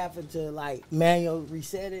I'll be having to like manual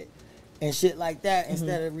reset it and shit like that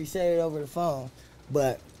instead of reset it over the phone.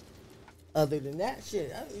 But other than that,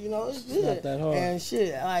 shit, you know, it's good. not that hard. And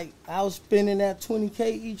shit, like I was spending that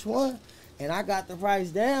 $20K each one, and I got the price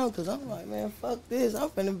down because I'm like, man, fuck this. I'm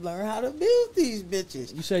finna learn how to build these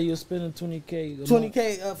bitches. You say you're spending $20K. a month.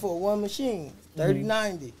 20K for one machine,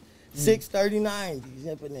 3090, 6 3090s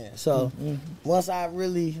up in there. So once I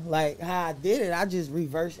really like how I did it, I just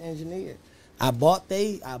reverse engineered. I bought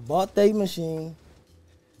they machine,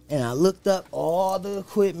 and I looked up all the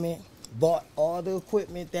equipment, bought all the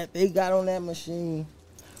equipment that they got on that machine,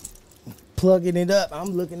 plugging it up. I'm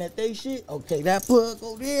looking at they shit. Okay, that plug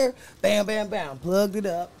over there, bam, bam, bam, plugged it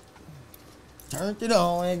up. turned it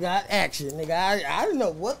on and got action. Nigga, I didn't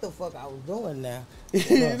know what the fuck I was doing now.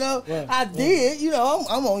 You know, I did. You know,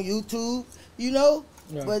 I'm on YouTube. You know,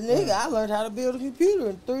 but nigga, I learned how to build a computer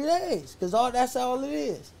in 3 days because that's all it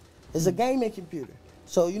is. It's a gaming computer.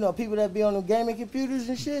 So you know, people that be on them gaming computers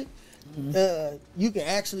and shit, you can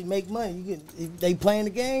actually make money. You can if they playing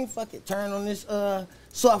the game. Fuck it, turn on this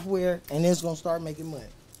software and it's gonna start making money.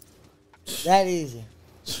 That easy.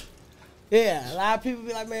 Yeah, a lot of people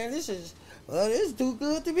be like, man, this is too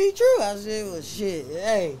good to be true. I said, well, shit,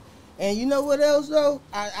 hey. And you know what else, though?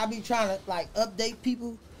 I be trying to, like, update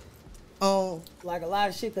people on, like, a lot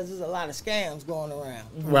of shit because there's a lot of scams going around.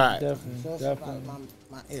 Right. Definitely. So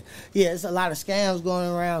Definitely. it's a lot of scams going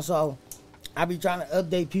around, so I be trying to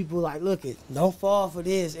update people like, look don't fall for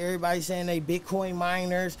this. Everybody saying they Bitcoin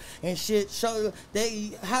miners and shit. So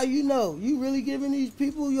how you know? You really giving these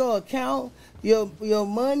people your account, your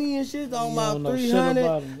money and shit? Talking about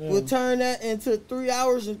 300 will turn that into 3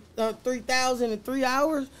 hours and 3,000 in 3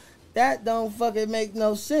 hours. That don't fucking make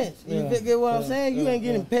no sense. You get what I'm saying? You ain't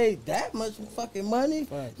getting paid that much fucking money.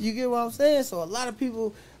 Right. You get what I'm saying? So a lot of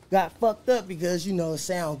people got fucked up because, you know, it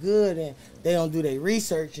sound good and they don't do their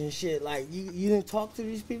research and shit. Like, you didn't talk to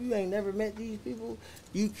these people. You ain't never met these people.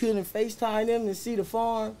 You couldn't FaceTime them and see the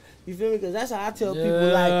farm. You feel me? Because that's how I tell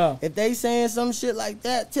people, like, if they saying some shit like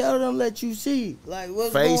that, tell them let you see. Like,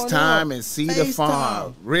 what's going on? FaceTime and see the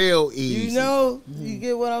farm. Real easy. You know? You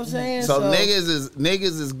get what I'm saying? So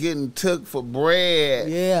niggas is getting took for bread.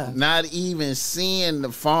 Yeah. Not even seeing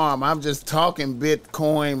the farm. I'm just talking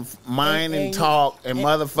Bitcoin, mining talk, and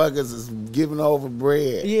motherfuckers is giving over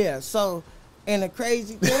bread. Yeah, so... And the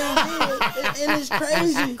crazy thing is, and it's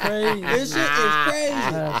crazy. This shit is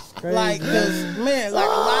crazy. Like, cause man, like a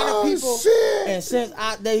lot of people, and since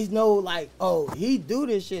they know, like, oh, he do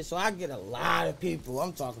this shit, so I get a lot of people.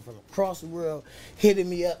 I'm talking from across the world, hitting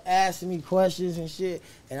me up, asking me questions and shit.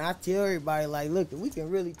 And I tell everybody, like, look, we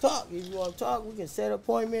can really talk. If you want to talk, we can set an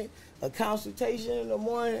appointment. A consultation in the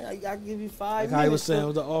morning, I can give you 5 minutes. Like I was saying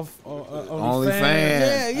with the OnlyFans.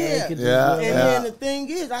 Yeah. And then the thing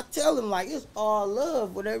is, I tell them, like, it's all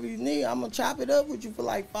love. Whatever you need, I'm going to chop it up with you for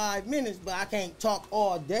like 5 minutes, but I can't talk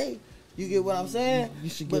all day. You get what I'm saying? You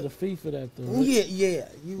should get a fee for that, though. Yeah.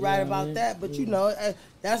 You right about that, but you know,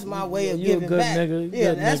 that's my way of giving back. Nigga.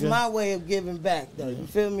 Yeah, that's my way of giving back, though. You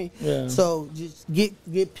feel me? Yeah. So just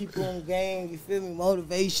get people on game. You feel me?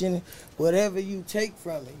 Motivation, whatever you take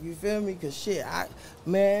from it. You feel me? Cause shit,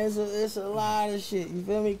 it's a lot of shit. You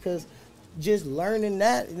feel me? Cause just learning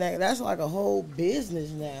that's like a whole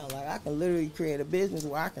business now. Like I can literally create a business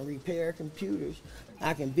where I can repair computers.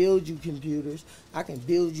 I can build you computers. I can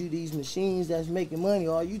build you these machines that's making money.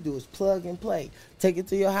 All you do is plug and play. Take it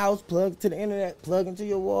to your house, plug to the internet, plug into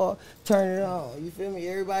your wall, turn it on. You feel me?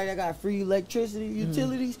 Everybody that got free electricity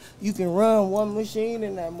utilities, you can run one machine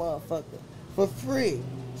in that motherfucker for free.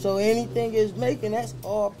 So anything it's making, that's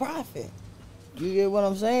all profit. You get what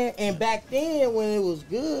I'm saying? And back then, when it was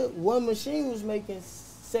good, one machine was making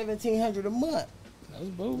 $1,700 a month. That's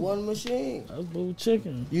boo. One machine. That's boo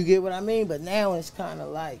chicken. You get what I mean? But now it's kind of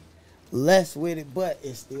like less with it, but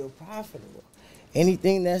it's still profitable.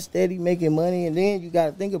 Anything that's steady making money, and then you got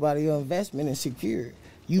to think about it, your investment is secure.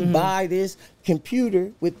 You buy this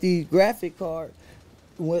computer with these graphic cards,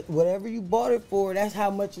 whatever you bought it for, that's how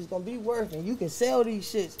much it's gonna be worth, and you can sell these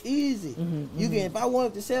shits easy. You can. If I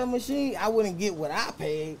wanted to sell a machine, I wouldn't get what I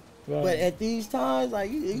paid. Right. But at these times,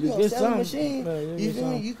 like you gonna sell a machine, you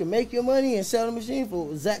feel me? You can make your money and sell the machine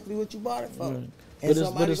for exactly what you bought it for. Right.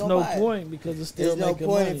 But it's no point because it's still making money. There's no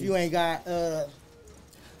point if you ain't got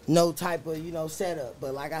no type of setup.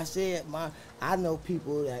 But like I said, I know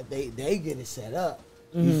people that they get it set up.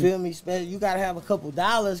 You feel me? You gotta have a couple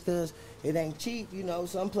dollars because it ain't cheap.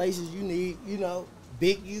 Some places you need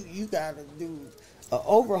big. You gotta do an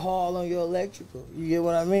overhaul on your electrical. You get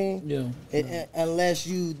what I mean? Yeah. Unless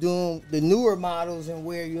you doing the newer models and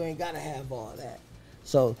where you ain't gotta have all that.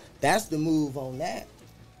 So that's the move on that.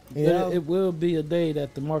 It will be a day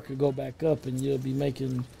that the market go back up and you'll be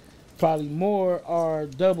making probably more or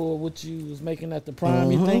double what you was making at the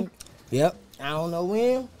prime. You think? Yep. I don't know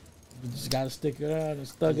when. You just gotta stick it out and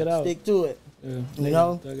stuck it out. Stick to it. Yeah.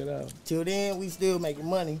 Stuck it out. Till then, we still making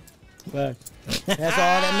money. Fact. That's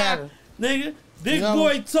all that matters. Nigga, big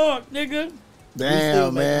boy talk, nigga.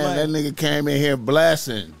 Damn, man, that nigga came in here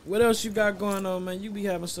blessing. What else you got going on, man? You be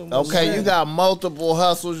having so much shit. You got multiple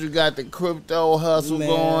hustles. You got the crypto hustle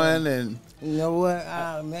going, and you know what?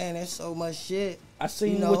 Man, there's so much shit. I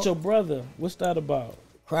seen you with your brother. What's that about?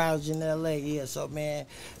 Crowds in LA, yeah. So man,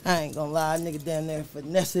 I ain't gonna lie, nigga down there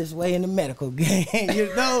finesse his way in the medical game. You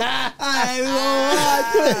know, I ain't gonna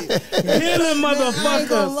lie to you. Healing motherfuckers. I ain't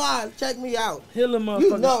gonna lie. Check me out. Healing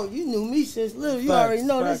motherfuckers. You know, you knew me since little. You already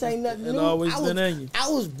know this ain't nothing new. It always been in you. I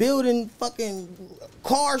was building fucking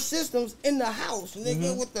car systems in the house,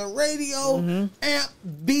 nigga, with the radio, amp,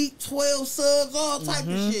 beat, 12 subs, all type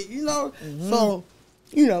of shit. You know, so.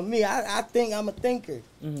 You know me, I think I'm a thinker.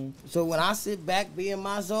 So when I sit back, be in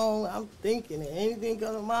my zone, I'm thinking, and anything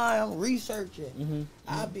come to mind, I'm researching.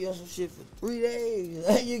 I'll be on some shit for 3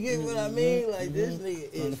 days. You get what I mean? Like this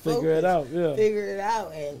nigga is focused. Figure it out, yeah. Figure it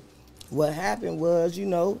out. And what happened was, you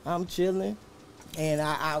know, I'm chilling, and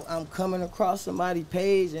I'm coming across somebody's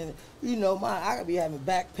page, and you know, I could be having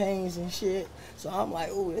back pains and shit. So I'm like,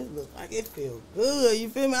 oh, this looks like it feels good. You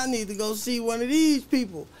feel me? I need to go see one of these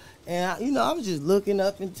people. And, you know, I was just looking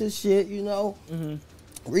up into shit, you know,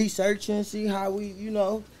 researching, see how we, you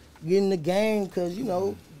know, get in the game. Because, you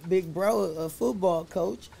know, big bro, a football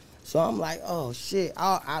coach. So I'm like, oh, shit,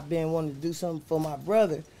 I've been wanting to do something for my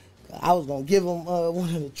brother. I was going to give him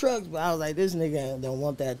one of the trucks, but I was like, this nigga don't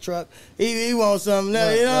want that truck. He wants something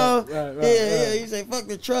else, you know? Right. Yeah, he said, fuck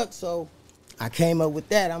the truck. So I came up with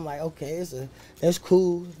that. I'm like, okay, that's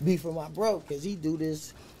cool. Be for my bro, because he do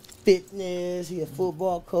this fitness, he a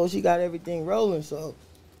football coach, he got everything rolling, so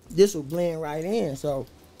this will blend right in. So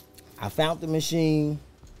I found the machine.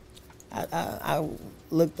 I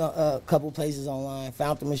looked a couple places online,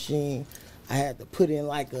 found the machine. I had to put in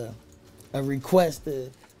like a request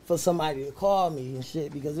for somebody to call me and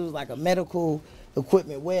shit, because it was like a medical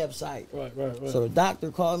equipment website. Right. So the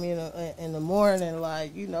doctor called me in the morning,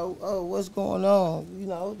 like, you know, oh, what's going on? You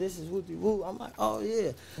know, this is whoopty whoop. I'm like, oh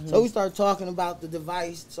yeah. So we started talking about the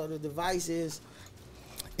device. So the device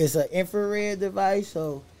it's an infrared device,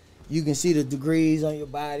 so you can see the degrees on your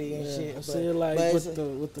body and shit. I see it like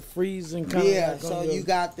with the freezing kind of. Yeah. So you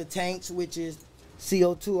got the tanks, which is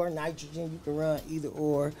CO2 or nitrogen. You can run either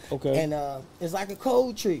or. Okay. And it's like a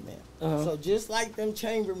cold treatment. So just like them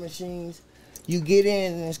chamber machines, you get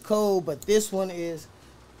in and it's cold, but this one is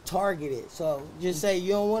targeted. So just say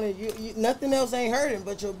you don't want to, nothing else ain't hurting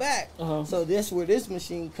but your back. So this where this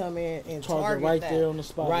machine come in and target right that. There on the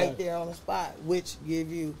spot. Right there on the spot, which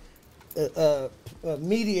give you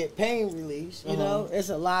immediate pain release. You know, it's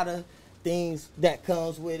a lot of things that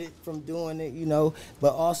comes with it from doing it, you know.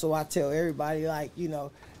 But also I tell everybody, like, you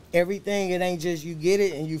know, everything, it ain't just you get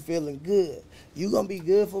it and you feeling good. You gonna be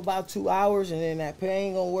good for about 2 hours and then that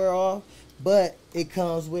pain gonna wear off. But it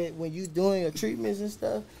comes with, when you doing your treatments and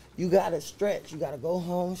stuff, you gotta stretch. You gotta go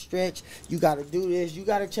home, stretch. You gotta do this. You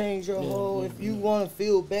gotta change your whole. If you want to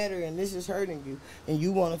feel better and this is hurting you, and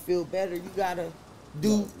you want to feel better, you gotta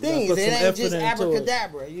do things. It ain't just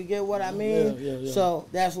abracadabra. You get what I mean? Yeah. So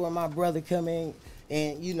that's where my brother come in,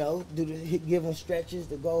 and you know, give him stretches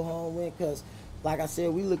to go home with. Cause like I said,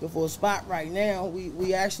 we looking for a spot right now.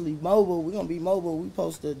 We actually mobile. We gonna be mobile. We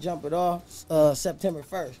supposed to jump it off September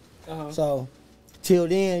 1st. So till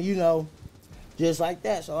then, you know, just like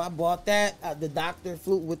that. So I bought that. The doctor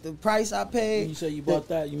flew with the price I paid. When you say you bought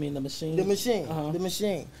that, you mean the machine? The machine. The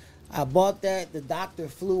machine. I bought that. The doctor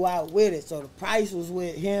flew out with it. So the price was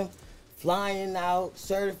with him flying out,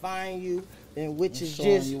 certifying you, and which is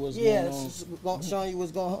just showing you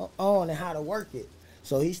what's going on and how to work it.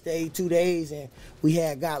 So he stayed 2 days, and we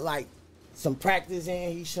got like some practice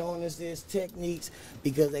in. He's showing us this techniques,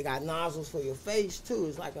 because they got nozzles for your face too.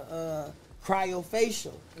 It's like a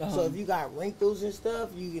cryofacial. So if you got wrinkles and stuff,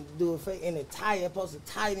 you can do it, and it's supposed to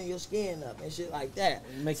tighten your skin up and shit like that.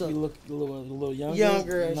 Make you look a little younger.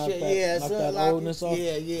 Younger and shit. Knock that like, oldness off.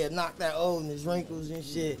 Yeah, knock that oldness, wrinkles and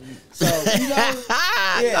shit. So you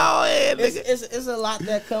know, it's a lot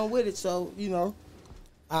that come with it. So you know,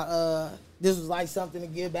 this was like something to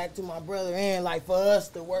give back to my brother, and like for us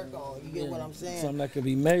to work on. You get what I'm saying? Something that could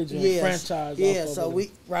be major, franchise. Yeah, so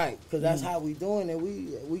because that's how we doing it.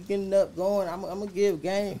 We getting up going. I'm gonna give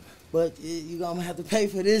game, but you gonna have to pay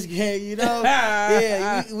for this game. You know?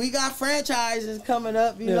 we got franchises coming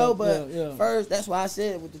up. You know, but first, that's why I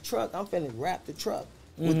said with the truck, I'm finna wrap the truck.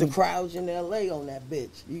 With the crowds in LA on that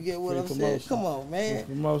bitch. You get what I'm saying? Come on, man.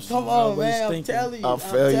 Come on, man. I'm telling you. I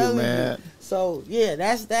feel you, man. So, yeah,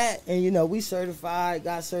 that's that. And, you know, we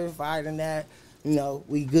got certified in that. You know,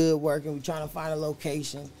 we good working. We trying to find a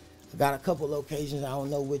location. I got a couple locations. I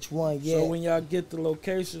don't know which one yet. So when y'all get the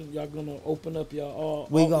location, y'all going to open up your own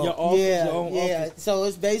office? So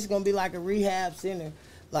it's basically going to be like a rehab center.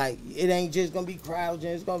 Like, it ain't just going to be crowds.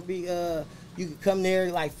 It's going to be... you can come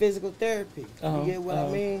there like physical therapy. You get what I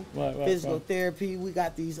mean? Right, physical therapy. We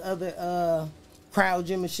got these other cryo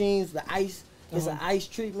gym machines. The ice is an ice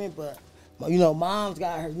treatment, but You know, mom's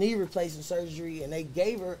got her knee replacement surgery, and they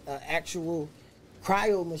gave her an actual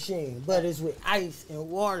cryo machine, but it's with ice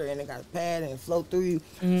and water, and it got a pad and it flow through you.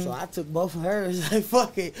 So I took both of hers. Like,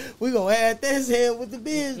 fuck it, we gonna add this in with the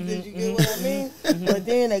business. You get what I mean? But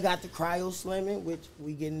then they got the cryo slimming, which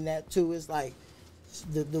we getting that too. It's like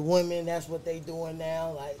the women, that's what they doing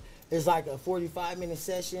now. Like, it's like a 45-minute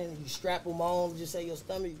session. You strap them on, just say your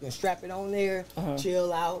stomach, you can strap it on there,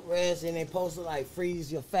 chill out, rest, and they supposed to like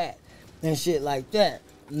freeze your fat and shit like that.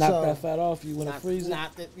 Knock that fat off you when it freezes.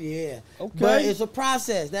 Yeah. Okay. But it's a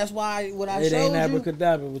process. That's why what I showed you. It ain't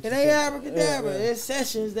abracadabra. It ain't abracadabra. There's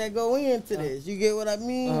sessions that go into this. You get what I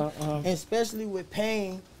mean? And especially with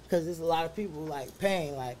pain, because there's a lot of people like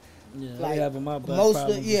pain. Like, like having my back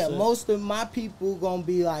most of my people gonna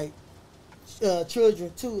be like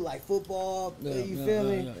children too, like football. You feel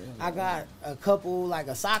me? I got a couple, like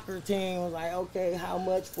a soccer team. Was like, okay, how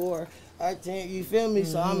much for our team? You feel me?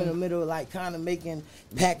 So I'm in the middle of like kind of making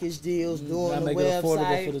package deals, doing the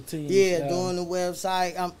website. For the team. Doing the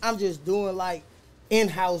website. I'm just doing like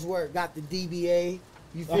in-house work. Got the DBA.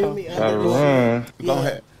 You feel me? Go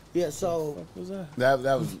ahead. Yeah, so what was that?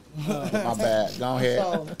 That was my bad. Go ahead.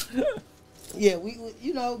 So, yeah, we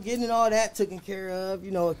you know, getting all that taken care of,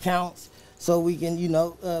 you know, accounts, so we can, you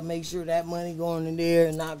know, make sure that money going in there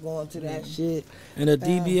and not going to that shit. And the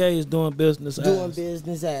DBA is doing business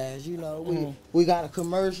as, you know. We got a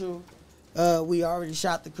commercial. We already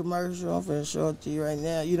shot the commercial. I'm finna show it to you right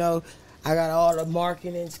now. You know, I got all the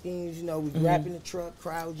marketing schemes. You know, we wrapping the truck,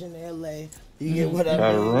 crowds in L.A. You get what I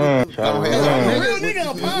mean? Go ahead. Real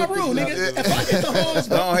nigga, nigga. If I get the hose,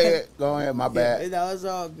 Go ahead, my bad. Yeah, no, it's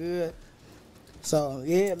all good. So,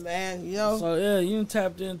 yeah, man, you know. So, yeah, you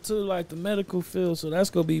tapped into, like, the medical field, so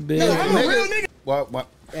that's going to be big. Yeah, I'm a real nigga. What?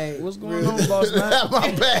 Hey, what's going on, boss man?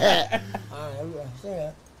 My bad. All right,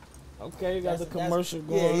 yeah. Okay, you got the commercial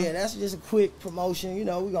going. Yeah, that's just a quick promotion. You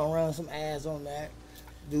know, we're going to run some ads on that.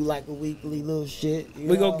 Do, like, a weekly little shit.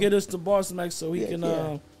 We're going to get us to Boss Mac so he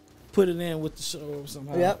can put it in with the show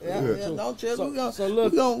somehow. Yep. Don't trip. We're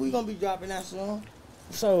gonna be dropping that soon.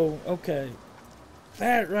 So, okay.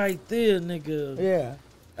 That right there, nigga. Yeah.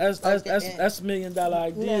 That's $1 million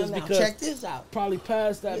ideas now, because check this out. Probably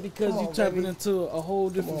past that because you tapping into a whole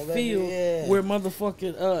different field where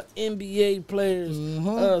motherfucking NBA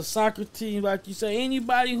players, soccer team, like you say,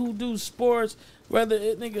 anybody who do sports, whether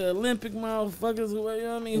it nigga Olympic motherfuckers, you know what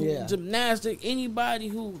I mean, gymnastic, anybody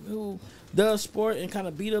who does sport and kind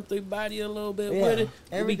of beat up their body a little bit with it,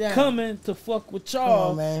 will be coming to fuck with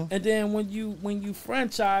y'all. Man. And then when you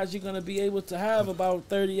franchise, you're gonna be able to have about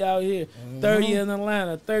 30 out here, 30 in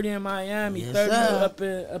Atlanta, 30 in Miami, 30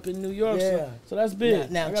 up in New York. So that's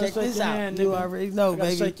big. Now check this out. Hand, you already know,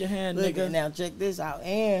 baby. Shake your hand, nigga. Now check this out.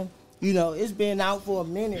 And you know, it's been out for a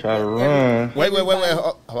minute. Wait.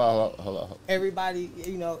 Hold on. Everybody,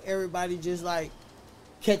 you know, everybody just like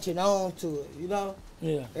catching on to it, you know?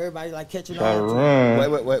 Yeah. Everybody like catching on to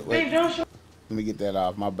it. Wait. Let me get that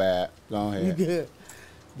off. My bad. Go ahead. You good.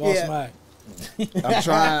 Boss Mike. I'm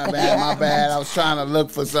trying, man. My bad. I was trying to look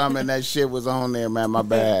for something and that shit was on there, man. My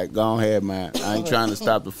bad. Go ahead, man. I ain't trying to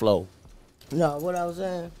stop the flow. No, what I was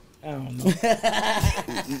saying? I don't know.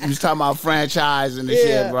 You was talking about franchising and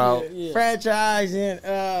shit, bro. Yeah.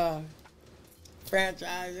 Franchising,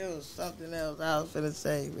 franchise, it was something else I was finna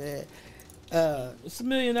say, man. It's $1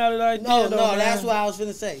 million idea. No, that's what I was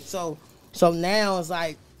finna say. So now it's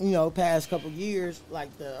like, you know, past couple years,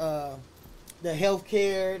 like the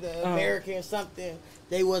healthcare, the American something,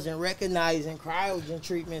 they wasn't recognizing cryogen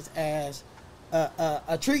treatments as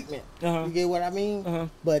a treatment. You get what I mean?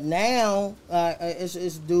 But now it's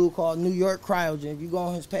a dude called New York Cryogen. If you go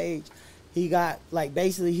on his page, he got like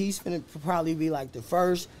basically he's finna probably be like the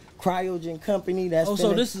first cryogen company that's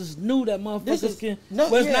so this is new that motherfuckers can. No,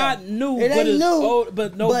 well, it's not new, it ain't but it's new. Old,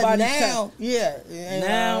 but nobody now,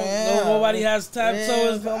 nobody has time.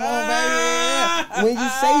 So it's come on, baby. When you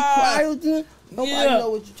say cryogen, nobody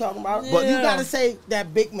know what you're talking about. But you gotta say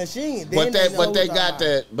that big machine. But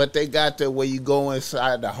they got the where you go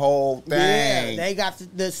inside the whole thing. Yeah, they got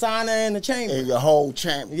the sauna and the chamber. And the whole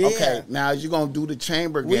chamber. Yeah. Okay, now you gonna do the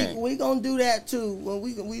chamber game. We gonna do that too. When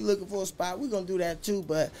we looking for a spot, we gonna do that too.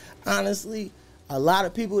 But honestly, a lot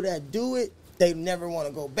of people that do it, they never want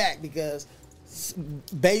to go back because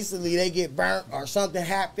basically they get burnt or something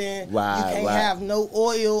happen. Right, you can't have no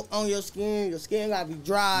oil on your skin. Your skin gotta be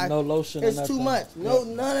dry. No lotion. It's too much. No,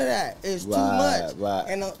 none of that. It's too much. Right.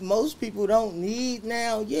 And most people don't need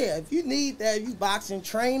now. Yeah, if you need that, you boxing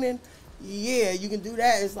training. Yeah, you can do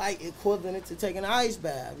that. It's like equivalent to taking an ice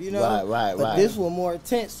bath. You know. Right. But this one more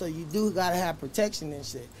intense, so you do gotta have protection and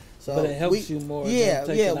shit. So but it helps you more.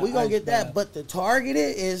 Yeah, we gonna get that. But the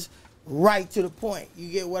targeted is right to the point. You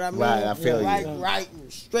get what I mean? Right, I feel you. Right,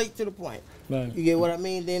 straight to the point. Right. You get what I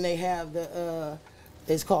mean? Then they have the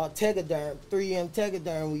it's called Tegaderm, 3M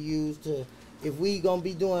Tegaderm we use to, if we gonna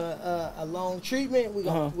be doing a long treatment, we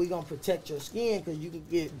gonna protect your skin because you can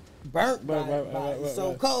get burnt by it's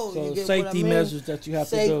so cold. So you get safety what I mean? measures that you have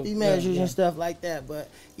to do. Safety measures and stuff like that. But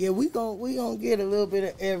yeah, we gonna get a little bit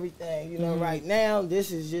of everything. You know, right now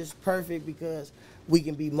this is just perfect because we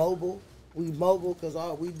can be mobile. We mobile because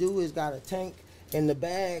all we do is got a tank in the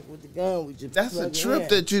bag with the gun. We just That's a plug it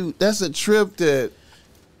trip in. that's a trip that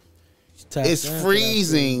it's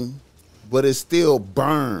freezing, but it's still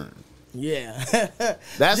burned. Yeah.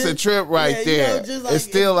 That's a trip right you there. know, just like it's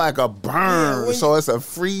still like a burn, when so it's a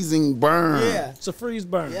freezing burn. Yeah. It's a freeze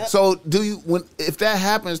burn. Yep. So if that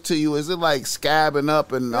happens to you, is it like scabbing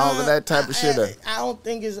up and all of that type of shit? I don't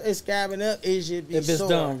think it's scabbing up. It should be If it's sore.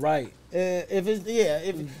 done right.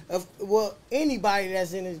 Well, anybody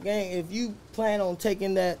that's in this game, if you plan on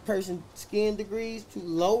taking that person's skin degrees to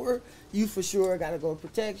lower, you for sure got to go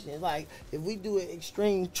protection. Like if we do an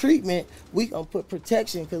extreme treatment, we gonna put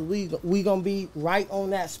protection because we gonna be right on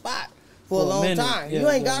that spot for a long minute. time. Yeah, you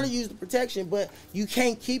ain't yeah. gotta use the protection, but you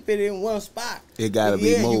can't keep it in one spot. It gotta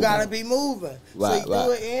be moving. you gotta be moving. Right, so you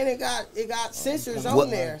do it, and it got sensors on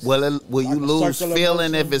there. Will you Like a lose circular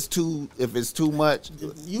feeling motion. if it's too much?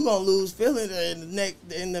 You gonna lose feeling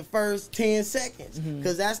in the first 10 seconds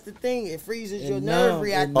because that's the thing. It freezes your nerve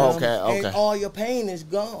reaction, Okay. and all your pain is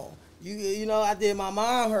gone. You know, I did my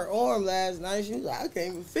mom her arm last night. She was like, I can't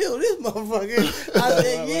even feel this motherfucker. I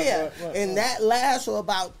said, yeah. And that lasts for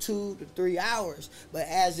about 2 to 3 hours. But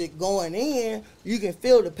as it going in, you can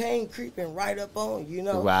feel the pain creeping right up on you, you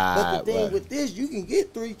know. But the thing with this, you can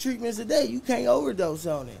get 3 treatments a day. You can't overdose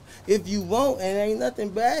on it. If you won't, and ain't nothing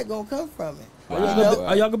bad gonna come from it.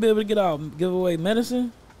 Are y'all gonna be able to give away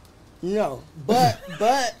medicine? No. But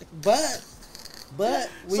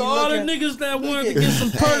we So all the niggas that wanted to get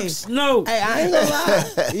some perks, no. Hey, I ain't gonna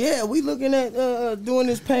lie. Yeah, we looking at doing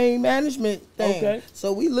this pain management thing. Okay.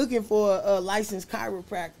 So we looking for a licensed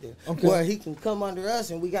chiropractor where he can come under us,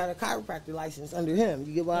 and we got a chiropractor license under him.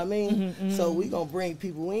 You get what I mean? So we gonna bring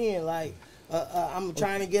people in like. I'm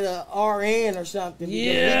trying to get a RN or something.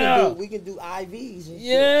 Yeah. We can do IVs and shit.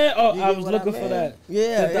 Yeah. Oh, You I get was what looking I for mean? that.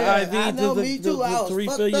 Yeah, The IV, I know, me too. I was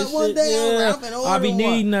refill fucked your up one shit. day. Yeah. I'm I be ordering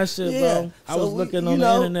needing one. that shit, bro. I was looking on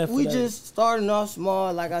the internet for we that. just starting off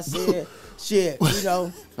small, like I said. Shit, you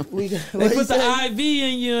know, They put the IV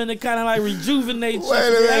in you and it kind of like rejuvenates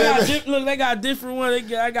you. They got different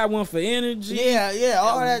ones. I got one for energy. Yeah,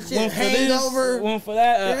 all that shit. One for Hangover. this, one for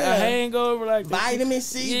that. A hangover, like Vitamin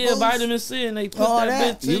C. Yeah, boost. vitamin C, and they put All that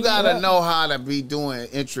that. bitch in You gotta know how to be doing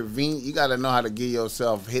intravenous. You gotta know how to get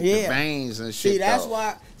yourself hit the veins and shit. See, that's though.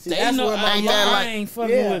 why. See, They that's know where my I ain't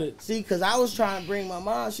fucking with it. See, because I was trying to bring my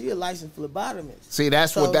mom. She a licensed phlebotomist. See,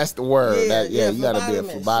 that's the word. You gotta be a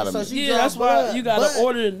phlebotomist. So she Yeah, draw that's why blood, you gotta but-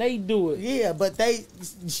 order and they do it. Yeah, but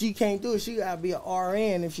she can't do it. She gotta be an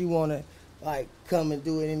RN if she wanna like come and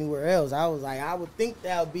do it anywhere else. I was like, I would think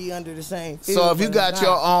that would be under the same field. So if you but got it's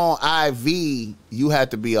your not. own IV, you have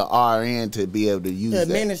to be a RN to be able to use To that.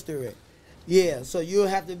 administer it. Yeah, so you'll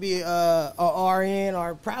have to be a RN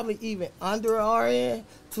or probably even under a RN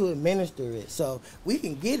to administer it. So we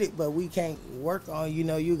can get it, but we can't work on, you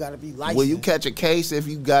got to be licensed. Will you catch a case if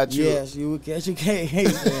you got your... Yes, you will catch a case.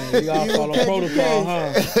 You gotta follow catch a protocol,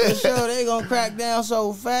 huh? case. For sure, they gonna crack down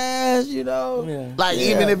so fast, Yeah. Like,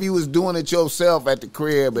 even if you was doing it yourself at the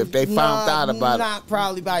crib, if they found out about it. Not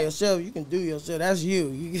probably by yourself. You can do yourself. That's you.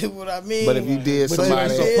 You get what I mean? But if you did But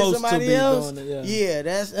somebody you else... ain't supposed to somebody be else, doing it, yeah,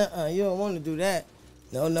 that's you don't want to do that.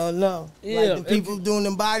 No. Yeah, Like the people doing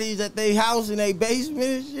them bodies at their house in their basement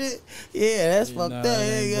and shit. Yeah, that's fucked up.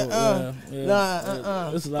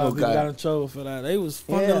 There's a lot of people got in trouble for that. They was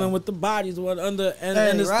fumbling with the bodies under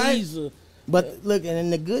anesthesia. Right? But look,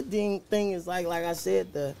 and the good thing is like I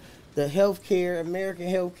said, the healthcare, American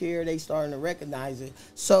healthcare, they starting to recognize it.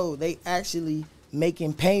 So they actually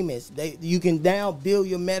making payments. You can now bill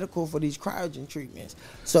your medical for these cryogen treatments.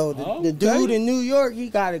 So the dude in New York, he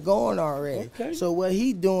got it going already. Okay. So what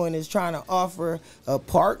he doing is trying to offer a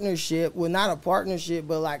partnership. Well, not a partnership,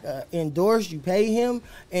 but like endorse. You pay him,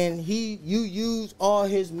 and you use all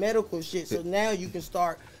his medical shit. So now you can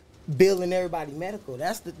start billing everybody medical.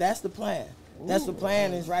 That's the plan. That's the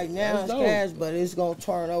plan is right now. That's It's dope. cash, but it's gonna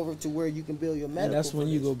turn over to where you can build your medical. And that's when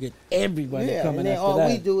for you this. go get everybody Yeah, coming and then after all that.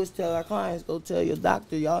 we do is tell our clients, go tell your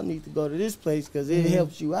doctor, y'all need to go to this place because it Mm-hmm.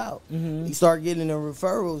 helps you out. You start getting the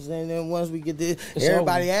referrals, and then once we get this, It's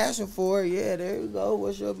everybody over. asking for it. Yeah, there you go.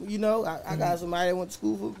 What's your, I got somebody that went to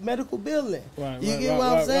school for medical billing. Right, You right, get right, what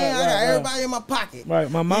I'm right, saying? right, I got right. everybody in my pocket.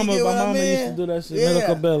 Right, my You mama get what I used mean? to do that shit, Yeah.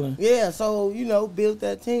 medical billing. Yeah, so build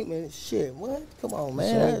that team and shit. What? Come on,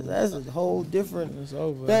 man. That's a whole different It's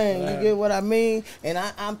over. thing. after You that. get what I mean? And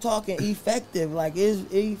I'm talking effective. Like it's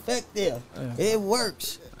effective. It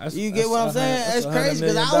works. You get what I'm saying? That's It's crazy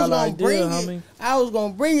because I was $100 gonna million bring idea, it. homie. I was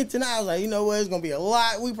gonna bring it tonight. I was like, you know what? It's gonna be a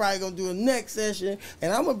lot. We probably gonna do a next session,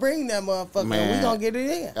 and I'm gonna bring that motherfucker. Man. And we gonna get it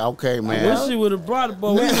in. Okay, I man. wish she would have brought it,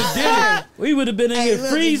 boy. We Man, would have did it. We would have been in Hey, here look,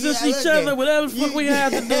 freezing yeah, each look other, at- whatever the fuck we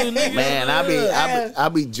had to do, nigga. Man, I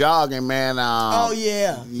be jogging, man. Oh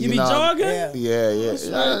yeah. You be know, jogging? Yeah. Yeah.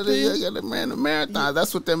 right, P. Man, the marathon.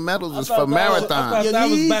 That's what them medals is I for, thought that was- I marathon. thought Your that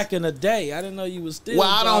was knees? back in the day. I didn't know you was still. Well,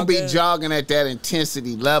 I don't be jogging. jogging at that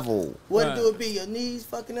intensity level. What Right. do it be? Your knees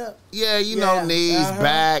fucking up? Yeah, you Yeah, know, knees,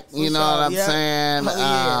 back, you For know what sure, I'm yeah. saying?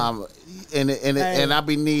 Oh, yeah. Hey. And I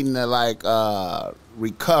be needing to like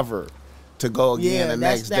recover to go again Yeah, the that's-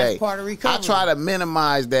 next that's day. part of recovery. I try to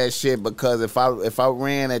minimize that shit because if I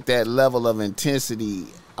ran at that level of intensity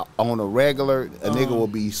on a regular, a nigga will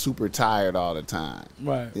be super tired all the time.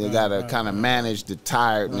 Right. You right, gotta right, kind of manage the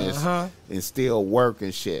tiredness and still work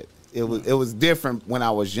and shit. It was different when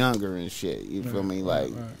I was younger and shit. You feel me? Like,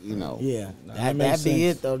 you know. Yeah, Nah, that makes be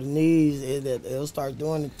sense. it though. The knees, it'll start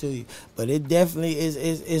doing it to you. But it definitely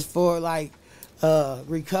is for like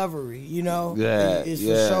recovery. You know, Yeah, it's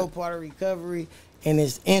yeah. for sure part of recovery, and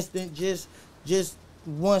it's instant. Just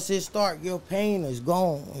once it start, your pain is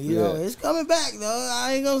gone. You know, Yeah. it's coming back though.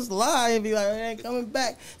 I ain't gonna lie and be like, it ain't coming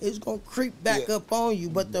back. It's gonna creep back up on you.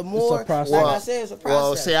 But the more, process. like I said, it's a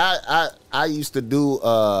process. Well, see, I used to do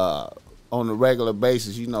on a regular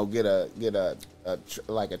basis. You know, get a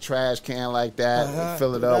like a trash can like that,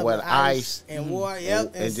 fill it up with ice and water.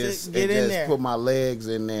 Yep, and just get in there. put my legs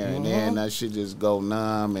in there, and then that shit just go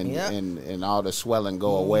numb, and Yep. and all the swelling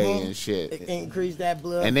go away and shit. It increase that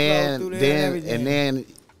blood And flow through there and everything. then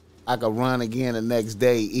I could run again the next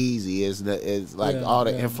day easy. It's like Yeah, all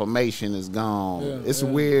the yeah. inflammation is gone. Yeah, It's yeah.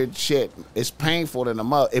 weird shit. It's painful to the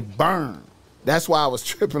mother. It burned. That's why I was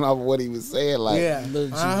tripping off what he was saying. Like Yeah.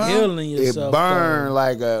 Legit healing it yourself. burned though.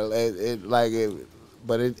 like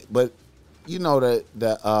but you know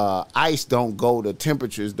the ice don't go, the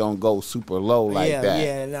temperatures don't go super low like Yeah, that.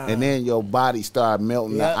 yeah, nah. And then your body start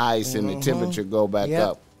melting Yep. the ice and the temperature go back Yep.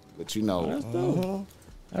 up. But you know, That's dope.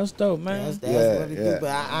 That's dope, man. That's Yeah, what it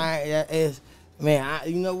yeah. do. But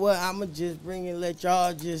you know what? I'ma just bring it, let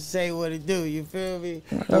y'all just say what it do. You feel me?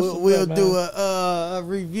 what's We'll up, do man. a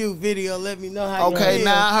review video. Let me know how you okay, feel.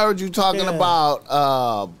 now I heard you talking Yeah.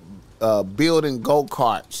 about building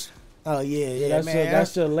go-karts. Oh yeah, that's man.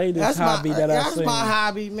 that's your latest hobby that I've That's seen. my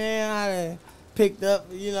hobby, man. I done picked up.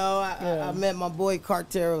 You know, Yeah. I met my boy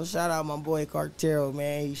Cartero. Shout out my boy Cartero,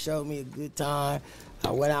 man. He showed me a good time. I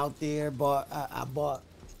went out there, I bought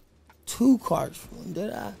 2 carts from him.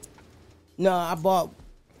 Did I? No, I bought.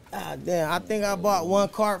 I think I bought 1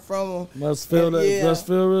 cart from him. Must feel that. Yeah. Must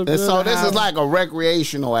feel real And good. so this how- is like a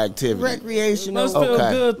recreational activity. Recreational. Must feel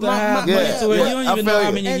Okay. good to have my- money yeah, to it. yeah, You don't I even know feel how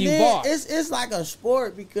you. many And you then bought. it's like a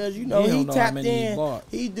sport because He he don't know how tapped many he in. bought.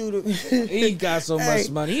 He do the. He got so Hey. much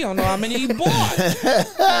money. He don't know how many he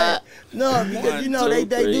bought. No, because One, they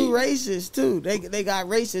two, three. do races too. They got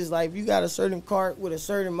races like if you got a certain cart with a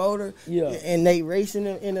certain motor, Yeah. and they racing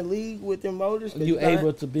in the league with their motors. 'cause You gotta-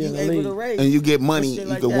 able to be in you the able league. to race. And you get money, And shit you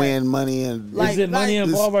like can that. win money and Like- Is it money like-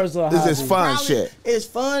 involved or is it a this is hobby? fun Probably- shit. It's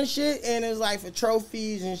fun shit, and it's like for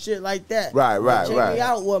trophies and shit like that. Right, But right, check right. me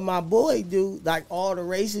out what my boy do. Like all the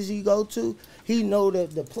races he go to, he know the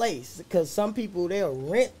place because some people they'll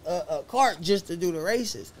rent a cart just to do the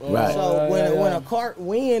races. Right. So Yeah, when yeah. a cart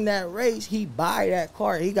win that race, he buy that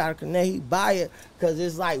cart. He got to connect. He buy it because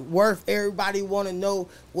it's like worth. Everybody want to know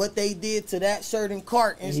what they did to that certain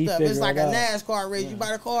cart and He stuff. figure It's like it a out. NASCAR race. You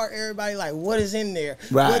buy the cart, everybody like, what is in there?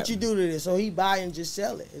 Right. What you do to this? So he buy and just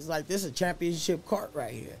sell it. It's like this is a championship cart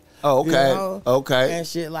right here. Oh, okay. You know? Okay. And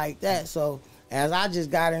shit like that. So as I just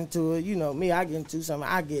got into it, you know me, I get into something,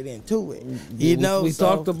 I get into it. You know, we so,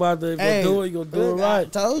 talked about that. If hey, you do it, you'll do it look, I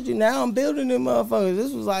right. told you now I'm building them motherfuckers.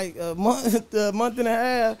 This was like a month and a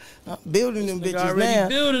half. I'm building them This nigga bitches already now.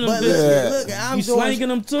 building them but bitches. look, I'm You doing, slanging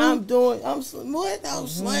them too? I'm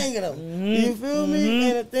slanging them. You feel me?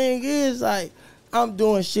 And the thing is, like, I'm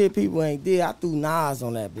doing shit people ain't did. I threw Nas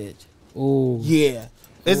on that bitch. Ooh. Yeah.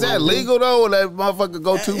 Is that legal though, or that motherfucker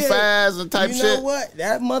go too fast and type shit? You know what?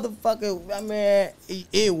 That motherfucker, I mean,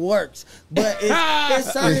 it works, but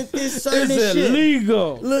it's certain Is shit. it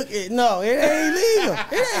legal? Look, no, it ain't legal.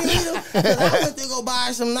 It ain't legal. 'Cause I went to go buy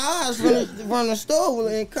some Nas from the store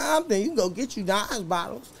in Compton. You can go get you Nas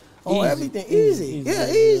bottles on Easy, everything. easy,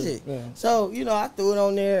 Easy. Yeah. So, you know, I threw it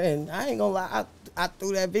on there, and I ain't gonna lie, I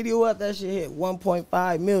threw that video up. That shit hit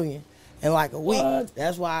 1.5 million in like a week. What?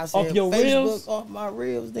 That's why I said Off your Facebook, reels? off my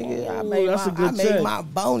reels, nigga. Oh, I made that's check. my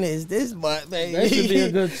bonus this month, baby. That should be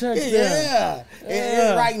a good check. Yeah.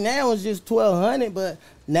 Yeah. Right now it's just 1,200, but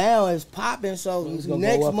now it's popping. So It's gonna go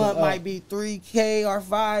next up month and up. might be 3K or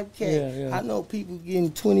 5K. Yeah. I know people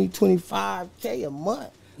getting 20, 25K a month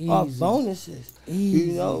off Easy. bonuses. Easy.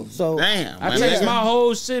 You know, so Damn, I man. changed my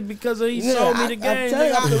whole shit because he Yeah, sold me the I'm game. telling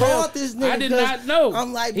you, nigga, I for real. called this nigga I did 'cause not know.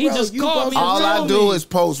 I'm like, he bro, just you called me. supposed and to All I told do me. is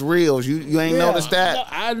post reels. You ain't Yeah. noticed that?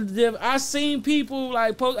 I seen people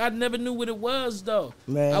like post. I never knew what it was though.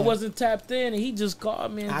 Man. I wasn't tapped in, and he just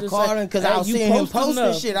called me. And I just called like, him because hey, I was you seeing him post posting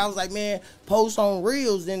enough. shit. I was like, man, post on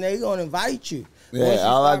reels, then they gonna invite you. Yeah, Once you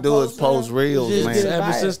all I start do is posting post them, reels, you just man. get Ever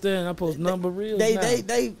invited. since then, I post number reels.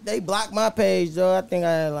 now. They blocked my page though. I think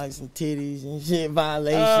I had like some titties and shit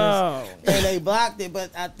violations, Oh. and they blocked it. But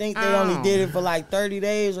I think they only did it for like 30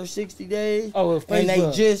 days or 60 days. Oh, with and they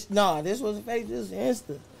Facebook. just this wasn't Facebook, this was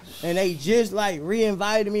Insta, and they just like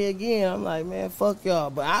re-invited me again. I'm like, man, fuck y'all.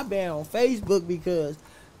 But I been on Facebook because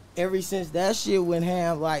ever since that shit went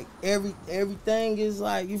ham, like everything is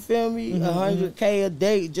like, you feel me, 100K a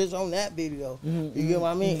day just on that video. You get what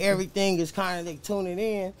I mean? Everything is kind of, they tuning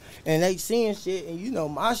in and they seeing shit, and you know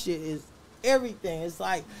my shit is everything. It's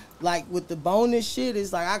like with the bonus shit,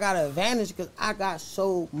 it's like I got an advantage because I got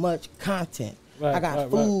so much content. Right, I got right,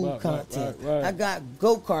 food right, content. right. I got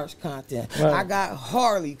go-karts content. Right. I got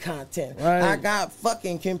Harley content. Right. I got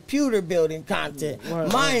fucking computer building content.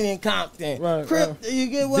 Right, Mining content. Right, Crypto, you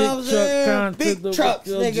get what Big I'm truck saying? content, Big trucks,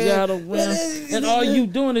 you nigga. gotta win. And all you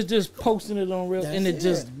doing is just posting it on real, and it That's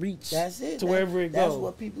just it. reach That's it. to wherever it That's goes.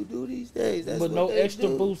 what people do these days. That's But what no they extra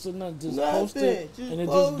do. boosts or nothing. Just Nothing. post it, Just and it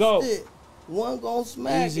post just go. it. One gon'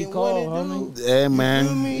 smack Easy and call, one homie. do. Yeah, You man.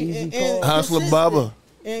 feel me? Easy And call. Hustler consistent. Bubba.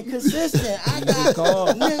 And consistent. call.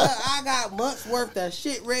 I got months worth of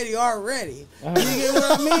shit ready already. You get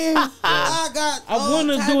what I mean? I got. I want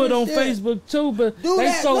to do it on Facebook too, but Do they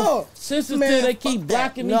that, so no. sensitive. Man, they keep fuck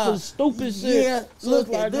blocking that. me Nah. for stupid shit. Yeah, So look,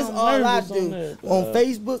 it's like this I'm all I nervous do. on that. On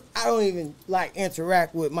Facebook, I don't even like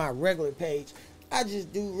interact with my regular page. I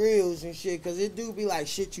just do reels and shit because it do be like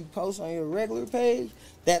shit you post on your regular page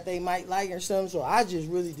that they might like or something. So I just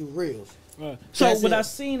really do reels. Right. So That's what it. I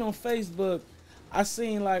seen on Facebook, I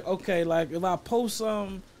seen like, okay, like if I post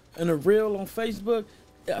something in a reel on Facebook,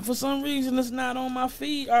 for some reason it's not on my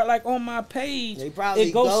feed or like on my page. They probably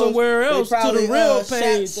it goes somewhere else to the real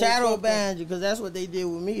page. Shadow banned you because that's what they did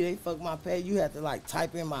with me. They fucked my page. You had to like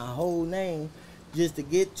type in my whole name just to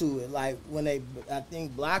get to it. Like when they, I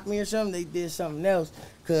think, blocked me or something, they did something else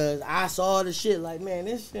because I saw the shit like, man,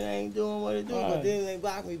 this shit ain't doing what it do. But Right. then they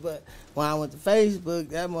blocked me. But when I went to Facebook,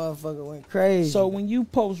 that motherfucker went crazy. So when you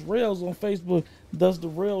post reels on Facebook, does the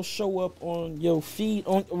reel show up on your feed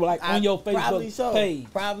on your Probably Facebook so. page?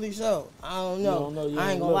 Probably so. I don't know. don't know. You I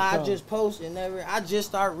ain't ain't gonna lie. I looked, just post and never. I just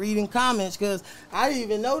start reading comments because I didn't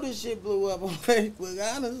even know this shit blew up on Facebook.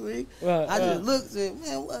 Honestly, Right, I just right. looked and said,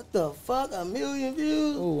 man, what the fuck? 1 million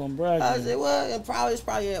views? Oh, I'm bragging. I said, what? And it's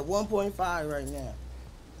probably at 1.5 right now.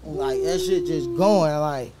 And like that shit just going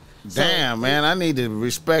like. Damn, man, I need to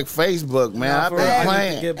respect Facebook, man. Nah, I've for been real, I need to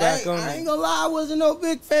playing. get back Hey, on I it. ain't gonna lie, I wasn't no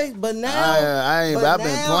big face, but now I've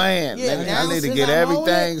been playing. Nigga. now I need to since get I'm on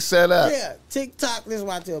everything it, set up. Yeah, TikTok. This is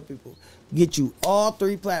what I tell people: get you all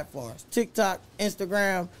 3 platforms: TikTok,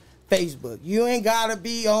 Instagram, Facebook. You ain't gotta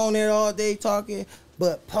be on it all day talking,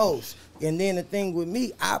 but post. And then the thing with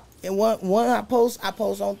me, when I post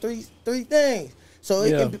on three things. So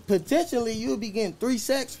it Yeah. can potentially you'll be getting 3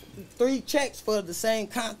 checks for the same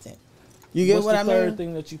content. You get What's what the I third mean?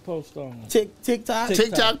 thing that you post on? TikTok.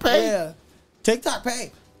 TikTok pay? Yeah. TikTok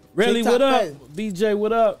pay. Really, TikTok what up? pay. BJ,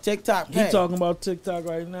 what up? TikTok He pay. talking about TikTok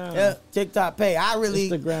right now. Yeah, TikTok pay. I really,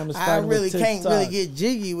 Instagram is I fighting really with can't TikTok. really get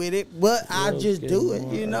jiggy with it, but I Reels just do getting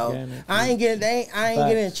it. You more know, organic. I ain't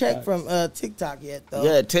getting a check Facts. from TikTok yet though.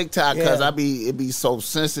 Yeah, TikTok, because Yeah. it be so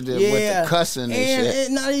sensitive with the cussing and shit.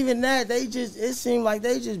 it, not even that. It seemed like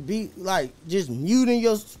they just be like just muting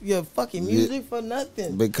your fucking music for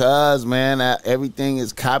nothing. Because, man, everything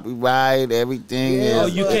is copyright. Everything Yeah, Oh,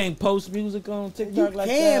 is. you but- can't post music on TikTok You like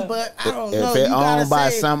can, but I don't know. If it You gotta owned by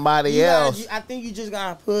say- somebody you gotta- else. I think you just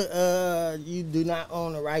gotta put you do not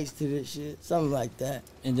own the rights to this shit, something like that.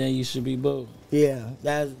 And then you should be booed. Yeah,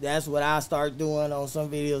 that's what I start doing on some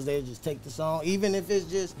videos. They just take the song, even if it's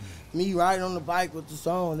just me riding on the bike with the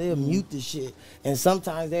song. They'll mute the shit, and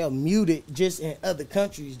sometimes they'll mute it just in other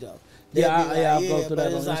countries though. They'll Yeah, be like, I'll go through but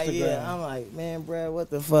that it's on like, Instagram. yeah, I'm like, man, bro, what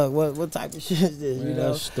the fuck? What type of shit is this? Man, you know,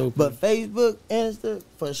 that's stupid. But Facebook, Insta,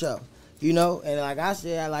 for sure. You know, and like I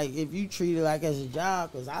said, like if you treat it like as a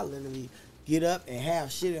job, because I literally get up and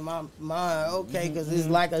have shit in my mind, okay, because it's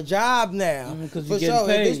like a job now. 'Cause you For getting sure,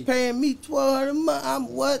 paid. if it's paying me $1,200 a month,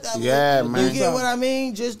 I'm what? Yeah, you man. get what I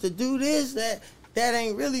mean? Just to do this, that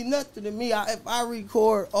ain't really nothing to me. If I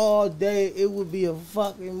record all day, it would be a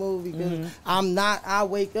fucking movie because I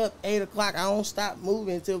wake up 8 o'clock. I don't stop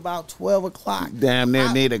moving until about 12 o'clock. Damn near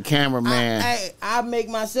I- need a cameraman. I make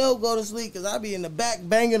myself go to sleep because I be in the back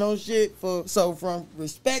banging on shit. From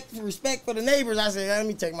respect for the neighbors, I say, let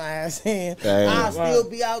me take my ass in. Damn. I'll still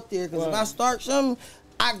be out there because if I start something,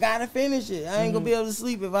 I gotta finish it. I ain't gonna be able to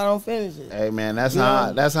sleep if I don't finish it. Hey man, that's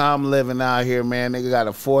Yeah. how I'm living out here, man. Nigga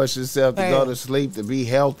gotta force yourself to Hey. go to sleep to be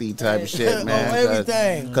healthy type Hey. shit, On man.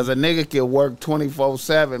 everything. Cause a nigga can work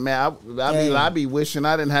 24/7, man. Hey. I be wishing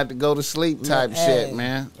I didn't have to go to sleep type Hey. shit,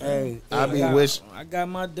 man. Hey, I be got- wish I got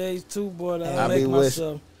my days too, boy. That I I make be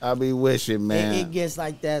myself. I be wishing, man. it gets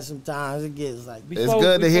like that sometimes. It gets like It's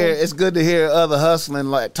good to hear. It's good to hear other hustling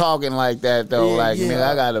like talking like that though. Yeah, like yeah. man,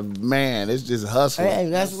 I got a man. It's just hustling. Hey,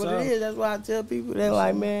 that's what up? it is. That's why I tell people they're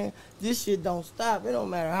like, man, this shit don't stop. It don't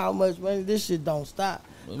matter how much money, this shit don't stop.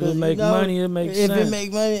 If it make money, it makes if sense. it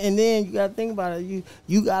make money, and then you gotta think about it.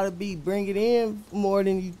 You gotta be bringing in more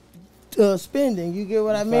than you spending. You get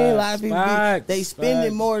what I mean? A lot of people they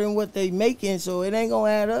spending Facts. more than what they making, so it ain't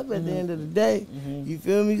gonna add up at the end of the day. You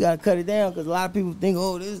feel me? You gotta cut it down because a lot of people think,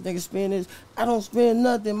 oh, this nigga spend this. I don't spend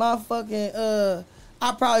nothing. My fucking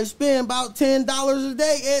I probably spend about $10 a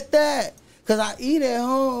day at that because I eat at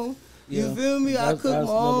home. You Yeah. feel me? I That's- cook that's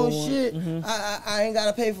my own number one. shit. Mhm. I ain't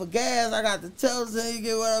gotta pay for gas. I got the Tesla. You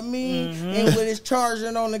get what I mean? And with it's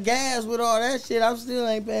charging on the gas with all that shit, I still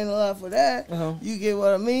ain't paying a lot for that. Uh-huh. You get what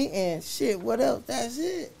I mean? And shit, what else? That's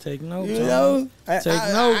it. Take notes. You homie. know? Take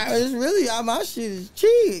notes. It's really my shit is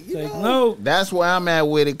cheap. You Take know? notes. That's where I'm at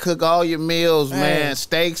with it. Cook all your meals, Hey. man.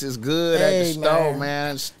 Steaks is good at the Hey, stove, man.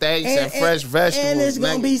 man. Steaks and fresh vegetables. And it's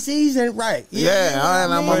gonna nigga. be seasoned right. You Yeah, get what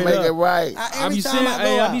and I'm gonna mean? make it right. I Every be time seeing, I go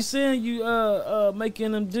hey, I out. be seeing you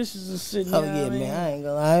making them dishes and shit. You Oh know yeah, what I mean? man. I ain't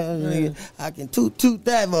gonna lie. Nigga, I can toot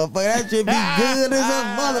that motherfucker. That shit be good as a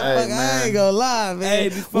motherfucker. Hey, I man. ain't gonna lie, man. Hey,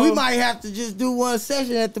 before- we might have to just do one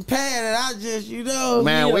session at the pad, and I just, Man,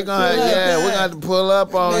 Yeah, we're gonna pull up we're that. gonna have to pull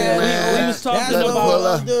up on Man, you, man. we was talking that's Let's what about- pull we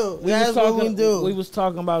up. gonna do. We That's was what talking. we do. We was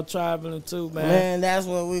talking about traveling too, man. Man, that's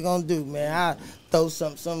what we gonna do, man. I throw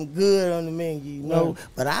something good on the menu, you know. Yeah.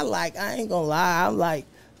 But I ain't gonna lie, I'm like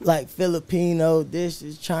Filipino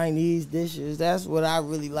dishes, Chinese dishes. That's what I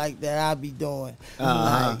really like that I be doing.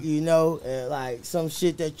 Uh-huh. Like, you know, like some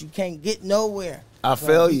shit that you can't get nowhere. I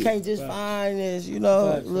feel You you. can't just find this, you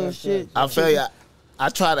know, Facts, little facts, shit. I feel you. I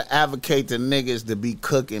try to advocate to niggas to be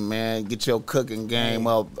cooking, man. Get your cooking game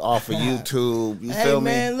up off of YouTube. You Hey feel me?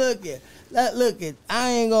 man, look it. I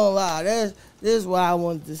ain't gonna lie. This is what I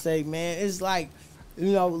wanted to say, man. It's like,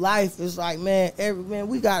 you know, life is like, man.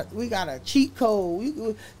 We got a cheat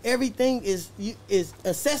code. Everything is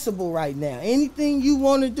accessible right now. Anything you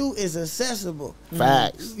want to do is accessible.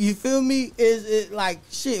 Facts. You feel me? Is it like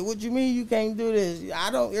shit? What you mean you can't do this?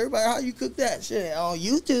 Everybody, how you cook that shit on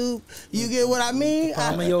YouTube? You get what I mean?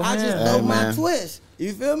 Palm of your I just hand. throw Hey, my man. twist.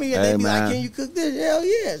 You feel me? And Hey, they be man. like, "Can you cook this?" Hell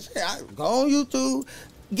yeah! Shit, I go on YouTube.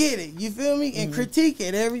 Get it, you feel me, and critique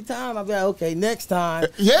it every time. I be like, okay, next time,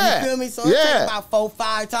 Yeah, you feel me. So it yeah. takes about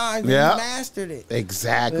 4-5 times when Yeah. you mastered it.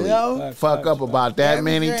 Exactly. You know? Facts, Fuck facts, up facts. about that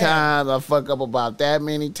many Everything. times. I fuck up about that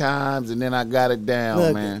many times, and then I got it down,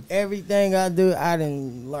 Look, man. everything I do, I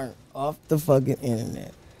didn't learn off the fucking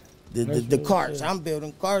internet. The carts, I'm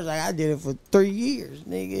building carts like I did it for 3 years,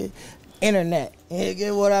 nigga. Internet, you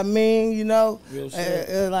get what I mean? You know, Real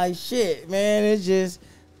shit. like shit, man. It's just.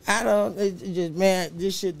 Man,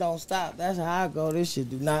 this shit don't stop. That's how I go. This shit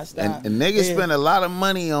do not stop. And niggas Yeah. spend a lot of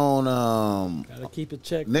money on Gotta keep it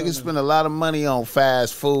checked. niggas spend a lot of money on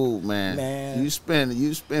fast food, man. Man. You spend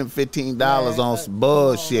 $15 on some Come on,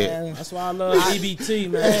 bullshit. man. That's why I love EBT,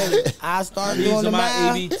 man. Hey, I start These doing are the my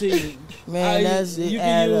math. EBT. Man, that's it. You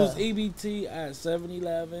add can use up. EBT at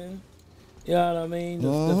 7-Eleven. You know what I mean? The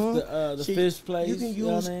Mhm. fish See, place. You can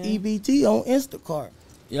know use what I mean? EBT on Instacart.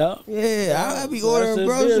 Yeah. Yeah, I be So that's ordering it,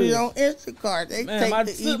 groceries business. on Instacart. They Man, take my,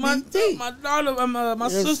 the si- EBT. my daughter, my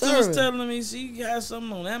Yes, sister sir. was telling me she had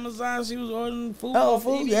something on Amazon. She was ordering food. Oh, off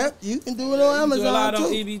food, EBT. yep. You can do it on You do a lot Amazon,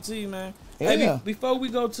 on too. EBT, man. Yeah. Hey, before we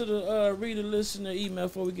go to the reader listener email,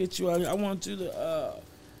 before we get you out, I want you to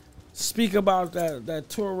speak about that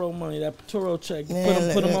Turo money, that Turo check.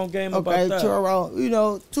 Put them on game about that.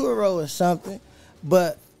 Turo, Turo is something,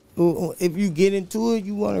 but if you get into it,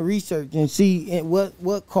 you want to research and see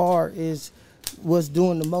what car is what's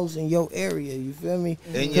doing the most in your area. You feel me?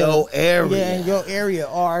 In your area. Yeah, in your area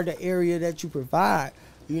or the area that you provide.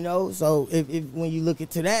 You know, so if when you look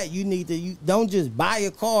into that, you don't just buy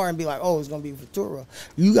a car and be like, oh, it's gonna be for Turo.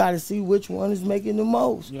 You got to see which one is making the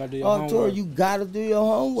most. You gotta do your homework. Turo, you got to do your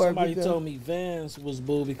homework. Somebody told me Vans was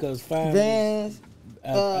bull because Vans.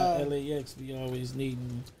 at LAX be always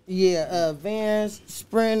needing. Yeah, Vans,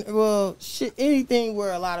 Sprint, well, shit, anything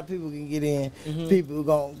where a lot of people can get in, people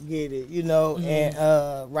gonna get it, you know.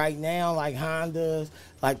 And right now, like Hondas,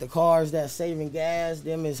 like the cars that's saving gas,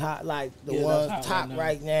 them is hot, like the ones hot top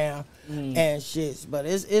right now, Mhm. and shit. But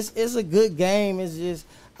it's a good game. It's just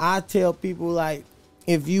I tell people like,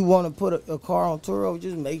 if you want to put a car on Turo,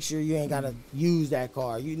 just make sure you ain't gotta use that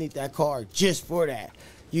car. You need that car just for that.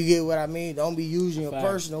 You get what I mean? Don't be using your Facts.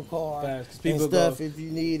 personal car Facts. and People stuff go- if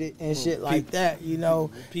you need it and shit like that, you know.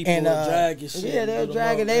 People and, will drag your shit. Yeah, they'll Let 'em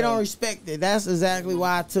drag know, it. They man. don't respect it. That's exactly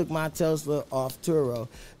why I took my Tesla off Turo,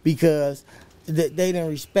 because they didn't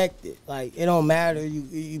respect it. Like, it don't matter.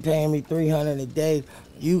 You paying me $300 a day.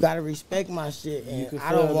 You gotta respect my shit, You and can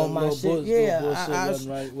I don't feel want them my little shit. bullshit Yeah, wasn't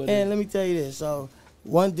right with and it. let me tell you this. So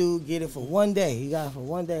one dude get it for one day. He got it for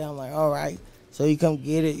one day. I'm like, all right. So he come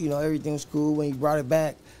get it. You know, everything's cool. When he brought it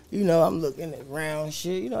back, you know, I'm looking at round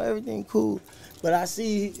shit. You know, everything cool. But I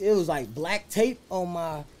see it was like black tape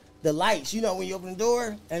on the lights. You know, when you open the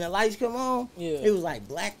door and the lights come on, Yeah. it was like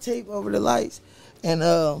black tape over the lights. And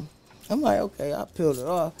I'm like, okay, I peeled it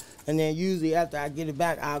off. And then usually after I get it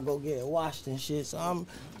back, I'll go get it washed and shit. So I'm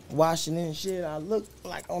washing it and shit. I look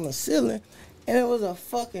like on the ceiling, and it was a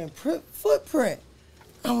fucking footprint.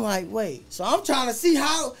 I'm like, wait. So I'm trying to see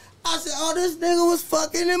how. I said, oh, this nigga was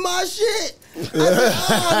fucking in my shit. I said,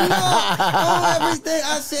 oh, no. On everything.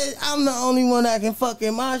 I said, I'm the only one that can fuck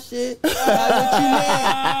in my shit. Like, what you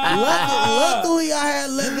mean? Luckily, I had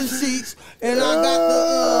leather seats, and I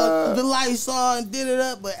got the lights on and did it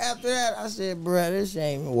up. But after that, I said, bruh, this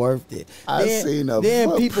ain't even worth it.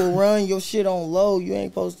 Then people run your shit on low. You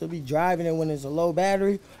ain't supposed to be driving it when it's a low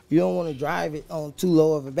battery. You don't want to drive it on too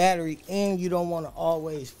low of a battery, and you don't want to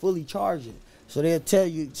always fully charge it. So they'll tell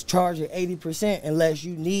you to charge it 80% unless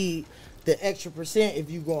you need the extra percent if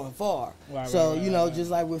you're going far. Right, just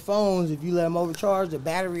like with phones, if you let them overcharge the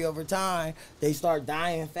battery over time, they start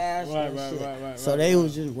dying faster and shit. So they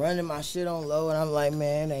was just running my shit on low, and I'm like,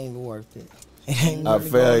 man, it ain't worth it. I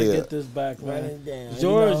feel you. Get this back, man. Run it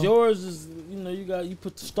down, Yours is, you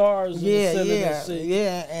put the stars in the center and shit.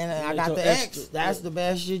 Yeah, and I got the extra. X. That's the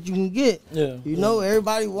best shit you can get. Yeah. You know,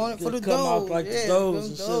 everybody want it for the Come dough. out like the doors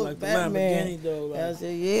and shit, like the Lamborghini though. Like. I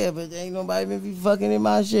said, yeah, but ain't nobody been be fucking in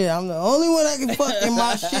my shit. I'm the only one that can fuck in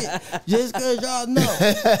my shit. Just cause y'all know.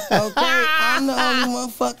 Okay? I'm the only one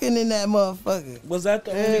fucking in that motherfucker. Was that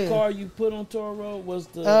the only car you put on Turo? Was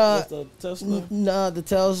the Tesla? No, the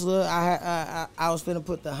Tesla. I was finna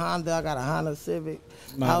put the Honda. I got a Honda Civic.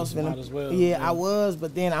 Might as well. Yeah, I was,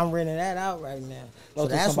 but then I'm renting that out right now. So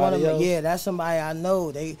that's one of else? them. Yeah, that's somebody I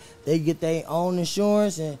know. They get their own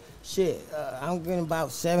insurance and shit. I'm getting about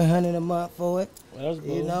 $700 a month for it. Well, that's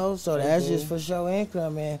cool. You know, so that's just for show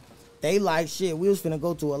income, man. They like shit. We was finna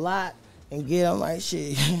go to a lot and get them like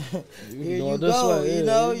shit. Here you go. Way, you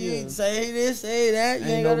know, you say this, say that. You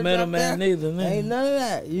ain't no middleman neither. Ain't none of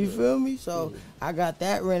that. You feel me? So I got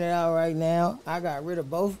that rented out right now. I got rid of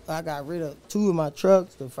both. I got rid of two of my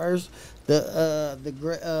trucks. The first, the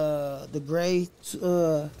gray,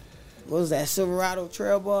 what was that, Silverado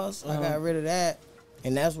Trail Boss? I got rid of that,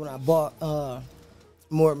 and that's when I bought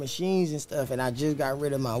more machines and stuff. And I just got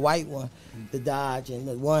rid of my white one, the Dodge. And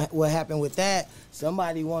the one, what happened with that?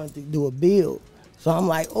 Somebody wanted to do a build. So I'm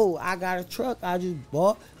like, oh, I got a truck I just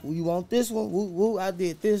bought. You want this one? Woo, woo. I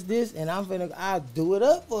did this, and I'll do it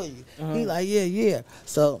up for you. He like, yeah.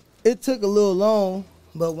 So it took a little long,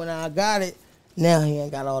 but when I got it, now he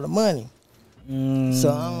ain't got all the money.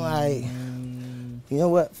 So I'm like, you know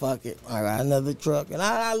what? Fuck it. I got another truck, and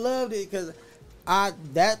I loved it because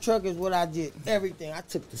that truck is what I did everything. I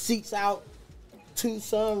took the seats out. 2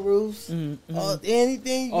 sunroofs,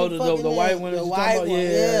 anything you can the white one. The white one,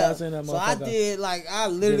 yeah. I seen that so I did I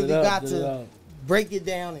literally got to break it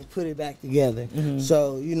down and put it back together.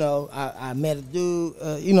 So, you know, I met a dude,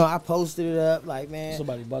 you know, I posted it up like, man.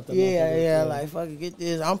 Somebody bought that. Yeah, like, fucking get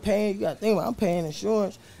this. I'm paying, you got to think about it, I'm paying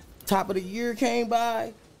insurance. Top of the year came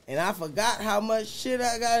by, and I forgot how much shit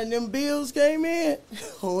I got and them bills came in.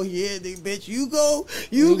 Oh, yeah, bitch, you go.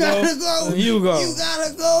 You gotta go. You go. You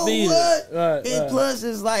gotta go. Beat What? it. Right, And right. plus,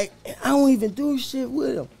 it's like, I don't even do shit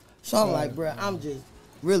with them. So I'm like, bro, I'm just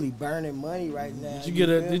really burning money right now. Did you get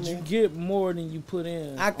feel Did me? you get more than you put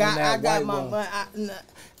in? I got my money.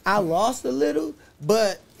 I lost a little,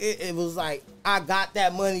 but it was like I got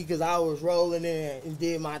that money because I was rolling in and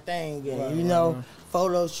did my thing. And, you know,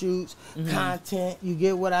 photo shoots, content. You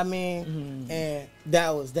get what I mean? And that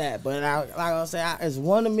was that. But like I say, it's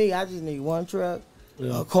one of me. I just need one truck,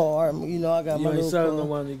 a car. You know, I got You my ain't little selling the car.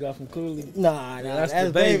 one you got from Cooley. Nah, that's that's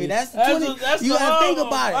the baby. baby. That's the That's 20. the- You gotta think oh,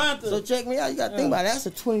 about Fanta. it. So check me out. You gotta think about it. That's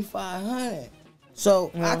a 2,500.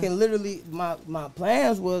 So I can literally my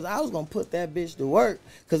plans was I was gonna put that bitch to work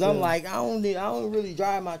because I'm like I don't really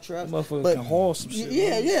drive my truck. Motherfucker can haul some shit.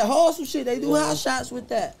 Yeah, haul some shit. They do house shots with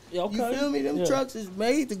that. Yeah, okay. You feel me? Them Yeah. trucks is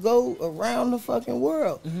made to go around the fucking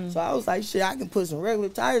world. So I was like, shit, I can put some regular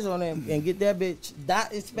tires on them and get that bitch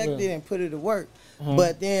dot inspected and put it to work.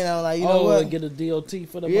 But then I'm like, you know what? Get a DOT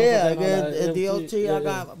for the Yeah, I motherfucker. got a DOT. Yeah, I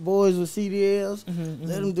got boys with CDLs.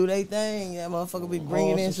 Let them do their thing. That motherfucker be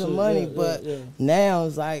bringing in some shit. money. Yeah, but yeah. now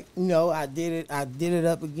it's like, you know, I did it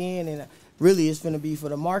up again, and really it's finna be for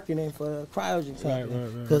the marketing for the cryogen company.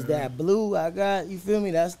 right, Because that blue I got, you feel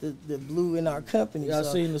me? That's the blue in our company. Yeah, I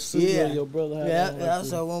so, seen the studio your brother had. Yeah, on yeah. like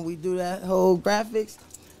So when we do that whole graphics,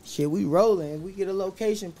 shit, we rolling. If we get a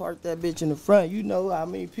location, park that bitch in the front. You know how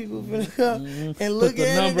many people finna come and look the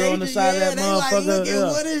at number it. They on the just- side of that they like, motherfucker, look at yeah.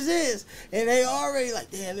 what is this? And they already like,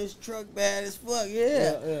 damn, this truck bad as fuck.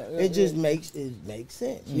 Yeah, yeah, it just makes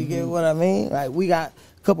sense. You get what I mean? Like we got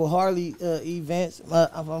a couple Harley events.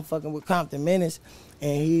 I'm fucking with Compton Menace,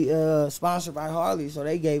 and he sponsored by Harley, so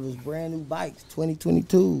they gave us brand new bikes,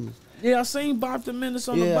 2022s. Yeah, I seen Bob the Menace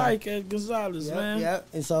on the Yeah. bike at Gonzalez, man. Yep.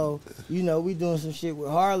 And so, you know, we doing some shit with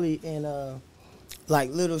Harley and like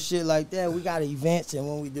little shit like that. We got events, and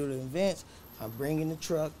when we do the events, I'm bringing the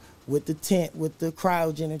truck with the tent, with the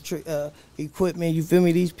cryogen equipment. You feel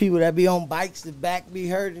me? These people that be on bikes, the back be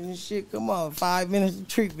hurting and shit. Come on, 5 minutes of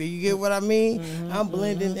treatment. You get what I mean? I'm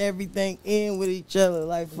blending everything in with each other.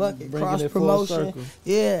 Like, fuck it. Bringing Cross it full promotion. circle.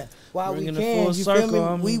 Yeah. While Bringing we it can. full You circle, feel me?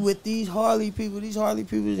 I'm- We with these Harley people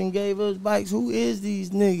and gave us bikes. Who is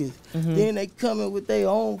these niggas? Then they coming with their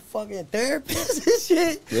own fucking therapists and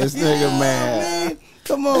shit. This You nigga know what mad. I mean?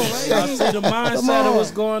 Come on, man. I see the mindset of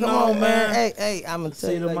what's going Come on, man. Hey, I'm gonna tell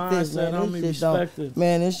See you the like this, mindset, man. homie, This shit don't, respect it.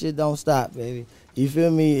 man, this shit don't stop, baby. You feel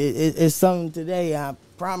me? It's something today. I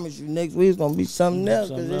promise you, next week's gonna be something else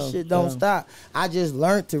because Something this else, shit don't yeah. stop. I just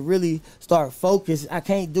learned to really start focus. I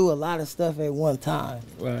can't do a lot of stuff at one time.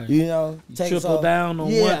 Right. You know, Triple down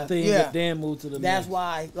on one thing and then move to the That's next.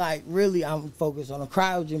 why, like, really, I'm focused on the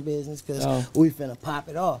cryogen business because Oh. we finna pop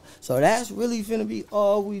it off. So that's really finna be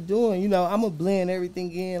all we doing. You know, I'm gonna blend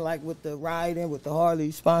everything in, like with the riding, with the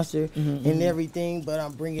Harley sponsor and everything, but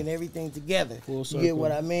I'm bringing everything together. Full You get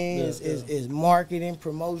what circle. I mean? Yeah, It's marketing,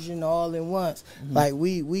 promotion, all in once. Like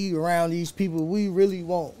we around these people we really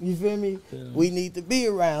want. You feel me? Yeah. We need to be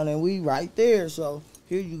around, and we right there. So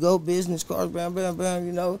here you go, business cards, bam, bam, bam.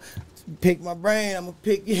 You know. Pick my brain, I'm gonna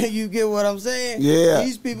pick you. You get what I'm saying? Yeah.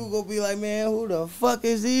 These people gonna be like, man, who the fuck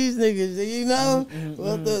is these niggas? You know?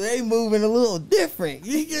 Well, they moving a little different.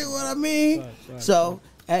 You get what I mean? Right, So,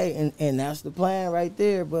 hey, and that's the plan right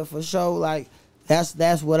there. But for sure, like,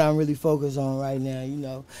 that's what I'm really focused on right now. You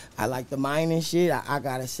know, I like the mining shit. I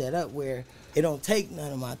got it set up where it don't take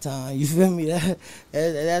none of my time. You feel me?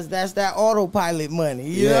 That's that autopilot money.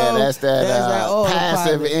 You know? That's that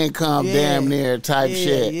passive autopilot. income, Yeah. damn near type Yeah,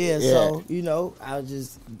 shit. Yeah, so you know, I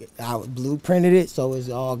blueprinted it, so it's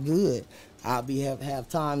all good. I'll have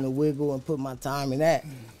time to wiggle and put my time in that.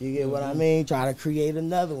 You get what I mean? Try to create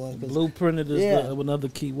another one. 'Cause- Blueprinted is Yeah. another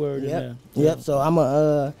key word in Yep. there. Yep. So I'm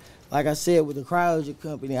like I said, with the cryogen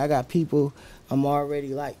company, I got people I'm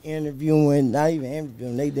already like interviewing, not even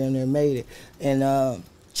interviewing, they damn near made it, and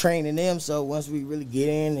training them. So once we really get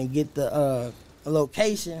in and get the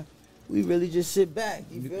location, we really just sit back.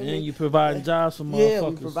 You feel me? And you providing jobs for motherfuckers. Yeah,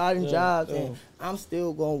 we providing Yeah, jobs, yeah. and I'm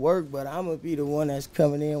still gonna work, but I'm gonna be the one that's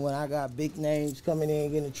coming in when I got big names coming in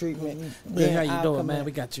getting the treatment. Yeah, Then how you I'll doing, come man? in.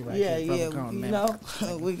 We got you right Yeah, here. yeah, From the you man.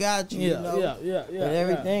 know, we got you. Yeah, you know, yeah. but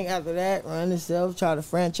everything after that, run itself, try to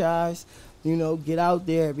franchise. You know, get out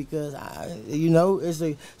there because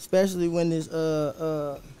especially when this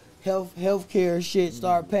healthcare shit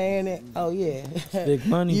start paying it. Oh yeah, Big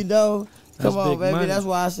money. You know. Come on, big baby. money. That's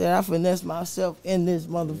why I said I finesse myself in this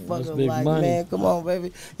motherfucker. big Like, money. man, come on,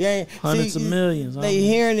 baby. Yeah, Hundreds of millions. They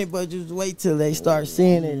hearing it, but just wait till they start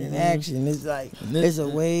seeing it in action. It's like it's a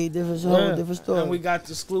way different, whole different story. And we got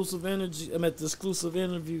the exclusive energy. I'm at the exclusive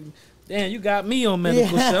interview. Damn, you got me on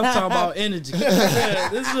medical shit. I'm talking about energy. Yeah,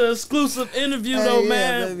 this is an exclusive interview, though, yeah,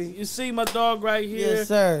 man. baby. You see my dog right here. Yes,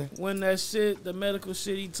 sir. When that shit, the medical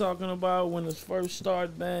shit he talking about, when it first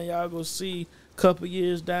started, man, y'all go see a couple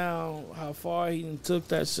years down how far he done took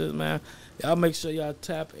that shit, man. Y'all make sure y'all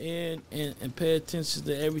tap in and pay attention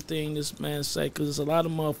to everything this man say, because there's a lot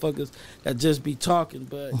of motherfuckers that just be talking,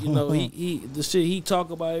 but you know the shit he talk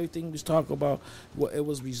about, everything he was talking about, it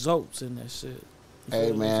was results in that shit.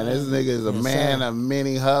 Hey man, this nigga is a man of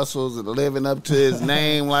many hustles and living up to his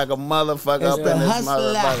name like a motherfucker up in this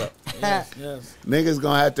motherfucker. Yes. Niggas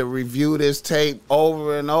gonna have to review this tape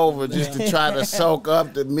over and over just to try to soak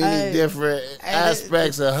up the many different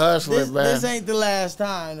aspects of hustling, man. This ain't the last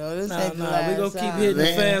time, though. This ain't the last time. We gonna keep hitting the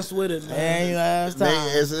fast with it, man. Ain't last time.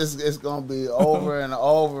 Nigga, it's gonna be over and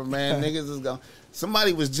over, man. Niggas is gonna.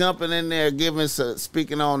 Somebody was jumping in there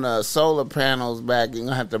speaking on the solar panels back. You're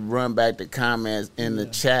gonna have to run back the comments in the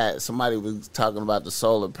chat. Somebody was talking about the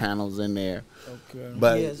solar panels in there. Okay.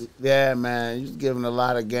 But yeah, man, you giving a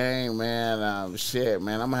lot of game, man. Shit,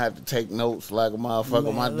 man, I'm gonna have to take notes like a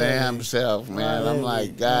motherfucker my damn self, man. I'm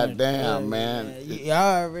like, goddamn, man.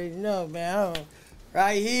 Y'all already know, man.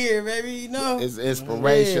 Right here, baby, you know. It's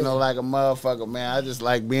inspirational like a motherfucker, man. I just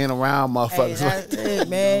like being around motherfuckers. Hey, that's it,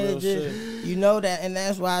 man. It just, you know that, and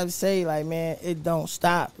that's why I say, like, man, it don't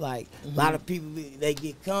stop. Like, a lot of people, they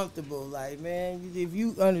get comfortable. Like, man, if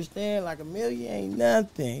you understand, like, $1 million ain't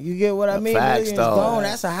nothing. You get what I mean? Facts, Million's dog. gone.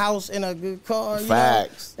 That's a house and a good car. You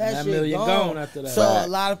Facts. know? That $1 shit million gone after that. So Facts. a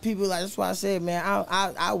lot of people, like, that's why I said, man,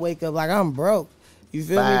 I wake up like I'm broke. You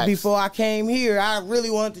feel Facts. me? Before I came here, I really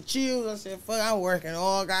wanted to chill. I said, fuck, I'm working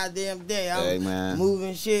all goddamn day. I'm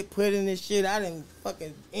moving shit, putting this shit. I didn't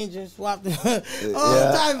fucking engine swap all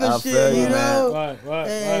type of shit, you know?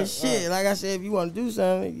 Right. Shit, like I said, if you want to do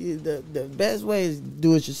something, the best way is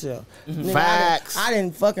do it yourself. Nigga, Facts. I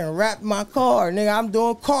didn't fucking wrap my car. Nigga, I'm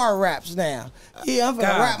doing car wraps now. Yeah, I'm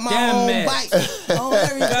finna wrap my own bike on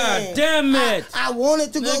everything. God damn it. I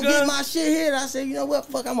wanted to go Nigga. get my shit here. I said, you know what?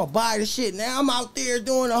 Fuck, I'm gonna buy the shit. Now I'm out there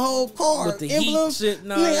doing the whole car. With the heat emblems. shit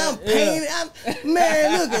and all Nigga, that, I'm painting.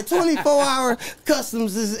 Man, look at 24-hour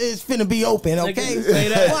customs is finna be open, okay? Say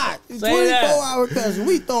that. Watch. Say 24-hour customs.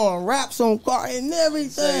 We throwing wraps on car and everything.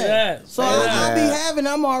 Say that. So Say I be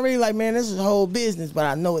that. I'm already like, man, this is a whole business, but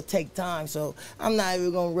I know it take time, so I'm not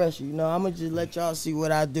even gonna rush you. You know, I'm gonna just let y'all see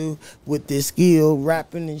what I do with this skill,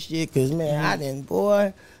 rapping and shit. Cause man, I didn't,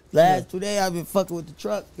 boy. Last 2 days I've been fucking with the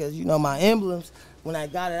truck, cause you know my emblems. When I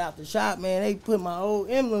got it out the shop, man, they put my old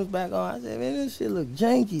emblems back on. I said, man, this shit look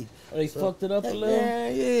janky. They fucked it up a little.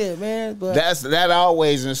 Man, yeah, man. But That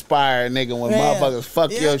always inspire a nigga when motherfuckers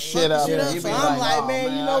fuck your shit up. So You be I'm like, oh,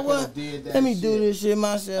 man, you know I what? coulda did that Let me shit. do this shit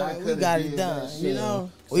myself. And we coulda got it did done. that You shit.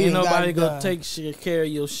 know, Ain't done got nobody it gonna done. take care of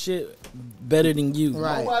your shit better than you.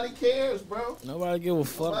 Right. Nobody cares, bro. Nobody give a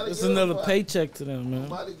fuck. Nobody It's give a another fuck. paycheck to them, man.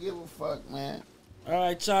 Nobody give a fuck, man. All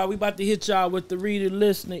right, y'all. We about to hit y'all with the reader,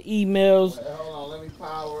 listener, emails. Hey, hold on, let me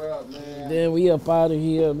power up, man. Then we up out of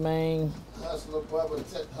here, man. Hustler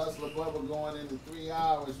Bubba going into 3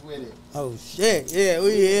 hours with it. Oh shit, yeah,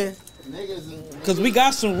 we here. Niggas, Cause we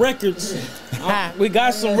got some records. We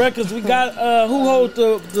got some records. We got who holds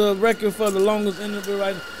the record for the longest interview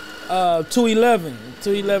right now? 211.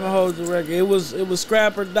 211 holds the record. It was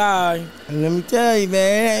Scrap or Die. And let me tell you,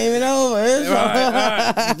 man, it ain't even over. It's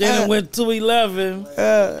Right. Then it went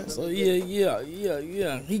 211. So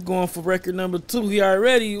yeah. He going for record number 2. He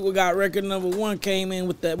already got record number 1 came in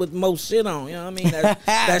with most shit on. You know what I mean?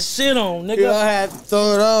 That shit on, nigga. You don't have to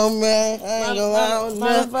throw it on, man. I ain't gonna lie on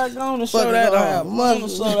Matter of that. fact, I want to Fuck show it, that gonna off. have I want to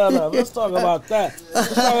muscle. show that off. Let's talk about that.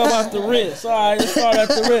 Let's talk about the wrist. All right, let's start at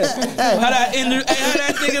the wrist. How that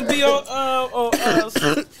nigga be on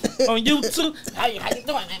YouTube? How you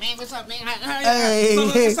doing, man? What's up, man? Hey.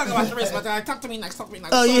 Let's talk about the wrist, but talk to me next.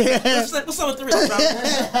 Oh, yeah. What's up with the wrist, bro?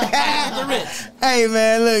 The wrist. Hey,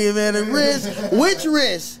 man, look, man, the wrist. Which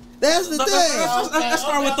wrist? That's the thing. Let's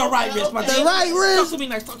start with the right wrist, my The right wrist.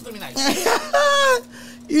 Talk to me next.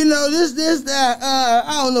 You know, that,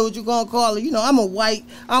 I don't know what you're gonna call it. You know,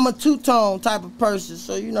 I'm a two-tone type of person.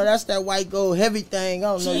 So, you know, that's that white gold heavy thing.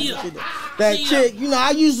 I don't know. That chick, you know,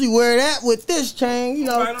 I usually wear that with this chain. You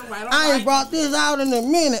know, Right. I ain't brought this out in a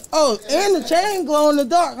minute. Oh, and the chain glow in the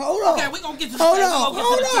dark. Hold on. Okay, we gonna get to the Hold chain. on. We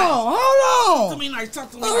gonna get to the chain. Hold Talk on. to me nice.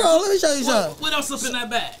 Talk to me Hold nice. on, let me show you something. What else up in that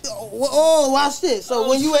bag? Oh, watch this. So Oh,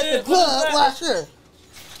 when you at shit, the what is club, that? watch this.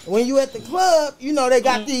 when you at the club, you know they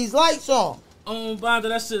got these lights on. Bonda,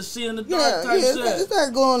 that shit, see in the dark Yeah, type shit. it's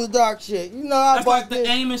that go in the dark shit. You know, I That's bought like the this.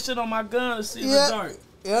 aiming shit on my gun to see in the dark.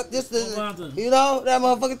 Yep, this is, Bonda. you know, that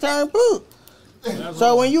motherfucker turn blue.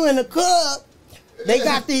 So when you in the club, they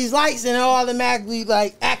got these lights and it automatically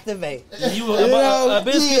like activate. A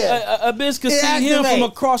bitch could see him from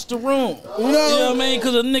across the room. You know what I mean?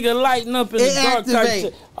 Because a nigga lighting up in the dark type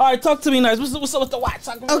shit. All right, talk to me nice. What's up with the watch?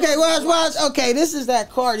 Okay, watch. Okay, this is that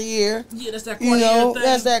Cartier. Yeah, that's that Cartier thing.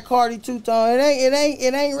 That's that Cartier two-tone. It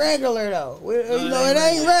ain't regular though. It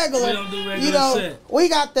ain't regular. We don't do regular shit. We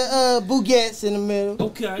got the Bugats in the middle.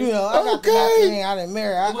 Okay. I got the thing I didn't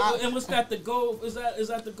marry. And what's got the gold? Is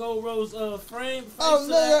that the gold rose frame?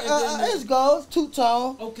 It's gold,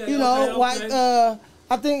 two-tone. Okay. White. I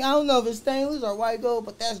don't know if it's stainless or white gold,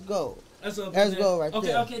 but that's gold. That's gold right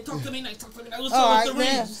there. Okay. Talk to me next. What's up with the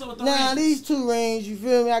rings? Now these 2 rings, you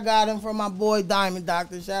feel me? I got them from my boy Diamond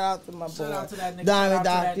Doctor. Shout out to my boy. Shout out to that nigga. Diamond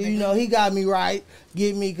Doctor. You know, he got me right.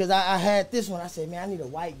 Get me, because I had this one. I said, man, I need a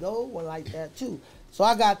white gold one like that too. So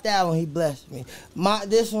I got that one. He blessed me.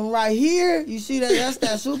 This one right here, you see that? That's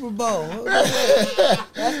that Super Bowl.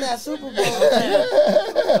 That's that Super Bowl.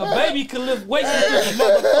 A baby can lift weights with this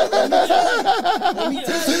motherfucker. Let me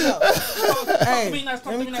tell you something. Hey,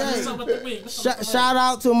 shout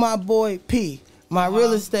out to my boy P, my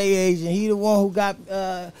real estate agent. He the one who got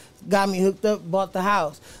me hooked up, bought the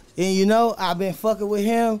house. And you know, I've been fucking with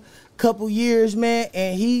him couple years, man,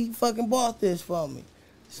 and he fucking bought this for me.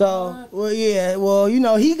 So, you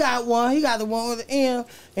know, he got one. He got the one with the M.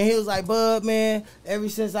 And he was like, Bud, man, ever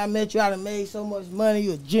since I met you, I done made so much money.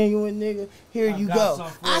 You a genuine nigga. Here you go.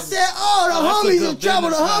 I said, the homies in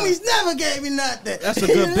trouble. The homies never gave me nothing. That's a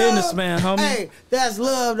good businessman, homie. Hey, that's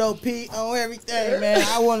love, though, Pete, on everything, man.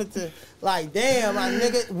 I wanted to, like, damn, my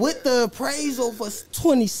nigga, with the appraisal for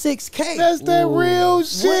 $26K. That's that real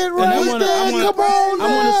shit right there. Come on now. I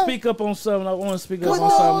want to speak up on something. I want to speak up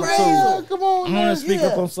on something, too. Come on, I want to speak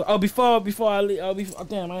up on something. Before I leave.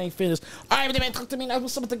 Damn, I ain't finished. All right, man, talk to me now.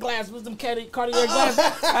 What's up with the glass? What's them Cartier glasses?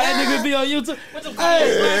 That nigga be on YouTube. What's them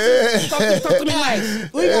Cartier glasses? Talk to me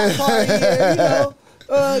nice. We got Cartier,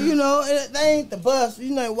 you know, they ain't the bust,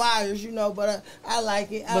 you know, wires, you know, but I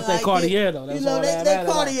like it. But they Cartier, though. That's you know, all they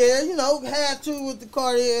Cartier, you know, had to with the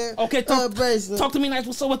Cartier bracelet. Talk to me nice.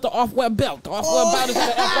 What's up with the off-white belt? The off-white belt is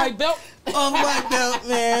the off-white belt? Off-white belt,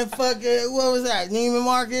 man. Fuck it. What was that? Neiman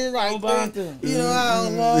Marcus? Right there. You know, I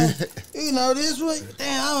don't know. You know, this one,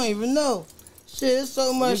 damn, I don't even know. Shit, it's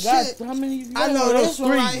so much shit. How many you got? I know this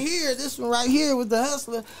one right here. This one right here with the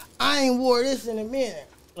Hustler. I ain't wore this in a minute.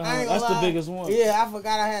 That's the biggest one. Yeah, I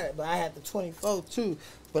forgot I had it, but I had the 24 too.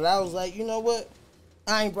 But I was like, you know what?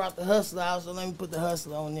 I ain't brought the Hustler out, so let me put the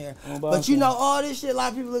Hustler on there. But you know, all this shit, a lot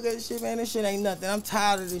of people look at this shit, man, this shit ain't nothing. I'm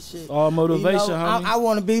tired of this shit. All motivation, homie. I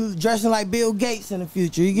want to be dressing like Bill Gates in the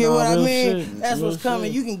future. You get what I mean? Shit. That's what's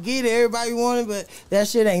coming. You can get it, everybody want it, but that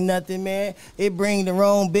shit ain't nothing, man. It bring the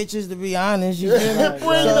wrong bitches, to be honest. You feel me? It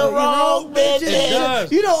bring the wrong bitches. It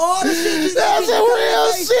does. You know, all the shit. That's a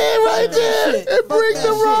real shit right there. It bring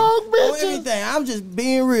the wrong bitches. Everything. I'm just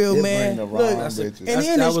being real, man. Bring the wrong bitches. And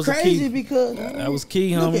then it's crazy because that was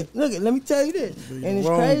key, homie. Look, let me tell you this. And it's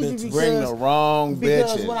crazy because bring the wrong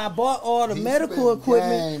bitches. Because when I bought all the medical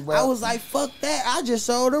equipment, I was like, fuck that. I just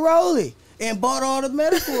sold a Rollie and bought all the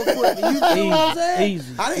medical equipment. You know what I'm saying?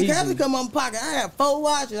 Easy, I didn't have to come out my pocket. I had 4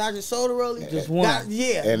 watches. I just sold a Rollie. Just one. And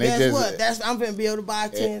guess what? I'm going to be able to buy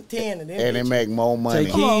 10 of them. And they make more money.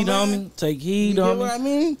 Take heed, homie. Take heed, homie. You know what I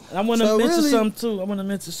mean? I want to mention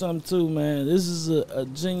something too. Man. This is a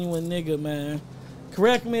genuine nigga, man.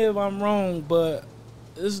 Correct me if I'm wrong, but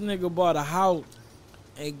this nigga bought a house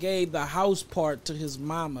and gave the house part to his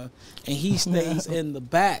mama, and he stays in the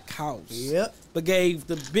back house. Yep. But gave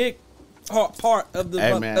the big part of the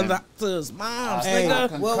to his mom.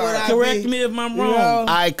 Nigga, correct me if I'm wrong. You know,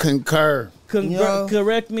 I concur.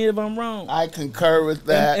 Correct me if I'm wrong. I concur with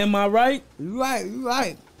that. Am I right? You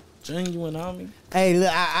right. Genuine, homie. Hey, look,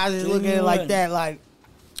 I just look at it like that. Like,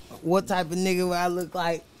 what type of nigga would I look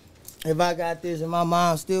like if I got this and my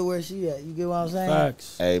mom still where she at? You get what I'm saying?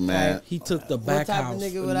 Facts. Hey, man. He took the back type of house.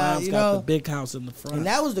 nigga The would I, mom's you got know? the big house in the front. And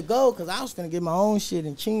that was the goal, because I was going to get my own shit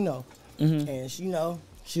in Chino. And, she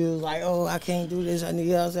was like, oh, I can't do this. I need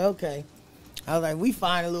help. I said, okay. I was like, we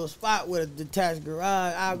find a little spot with a detached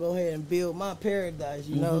garage. I'll go ahead and build my paradise,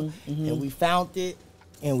 you know? And we found it,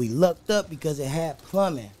 and we lucked up because it had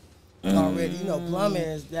plumbing. Already, you know, plumbing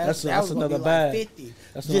is that's another be bag. Like 50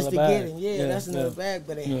 that's just to bag. get it. Yeah, that's another bag,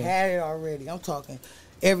 but it had it already. I'm talking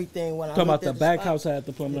everything when I talking about looked the back spot, house had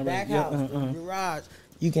the plumbing. The back house, the garage.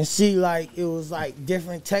 You can see like it was like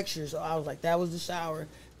different textures. So I was like, that was the shower,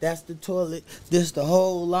 That's the toilet. This the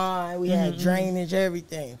whole line. We had drainage,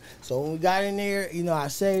 everything. So when we got in there, you know, I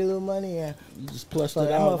saved a little money and You just plushed so it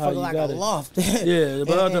that out how motherfucker you like got a it. loft. Yeah,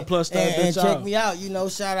 but other plus that and bitch check out. me out. You know,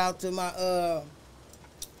 shout out to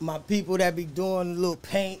my people that be doing the little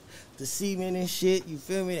paint, the cement and shit. You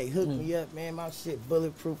feel me? They hooked me up, man. My shit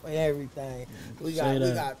bulletproof and everything. We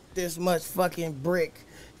got this much fucking brick.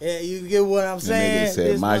 Yeah, you get what I'm The saying? nigga said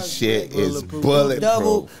This my much shit brick. is bulletproof.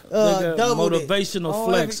 Double, Nigga, double motivational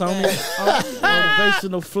flex, homie. homie.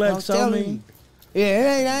 Motivational flex, I'm telling homie. you.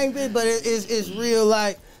 Yeah, it ain't big, but it's real.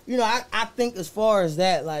 Like, you know, I think as far as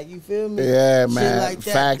that, like, you feel me? Yeah, Shit man. like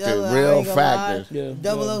that, Factors, double, I real ain't gonna lie. factors.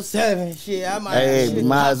 Yeah, 007, shit. I might. Hey, shit you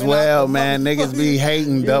might as popping well, out the man. Niggas be motherfucker.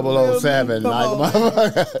 hating You feel me? 007. Come Like, on,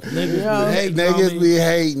 motherfucker. Niggas be hating, Niggas homie. be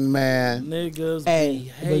hating, man. Niggas Hey, be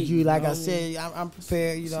but hating, you, like I homie. said, I'm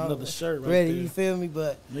prepared. You It's know, another shirt right ready. there. You feel me?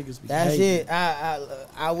 But Niggas be that's hating. it.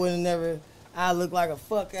 I would have never. I look like a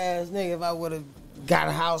fuck ass nigga if I would have got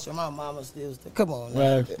a house and my mama still. Come on,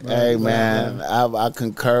 man. Right, Hey, man. I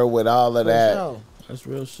concur with all of For that. sure. That's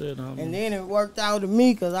real shit, homie. And then it worked out to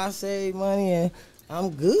me because I saved money and I'm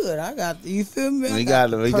good. I got you feel me? I He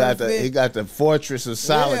got perfect- the fortress of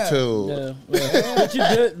solitude. Yeah, yeah. But you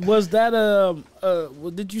did, was that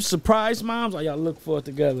did you surprise moms or y'all look for it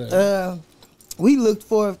together? We looked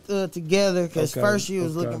for it together because Okay, first she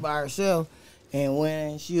was okay. looking by herself, and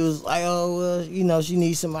when she was like, "Oh, well, you know, she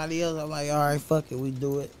needs somebody else," I'm like, "All right, fuck it, we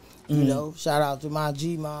do it." You know, shout out to my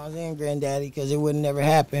G moms and granddaddy because it would never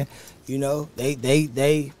happen. You know,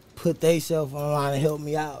 they put themselves on the line and help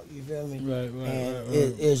me out. You feel me? Right, And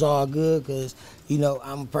it's all good because you know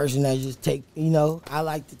I'm a person that just take. You know, I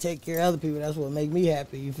like to take care of other people. That's what make me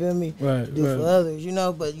happy. You feel me? Right, Do right. for others. You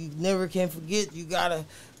know, but you never can forget. You gotta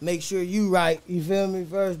make sure you right. You feel me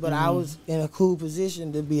first. But I was in a cool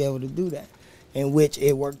position to be able to do that, in which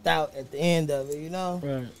it worked out at the end of it. You know,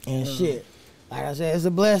 Right. and shit. Like I said, it's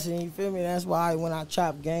a blessing. You feel me? That's why when I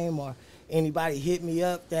chop game or anybody hit me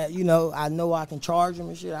up that you know I can charge them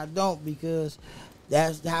and shit. I don't because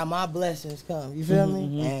that's how my blessings come. You feel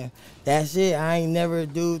me? And that's it. I ain't never a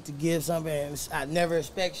dude to give something and I never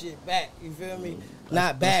expect shit back. You feel me?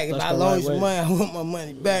 Not back. If that's I the loan right you some way. money, I want my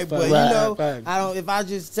money back. But you Right, know, right. I don't. If I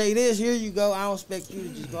just say this, here you go. I don't expect you to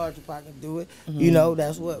just go out your pocket and do it. You know,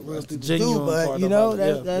 that's what real That's the people do. genuine But part you know, about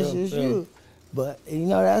it. that's Yeah, just yeah. you. But you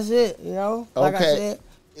know, that's it. You know, like I Okay. said.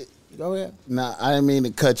 Go ahead. Nah, I didn't mean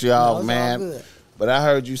to cut you No, off, it's all man. good. But I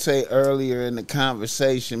heard you say earlier in the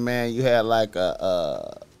conversation, man, you had like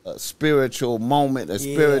a spiritual moment, a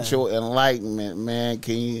Yeah. spiritual enlightenment, man.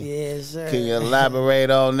 Can you Yes, sir. can you elaborate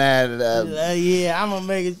on that? Yeah, I'm gonna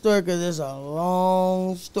make it short because it's a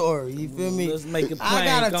long story. You feel me? Let's make it I plain.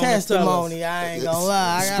 got Go a on and testimony. tell I ain't gonna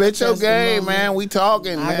lie. I got Spit a your game, testimony. man. We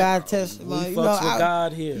talking, I man. got a us. testimony. We You fucks know, with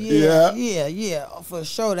God here. Yeah, for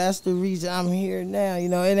sure. That's the reason I'm here now. You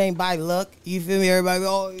know, it ain't by luck. You feel me? Everybody,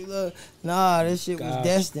 oh, you look. Nah, this shit was God's-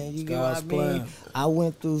 destined. You get what I God's mean? plan. I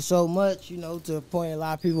went through so much, you know, to a point a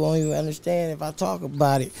lot of people won't even understand if I talk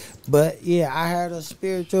about it. But yeah, I had a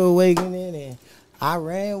spiritual awakening and I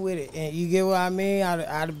ran with it. And you get what I mean? I'd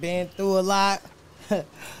have been through a lot,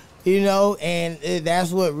 you know, and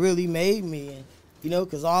that's what really made me. And, you know,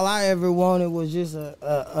 because all I ever wanted was just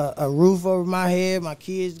a roof over my head, my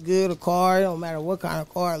kids good, a car. It don't matter what kind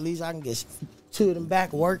of car, at least I can get to them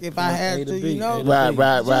back work if I A had to to, B, you know. A to Right, B.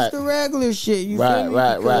 right, Just right. the regular shit, you Right, feel me?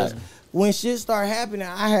 right, Because right. when shit started happening,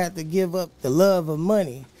 I had to give up the love of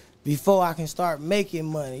money before I can start making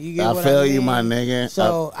money. You get I what feel I you, mean? my nigga.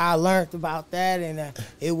 So I learned about that, and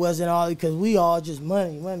it wasn't all because we all just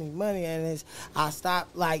money, and I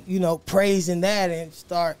stopped like praising that and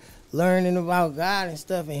start learning about God and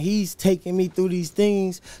stuff, and He's taking me through these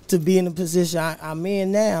things to be in the position I'm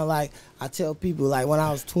in now. Like I tell people, like when I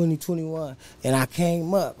was 20, 21, and I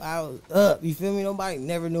came up, I was up. You feel me? Nobody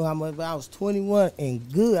never knew how much, but I was 21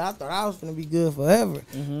 and good. I thought I was gonna be good forever.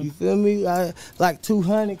 You feel me? Like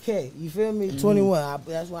 200K. You feel me? 21.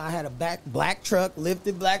 That's why I had a black truck,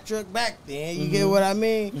 lifted black truck back then. You get what I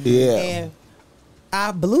mean? Yeah. And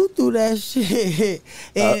I blew through that shit,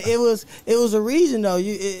 and it was a reason though.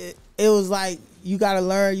 It was like you got to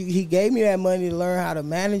learn. He gave me that money to learn how to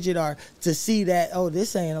manage it, or to see that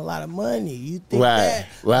this ain't a lot of money. You think Right, that,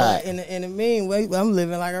 right. But in the mean way, I'm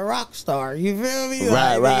living like a rock star. You feel me?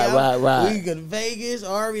 Right, Like, right. We go to Vegas,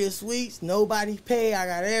 Aria Suites. Nobody pay. I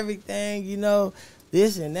got everything.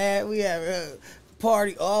 This and that. We have.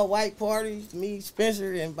 Party, all white parties, me,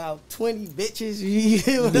 Spencer, and about 20 bitches. You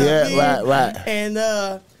get what I mean? Right. And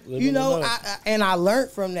you know, I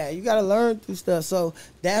learned from that. You got to learn through stuff. So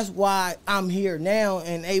that's why I'm here now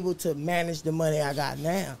and able to manage the money I got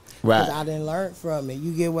now. Right. Because I didn't learn from it.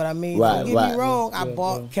 You get what I mean? Right, Don't get right. me wrong. I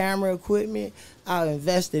bought camera equipment. I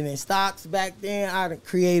invested in stocks back then. I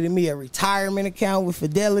created me a retirement account with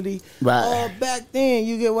Fidelity. Right. Back then,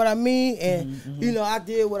 you get what I mean? And, you know, I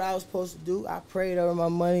did what I was supposed to do. I prayed over my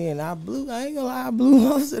money and I ain't gonna lie, I blew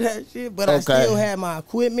most of that shit. But I still had my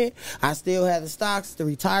equipment. I still had the stocks, the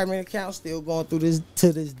retirement account still going through this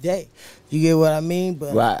to this day. You get what I mean?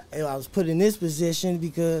 But I was put in this position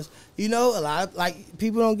because, you know, a lot of, like,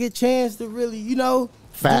 people don't get chance to really, you know,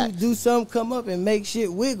 do something, come up and make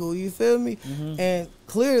shit wiggle. You feel me? And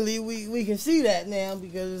clearly we can see that now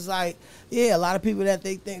because it's like, yeah, a lot of people that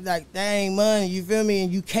they think like that ain't money. You feel me?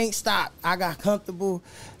 And you can't stop. I got comfortable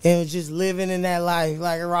and was just living in that life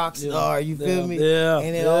like a rock star. You feel me? Yeah.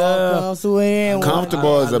 And it all comes to an end.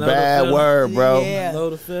 Comfortable is a bad word, bro. Yeah. Know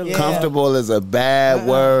the feeling. Comfortable is a bad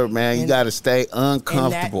word, man. You got to stay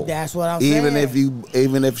uncomfortable. That's what I'm saying.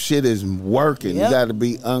 Even if shit is working, you got to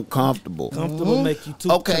be uncomfortable. Comfortable make you too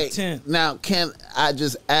content. Now can I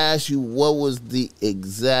just ask you what was the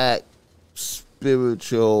exact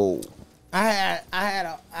spiritual? I had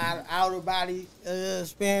an outer body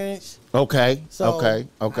experience. Okay. So okay.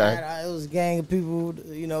 it was a gang of people,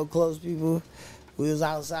 you know, close people. We was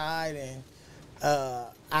outside and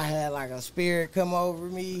I had like a spirit come over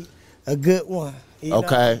me, a good one. You know, a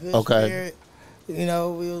good spirit. You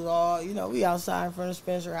know, we was all, you know, we outside in front of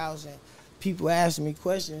Spencer House and people asking me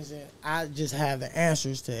questions and I just have the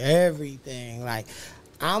answers to everything. Like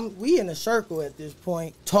we in a circle at this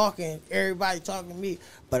point talking, everybody talking to me,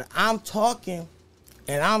 but I'm talking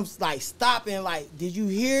and I'm like stopping like, did you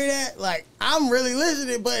hear that? Like I'm really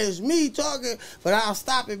listening, but it's me talking, but I'll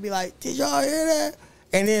stop and be like, did y'all hear that?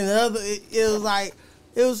 And then the other, it was like,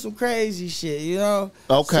 it was some crazy shit, you know?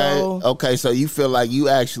 Okay, so you feel like you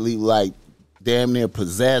actually like damn near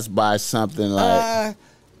possessed by something like...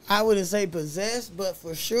 I wouldn't say possessed, but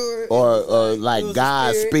for sure. Or like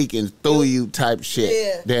God speaking through you type shit.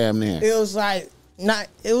 Yeah. Damn near. It was like,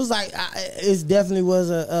 it definitely was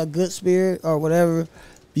a good spirit or whatever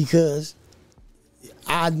because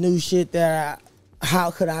I knew shit that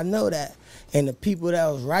how could I know that? And the people that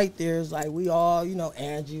was right there is like we all, you know,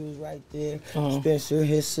 Angie was right there, Spencer,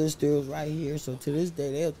 his sister was right here. So to this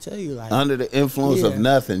day, they'll tell you like under the influence of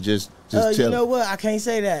nothing, just chill. You know what? I can't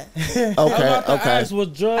say that. Okay. Was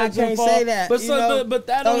drugs I can't say that. But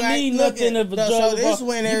that don't mean nothing if a drug. So this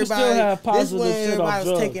when everybody was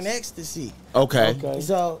drugs. taking ecstasy. Okay.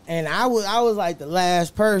 So and I was like the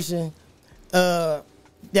last person that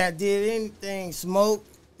did anything, smoke.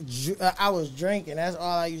 I was drinking. That's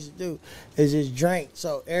all I used to do is just drink.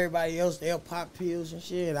 So everybody else, they'll pop pills and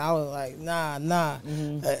shit. I was like, nah.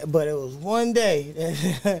 But it was one day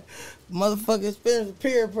that motherfuckers spent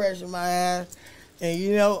peer pressure my ass. And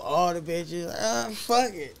you know, all the bitches,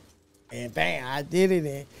 fuck it. And bang, I did it.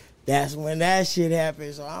 And that's when that shit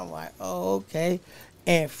happened. So I'm like, oh, okay.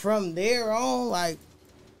 And from there on,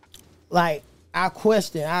 like I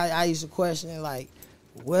question. I used to question like,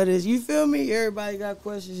 what is, you feel me? Everybody got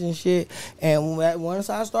questions and shit. And once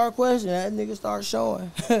I start questioning, that nigga start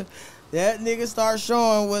showing. That nigga start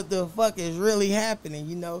showing what the fuck is really happening,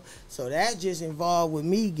 you know? So that just involved with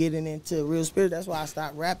me getting into real spirit. That's why I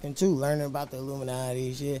stopped rapping too, learning about the Illuminati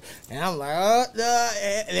and shit. And I'm like,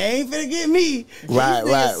 they ain't finna get me.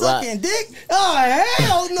 Right. Sucking dick? Oh,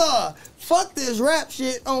 hell no. Fuck this rap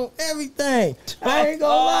shit on everything. I ain't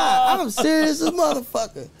gonna lie. I'm serious as a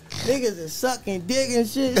motherfucker. Niggas is sucking dick and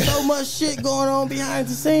shit. So much shit going on behind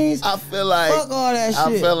the scenes. I feel like fuck all that shit.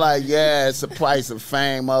 I feel like it's the price of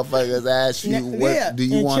fame. Motherfuckers ask you, what do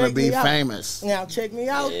you want to be famous? Now check me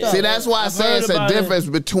out though. See, that's why I say it's a difference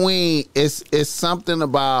between it's something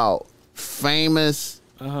about famous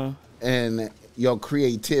and your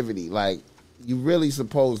creativity. Like you really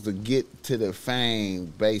supposed to get to the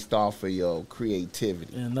fame based off of your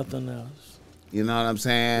creativity. And nothing else. You know what I'm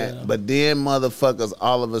saying? Yeah. But then motherfuckers,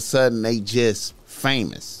 all of a sudden, they just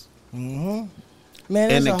famous. Man,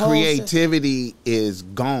 and the creativity is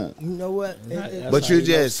gone. You know what? But you're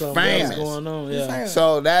just famous. Going on. Yeah.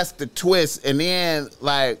 So that's the twist. And then,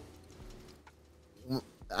 like,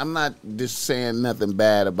 I'm not just saying nothing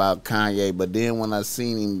bad about Kanye, but then when I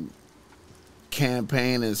seen him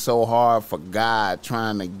campaigning so hard for God,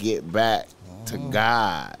 trying to get back to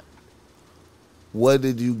God, what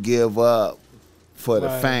did you give up for the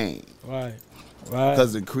fame? Right.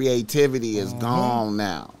 Because the creativity is gone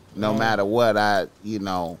now. No matter what, you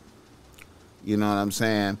know what I'm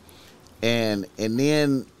saying? And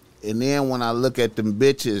then when I look at them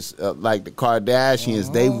bitches, like the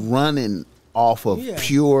Kardashians, they running off of Yeah.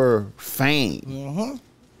 pure fame. Mm-hmm.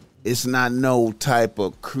 It's not no type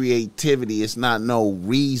of creativity. It's not no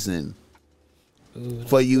reason Ooh,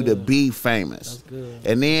 for you to good. be famous. That's good.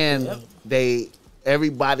 And then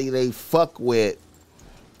everybody they fuck with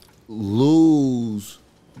lose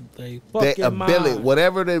They their fucking ability. mind.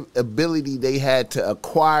 Whatever the ability they had to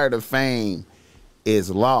acquire the fame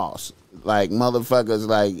is lost. Like motherfuckers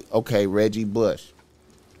like, okay, Reggie Bush.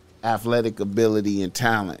 Athletic ability and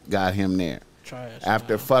talent got him there. Trash.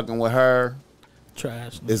 After now. fucking with her,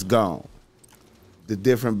 Trash. it's gone. The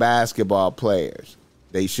different basketball players,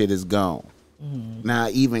 they shit is gone. Now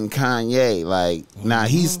even Kanye, like, now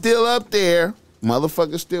he's still up there.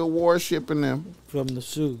 Motherfuckers still worshiping him. From the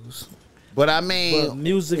shoes. But I mean, But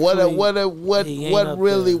musically, what he ain't what up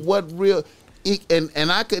really, there. what real,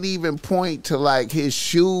 and I could even point to like his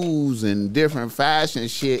shoes and different fashion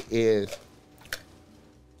shit is.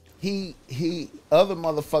 He other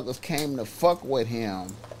motherfuckers came to fuck with him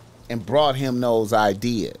and brought him those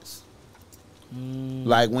ideas.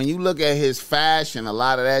 Like when you look at his fashion, a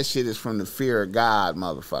lot of that shit is from the fear of God,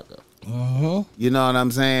 motherfucker. You know what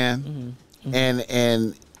I'm saying?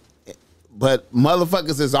 And but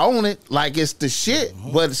motherfuckers is on it like it's the shit.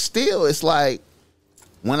 But still, it's like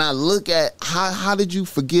when I look at how did you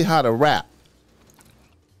forget how to rap?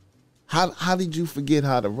 How did you forget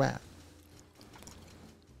how to rap?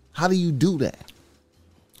 How do you do that?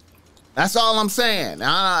 That's all I'm saying.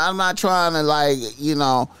 I'm not trying to like, you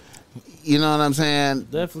know what I'm saying?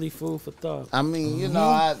 Definitely food for thought. I mean, you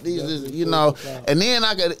know, these is, you know, and then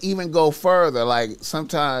I could even go further. Like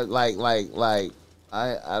sometimes, like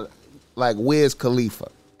I like Wiz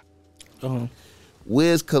Khalifa. Uh-huh.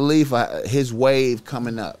 Wiz Khalifa, his wave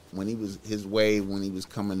coming up when he was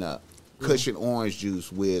coming up. Cushion orange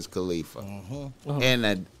juice, Wiz Khalifa,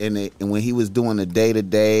 and when he was doing the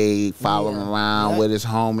day-to-day, following around with his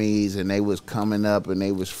homies, and they was coming up and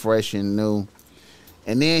they was fresh and new,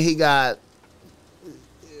 and then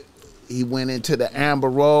he went into the Amber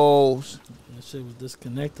Rose. That shit was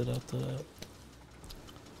disconnected after that.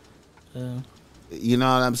 Yeah. You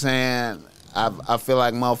know what I'm saying? I feel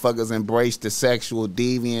like motherfuckers embrace the sexual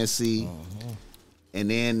deviancy. And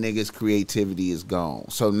then niggas' creativity is gone.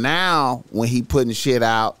 So now, when he putting shit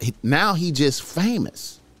out, now he just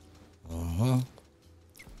famous.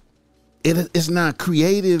 It's not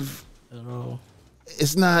creative. At all.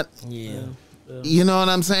 It's not. Yeah. You know what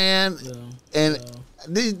I'm saying? Yeah. And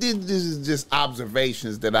this is just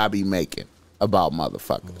observations that I be making about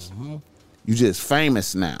motherfuckers. You just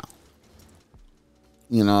famous now.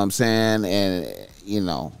 You know what I'm saying? And you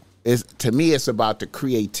know, to me, it's about the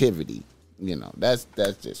creativity. You know, that's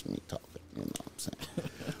just me talking. You know what I'm saying?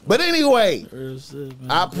 But anyway,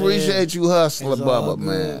 I appreciate you, Hustler It's all Bubba,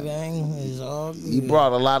 good, man. It's all good. You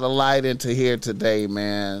brought a lot of light into here today,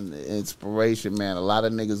 man. Inspiration, man. A lot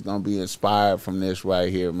of niggas gonna be inspired from this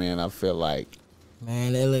right here, man. I feel like.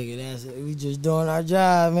 Man, look at that. We just doing our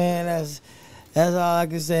job, man. That's all I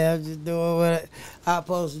can say. I'm just doing what I'm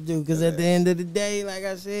supposed to do. Because at the end of the day, like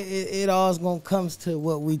I said, it all's going to come to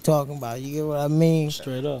what we talking about. You get what I mean?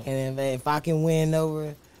 Straight up. And if I can win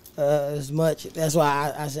over as much, that's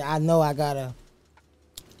why I said I know I got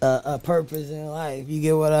a purpose in life. You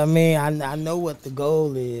get what I mean? I know what the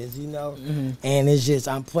goal is, you know? And it's just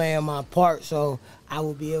I'm playing my part so I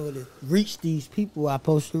will be able to reach these people I'm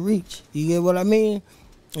supposed to reach. You get what I mean?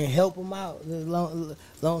 And help them out.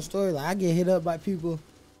 Long story. Like I get hit up by people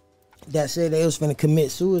that said they was finna commit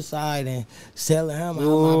suicide and selling him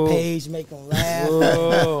on my page, make them laugh.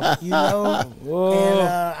 You know? And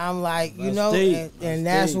I'm like, you That's know, deep. and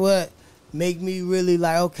That's that's deep. what make me really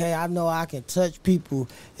like, okay, I know I can touch people.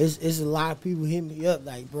 It's a lot of people hit me up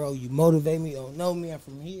like, bro, you motivate me, you don't know me, I'm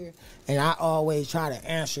from here. And I always try to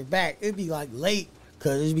answer back. It'd be like late.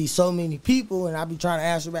 Cause there's be so many people, and I be trying to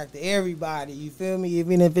answer back to everybody. You feel me?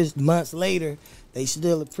 Even if it's months later, they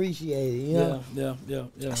still appreciate it. You know?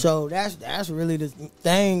 Yeah. So that's really the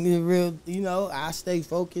thing. The real, you know, I stay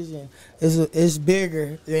focused, and it's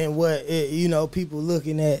bigger than what people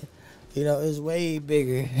looking at. You know, it's way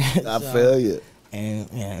bigger. I feel you.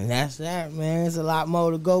 And that's that, man. It's a lot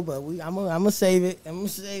more to go, but I'm gonna save it. I'm gonna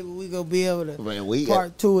save it. We gonna be able to Man,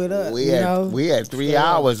 part two it up. We you had know? 3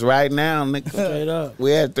 hours right now, nigga. Straight up.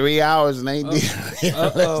 We had 3 hours and they did.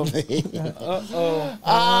 Uh-oh.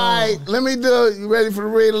 All right, let me do it. You ready for the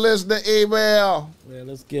read listener email? Yeah,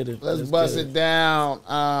 let's get it. Let's bust it down.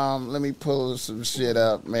 Let me pull some shit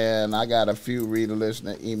up, man. I got a few reader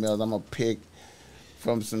listener emails. I'm gonna pick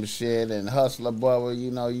from some shit, and Hustler Bubba, you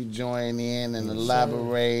know, you join in and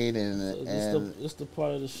elaborate It's the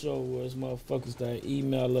part of the show where it's motherfuckers that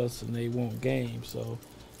email us and they want games. So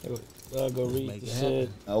I'll go read the shit.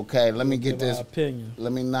 Okay, let me get Give our this. opinion.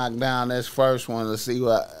 Let me knock down this first one to see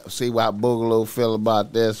how Boogaloo feel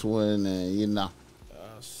about this one, and you know. Oh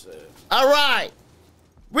shit. All right.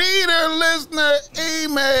 Reader, listener,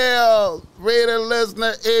 email. Reader,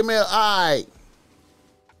 listener, email. All right.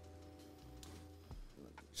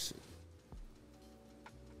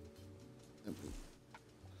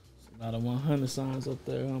 About a 100 signs up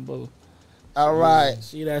there, huh, boo? All right.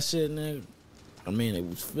 See that shit, nigga? I mean, it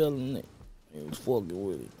was feeling it. It was fucking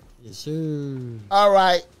with it. Yes, sir. All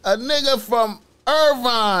right. A nigga from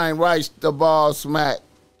Irvine writes the Ball Smack.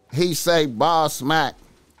 He say, Ball Smack.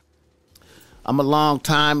 I'm a long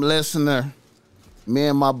time listener. Me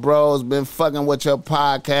and my bros been fucking with your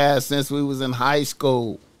podcast since we was in high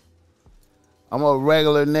school. I'm a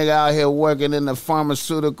regular nigga out here working in the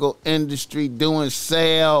pharmaceutical industry doing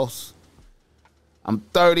sales. I'm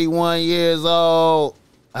 31 years old.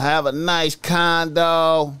 I have a nice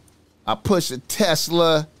condo. I push a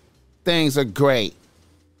Tesla. Things are great.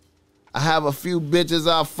 I have a few bitches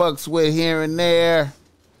I fucks with here and there.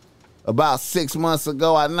 About 6 months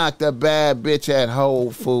ago, I knocked a bad bitch at Whole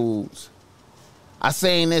Foods. I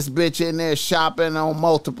seen this bitch in there shopping on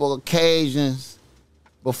multiple occasions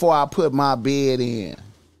before I put my bid in.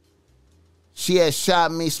 She had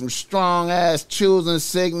shot me some strong-ass choosing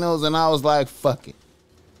signals, and I was like, fuck it.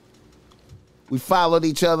 We followed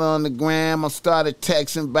each other on the gram. I started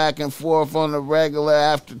texting back and forth on the regular.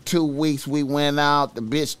 After 2 weeks, we went out. The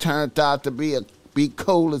bitch turned out to be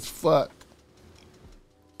cool as fuck.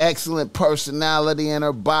 Excellent personality, and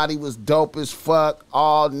her body was dope as fuck.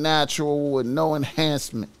 All natural with no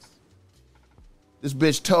enhancements. This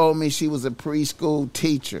bitch told me she was a preschool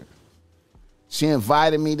teacher. She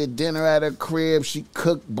invited me to dinner at her crib. She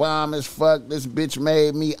cooked bomb as fuck. This bitch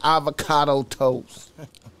made me avocado toast.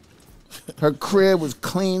 Her crib was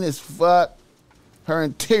clean as fuck. Her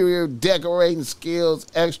interior decorating skills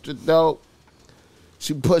extra dope.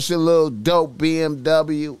 She pushed a little dope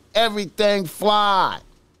BMW. Everything fly.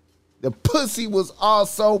 The pussy was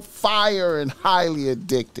also fire and highly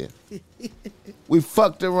addictive. We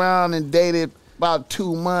fucked around and dated about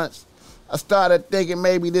 2 months. I started thinking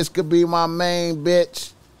maybe this could be my main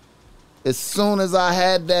bitch. As soon as I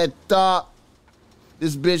had that thought,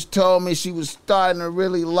 this bitch told me she was starting to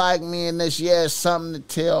really like me and that she had something to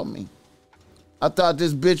tell me. I thought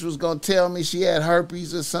this bitch was gonna tell me she had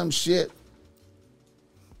herpes or some shit.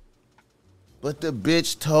 But the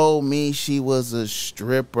bitch told me she was a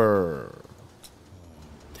stripper.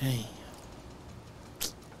 Damn.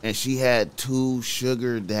 And she had 2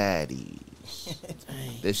 sugar daddies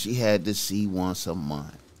that she had to see once a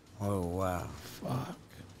month. Oh, wow. Fuck.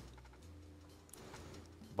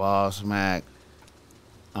 Boss Mac,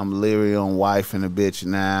 I'm leery on wife and a bitch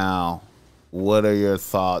now. What are your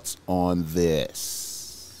thoughts on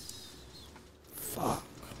this? Fuck.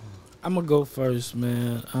 I'm gonna go first,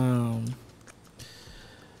 man.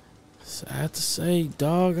 So I have to say,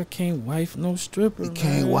 dog, I can't wife no stripper. You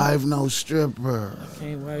can't wife no stripper. I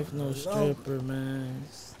can't wife no stripper, man.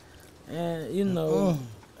 And you know,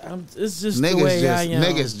 it's just the way I am.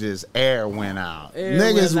 Niggas just air went out.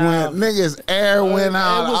 Niggas air went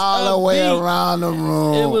out all the way around the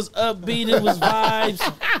room. It was upbeat. It was vibes.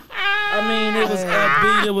 I mean, it was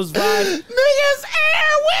upbeat. It was vibes. Niggas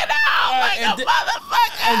air went out like a motherfucker.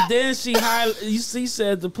 And then she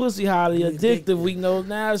said the pussy highly addictive. We know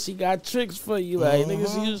now she got tricks for you. Like, nigga,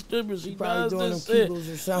 she a stripper. She does this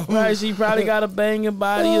shit. Right, she probably got a banging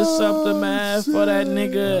body or something, man, for that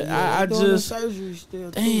nigga. I just,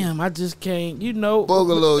 damn, I just can't, you know.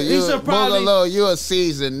 Boogaloo, you a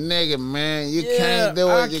seasoned nigga, man. You can't do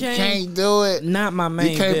it. You can't do it. Not my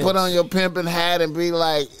main You can't bitch. put on your pimping hat and be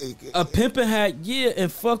like. A pimping hat, yeah,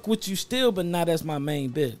 and fuck with you still, but not as my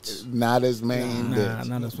main bitch. Not as main bitch.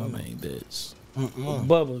 Not as my main bitch.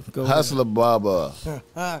 Bubba, go Hustler Bubba.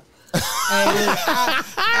 I don't think y'all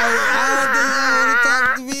want to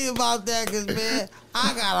talk to me about that, because, man,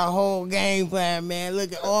 I got a whole game plan, man.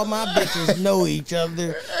 Look, at all my bitches know each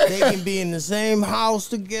other. They can be in the same house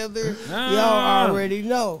together. Y'all already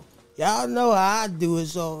know. Y'all know how I do it.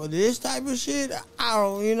 So this type of shit, I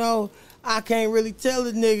don't, I can't really tell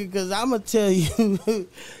a nigga, because I'm going to tell you,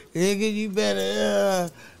 nigga, you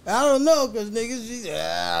better, I don't know, because niggas,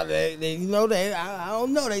 I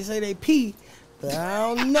don't know. They say they pee. But I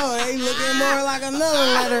don't know. They looking more like another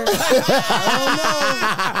letter.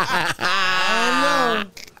 I don't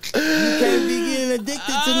know. You can't be getting getting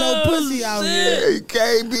addicted to no pussy out here. You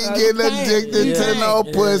can't be You getting can't. addicted You to can't. no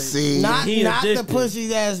Yeah. pussy. Not He the addicted. pussy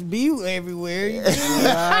that's be everywhere. You feel me?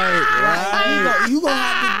 Right. You gonna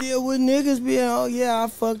have to deal with niggas being, oh yeah, I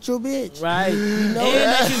fucked your bitch. Right. know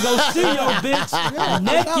And they can go see your bitch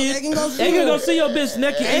naked. They can go see They can her. go see your bitch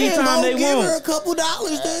naked And anytime go they give her a want. couple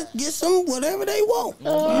dollars to get some whatever they want. You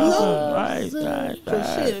know? Right. So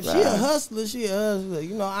shit, if she a hustler, she a hustler.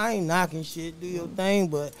 You know, I ain't knocking shit, do your thing,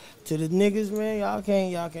 but to the niggas, man, y'all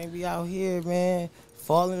can't be out here, man,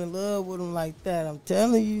 falling in love with them like that. I'm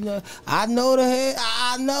telling you, I know the head,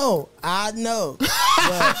 I know. But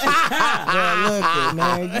look,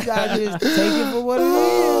 man, you gotta just take it for what it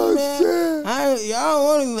is, man. Y'all don't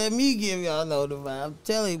want to let me give y'all no advice. I'm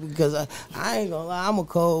telling you because I ain't gonna lie, I'm a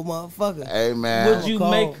cold motherfucker. Hey man,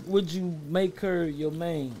 Would you make her your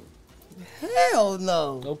main? Hell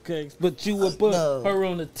no. Okay, but you would put No. her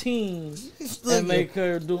on the team Look and make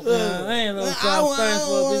her do. I Man, don't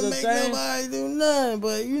want to make nobody do nothing,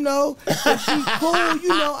 but you know, if she cool, you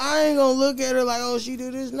know, I ain't gonna look at her like, oh, she do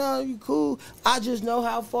this. No, you cool. I just know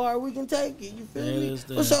how far we can take it. You feel me?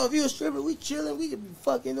 But so if you a stripper, we chilling, we could be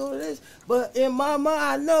fucking doing this. But in my mind,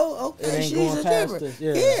 I know, It okay, ain't she's going a past stripper. this.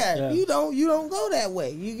 Yeah, Yeah. you don't go that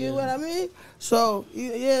way. You get what I mean? So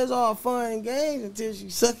yeah, it's all fun and games until she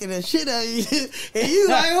sucking that shit out of you, and you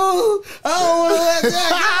like, oh, I don't want to let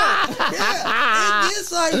that go. Yeah, it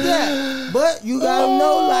gets like that. But you gotta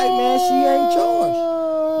know, like, man, she ain't yours.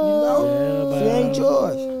 You know, she ain't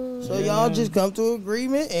yours. So y'all just come to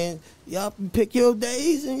agreement and y'all pick your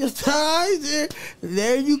days and your times, and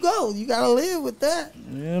there you go. You gotta live with that.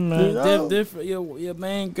 Yeah, man. You know? Different. Your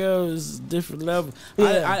main girl is different level.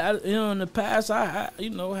 Yeah. I in the past, I had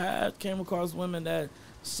came across women that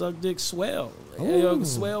suck dick swell,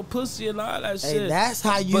 swell pussy and all that Hey, shit. that's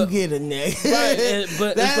how you get a nigga. Right,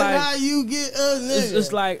 but that's it's like how you get a nigga.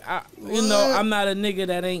 it's like I'm not a nigga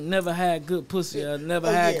that ain't never had good pussy or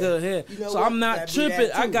never had good hair. You know so what? I'm not That be tripping.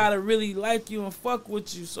 that I too. gotta really like you and fuck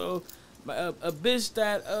with you. So a bitch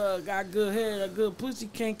that got good hair, that good pussy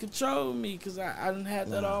can't control me because I done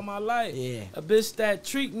had that all my life. Yeah. A bitch that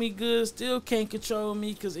treat me good still can't control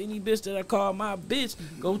me because any bitch that I call my bitch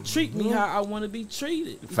go treat me how I want to be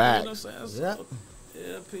treated. You Fact. know what I'm saying? Yep. So,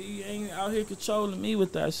 yeah, P, you ain't out here controlling me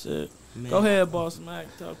with that shit. Go ahead, Boss Mac,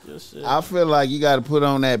 talk your shit. I feel like you got to put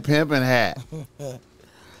on that pimping hat.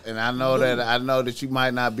 And I know that you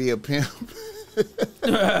might not be a pimp.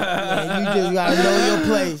 Man, you just gotta know your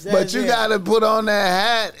place. But That's you it. gotta put on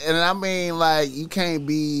that hat, and I mean, like, you can't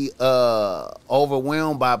be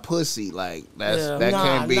overwhelmed by pussy. Like that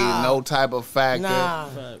can't be no type of factor. Nah.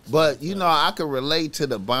 But you know, I can relate to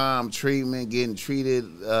the bomb treatment, getting treated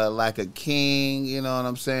like a king. You know what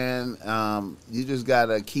I'm saying? You just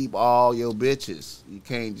gotta keep all your bitches. You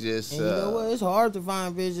can't just. And you know what? It's hard to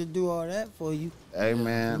find bitches that do all that for you. Hey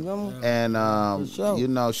man, You know? and For sure. you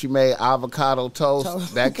know, she made avocado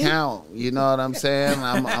toast. That count. You know what I'm saying?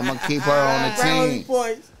 I'm gonna keep her on the team.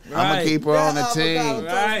 Points. I'm gonna keep her on the That team. avocado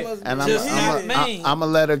toast Right. must be And Just good. not me. I'm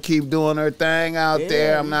gonna let her keep doing her thing out Yeah,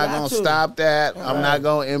 there. I'm you not got gonna to. stop that. I'm not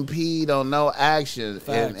gonna impede on no action.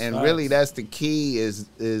 Facts, and really, facts. that's the key. Is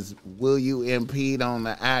will you impede on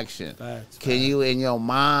the action? Facts, Can you in your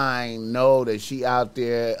mind know that she out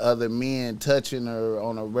there, other men touching her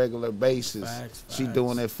on a regular basis? Facts, She facts.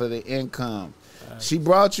 doing it for the income. She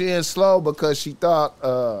brought you in slow because she thought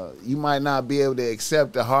you might not be able to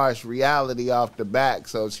accept the harsh reality off the back.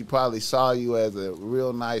 So she probably saw you as a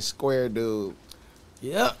real nice square dude.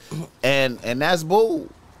 Yep. And that's bull.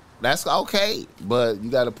 That's okay. But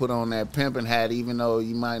you got to put on that pimping hat even though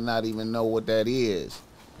you might not even know what that is.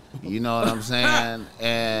 You know what I'm saying?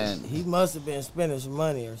 And He must have been spending some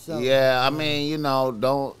money or something. yeah, I mean,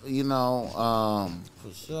 don't For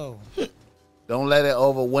sure. don't let it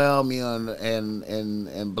overwhelm you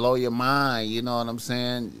and blow your mind. You know what I'm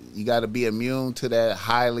saying? You got to be immune to that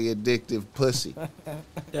highly addictive pussy.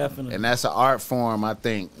 Definitely. And that's an art form, I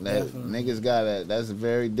think. That Definitely. niggas got that's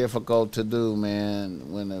very difficult to do,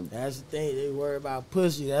 man. That's the thing. They worry about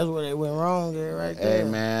pussy. That's where they went wrong there, right there. Hey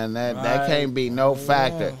man, that Right. can't be no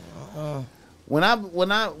factor. When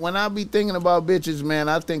I be thinking about bitches, man,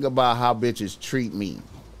 I think about how bitches treat me.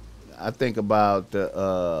 I think about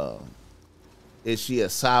is she a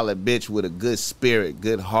solid bitch with a good spirit,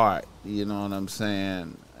 good heart? You know what I'm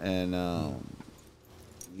saying? And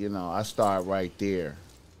you know, I start right there.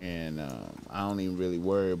 And I don't even really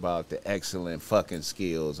worry about the excellent fucking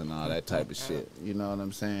skills and all that type of shit. You know what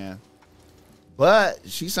I'm saying? But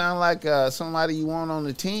she sound like somebody you want on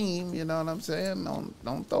the team. You know what I'm saying?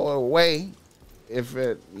 Don't throw her away if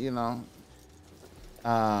it, you know.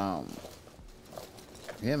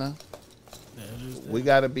 We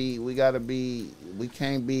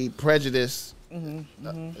can't be prejudiced. You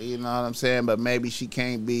know what I'm saying? But maybe she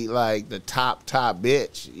can't be like the top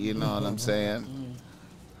bitch. You know what I'm saying?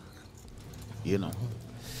 You know.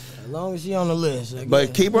 As long as she on the list.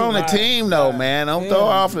 But keep her on the team though, man. Don't throw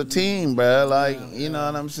her off the team, bro. Like, you know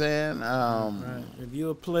what I'm saying? Right. If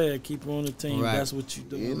you're a player, keep her on the team. Right. That's what you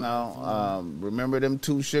do. You know, remember them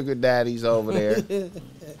 2 sugar daddies over there.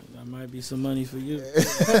 That might be some money for you.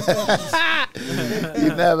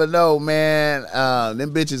 You never know, man.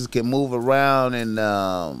 Them bitches can move around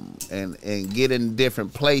and get in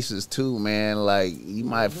different places too, man. Like you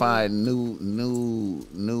might find new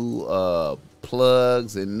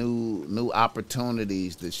plugs and new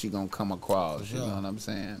opportunities that she gonna come across. You know what I'm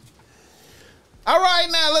saying? All right,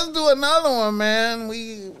 now let's do another one, man.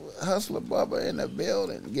 We Hustler Bubba in the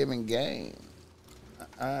building, giving game.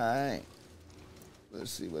 All right.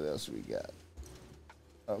 Let's see what else we got.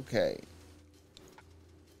 Okay.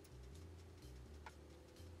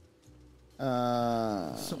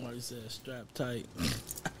 Somebody said strap tight.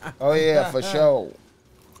 Oh yeah, for sure.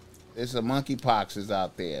 There's some monkeypox is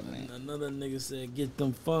out there, man. Another nigga said get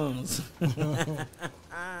them funds.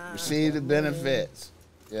 Receive the benefits.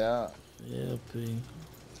 Yeah. Yeah, P.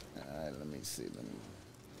 All right, let me see.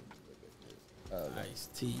 Ice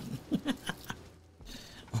T.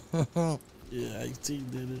 Yeah, Ice T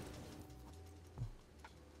did it.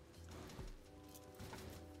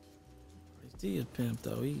 Ice T a pimp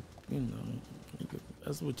though. He,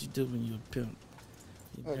 that's what you do when you're a pimp.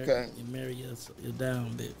 You marry your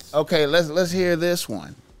down bitch. Okay, let's hear this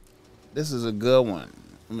one. This is a good one.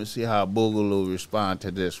 Let me see how Boogaloo respond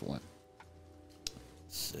to this one.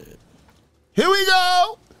 Shit. Here we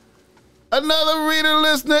go. Another reader,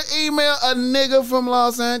 listener, email. A nigga from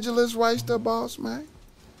Los Angeles writes to Boss Mac.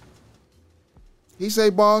 He say,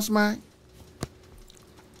 Boss Mac,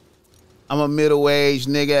 I'm a middle-aged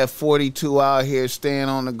nigga at 42 out here staying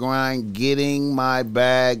on the grind, getting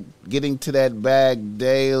to that bag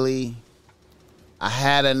daily. I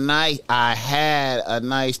had a nice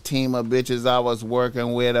team of bitches I was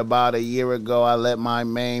working with. About a year ago, I let my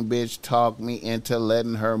main bitch talk me into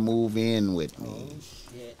letting her move in with me. Oh,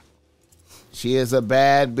 shit. She is a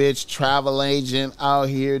bad bitch travel agent out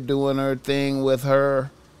here doing her thing with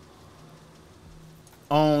her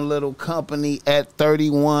own little company at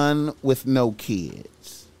 31 with no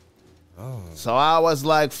kids. Oh. So I was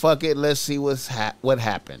like, fuck it, let's see what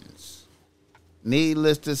happens.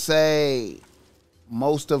 Needless to say,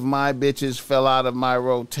 most of my bitches fell out of my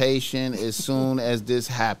rotation as soon as this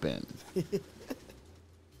happened.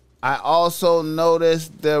 I also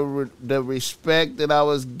noticed the respect that I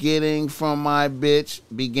was getting from my bitch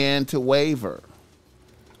began to waver.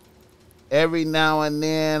 Every now and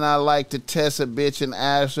then, I like to test a bitch and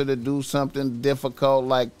ask her to do something difficult,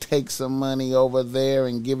 like take some money over there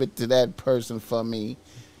and give it to that person for me,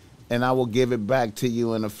 and I will give it back to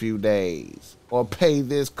you in a few days. Or pay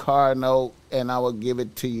this car note, and I will give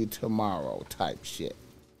it to you tomorrow, type shit.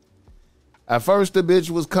 At first, the bitch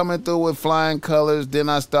was coming through with flying colors. Then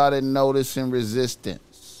I started noticing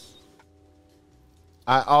resistance.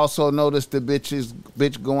 I also noticed the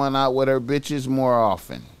bitch going out with her bitches more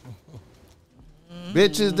often.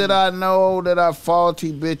 Bitches that I know that are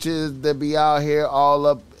faulty bitches that be out here all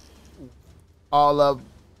up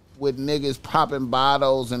with niggas popping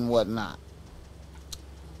bottles and whatnot.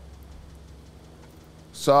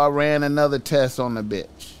 So I ran another test on the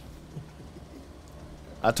bitch.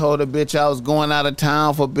 I told the bitch I was going out of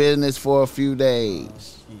town for business for a few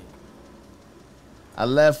days. I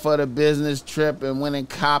left for the business trip and went and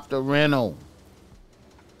copped a rental.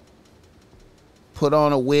 Put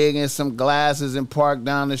on a wig and some glasses and parked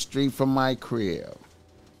down the street from my crib.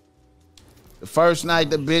 The first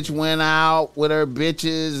night the bitch went out with her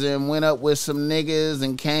bitches and went up with some niggas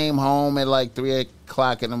and came home at like 3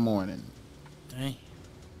 o'clock in the morning. Dang.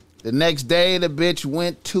 The next day the bitch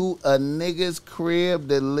went to a nigga's crib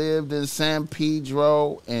that lived in San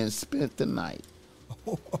Pedro and spent the night.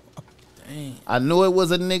 Dang. I knew it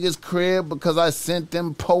was a nigga's crib because I sent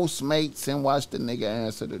them Postmates and watched the nigga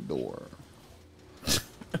answer the door.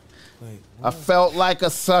 I felt like a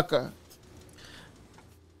sucker.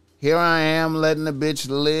 Here I am letting the bitch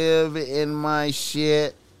live in my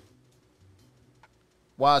shit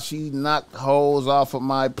while she knocked holes off of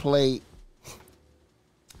my plate.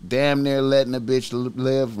 Damn near letting the bitch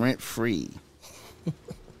live rent free.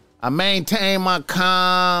 I maintained my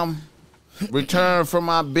calm, returned from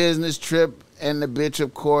my business trip, and the bitch,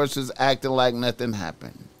 of course, is acting like nothing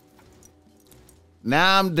happened.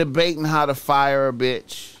 Now I'm debating how to fire a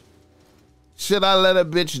bitch. Should I let a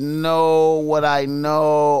bitch know what I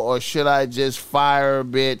know, or should I just fire a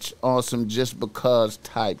bitch on some just because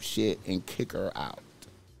type shit and kick her out?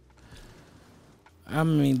 I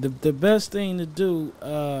mean, the best thing to do,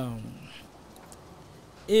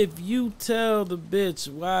 if you tell the bitch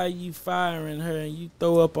why you firing her and you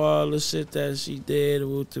throw up all the shit that she did, a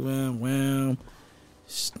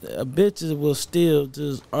bitch will still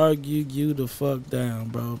just argue you the fuck down,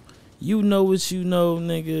 bro. You know what you know,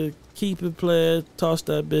 nigga. Keep it playing. Toss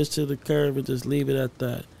that bitch to the curb and just leave it at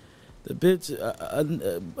that. The bitch,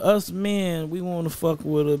 us men, we want to fuck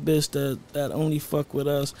with a bitch that only fuck with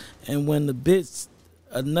us. And when the bitch,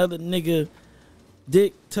 another nigga,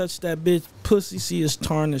 dick touch that bitch pussy, she is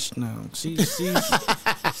tarnished now. She's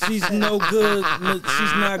no good.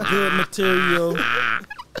 She's not good material.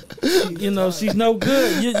 You know, she's no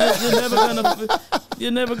good.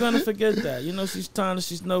 You're never gonna forget that. You know, she's tarnished.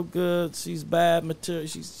 She's no good. She's bad material.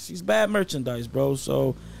 She's bad merchandise, bro.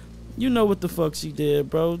 So, you know what the fuck she did,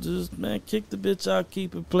 bro. Just, man, kick the bitch out,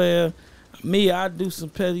 keep it player. Me, I do some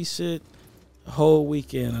petty shit the whole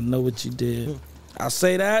weekend. I know what you did. I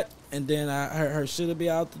say that, and then her shit'll be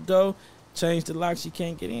out the door. Change the lock, she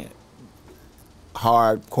can't get in.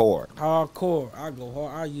 Hardcore. I go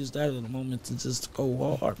hard. I use that in a moment to just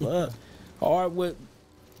go hard. But hard with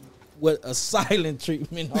a silent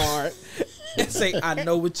treatment hard. And say, I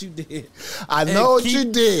know what you did. I know what you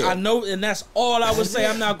did. I know, and that's all I would say.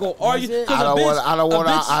 I'm not gonna argue. I don't want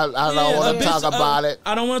to talk about it.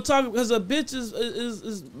 I don't want to talk because a bitch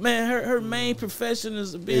is man. Her main profession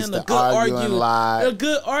is being a good arguer. A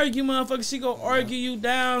good argument, motherfucker. She go argue you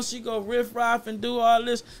down. She go riff raff and do all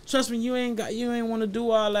this. Trust me, you ain't want to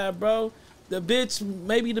do all that, bro. The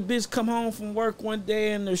bitch come home from work one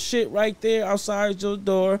day and there's shit right there outside your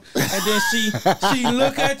door. And then she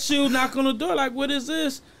look at you, knock on the door like, what is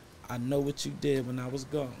this? I know what you did when I was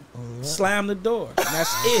gone. Mm-hmm. Slam the door. And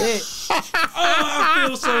that's it. Oh, I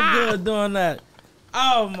feel so good doing that.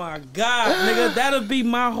 Oh, my God, nigga. That'll be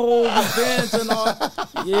my whole revenge and all.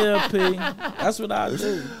 Yeah, P. That's what I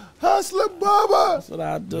do. Hustler Bubba. That's what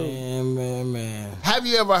I do. Man. Have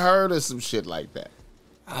you ever heard of some shit like that?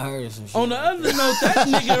 I heard some shit. On the other note, that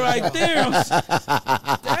nigga right there,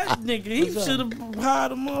 that nigga, he should have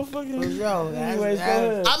hired a motherfucking.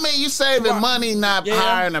 I mean, you saving money not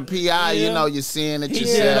hiring a PI. You know, you're seeing it yourself.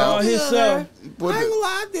 He did it all himself. I ain't gonna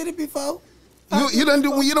lie, I did it before. You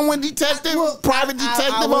don't went detective, private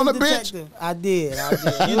detective on the bitch. I did.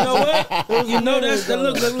 You know what? You know that's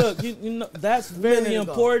look. You know that's very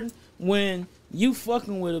important when you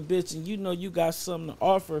fucking with a bitch and you know you got something to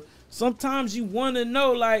offer. Sometimes you want to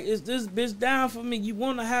know, like, is this bitch down for me? You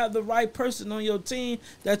want to have the right person on your team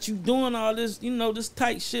that you doing all this, you know, this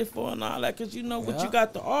tight shit for and all that, because you know what you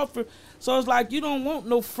got to offer. So it's like you don't want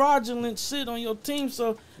no fraudulent shit on your team.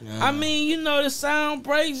 So, I mean, you know, it sound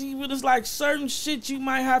crazy, but it's like certain shit you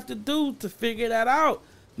might have to do to figure that out.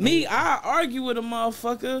 Me, I argue with a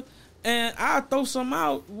motherfucker, and I throw some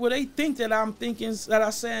out where they think that I'm thinking that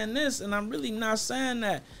I'm saying this, and I'm really not saying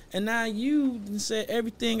that. And now you said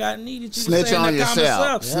everything I needed you Snitch to say on in the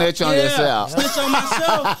yourself. Snitch on yourself. Snitch on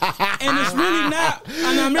myself. And it's really not,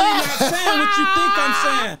 and I'm really not saying what you think I'm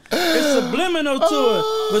saying. It's subliminal to it.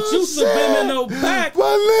 But you subliminal back. My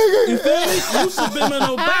nigga. You feel me? You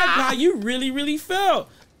subliminal back how you really, really felt.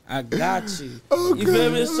 I got you. Okay. You feel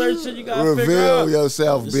me? Certain shit you gotta figure out. Reveal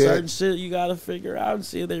yourself, bitch. Certain shit you gotta figure out and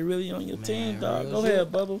see if they really on your team, dog. Go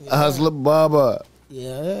ahead, Bubba. Hustler Bubba.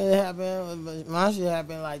 Yeah, it happened. My shit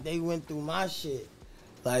happened like they went through my shit.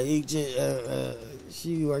 Like he just,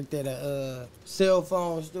 she worked at a cell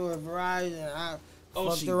phone store at Verizon. I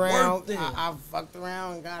fucked around. I fucked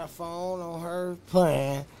around and got a phone on her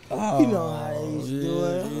plan. You know how they used to do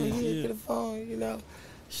it. Get a phone, you know.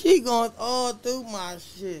 She going all through my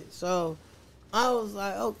shit. So I was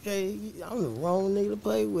like, okay, I'm the wrong nigga to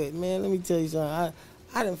play with, man. Let me tell you something.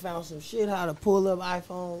 I done found some shit how to pull up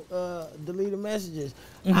iPhone deleted messages.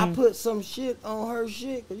 I put some shit on her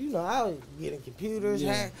shit, because, you know, I was getting computers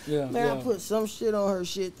hacked. I put some shit on her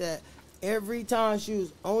shit that every time she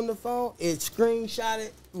was on the phone, it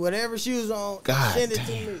screenshotted whatever she was on and sent it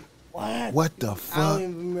to me. What the fuck? I don't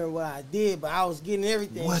even remember what I did, but I was getting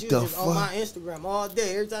everything. What she the was just fuck? on my Instagram all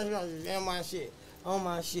day. Every time she was just on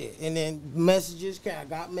my shit. And then messages, I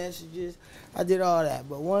got messages. I did all that.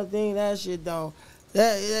 But one thing, that shit don't,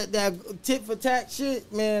 that tit for tat shit,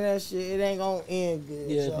 man, that shit, it ain't gonna end good.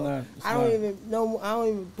 Yeah, so I don't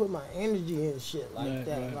even put my energy in shit like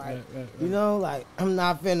that. Right. You know, like, I'm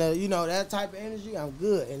not finna, you know, that type of energy, I'm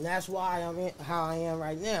good. And that's why I'm in how I am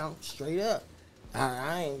right now, straight up.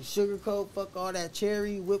 I ain't sugarcoat, fuck all that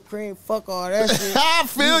cherry, whipped cream, fuck all that shit. I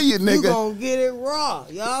feel you, nigga. You gonna get it raw.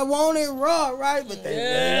 Y'all want it raw, right? But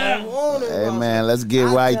they don't want it raw. Hey, man, let's get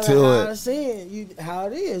I right tell to her it. How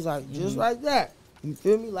it is, like, just like that. You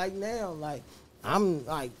feel me? Like now, like, I'm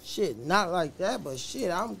like, shit, not like that, but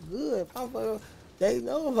shit, I'm good. They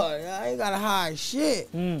know about it. I ain't gotta hide shit.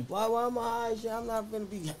 Why am I hide shit? I'm not gonna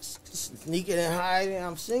be sneaking and hiding.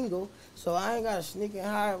 I'm single, so I ain't gotta sneak and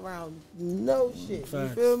hide around no shit. Facts, you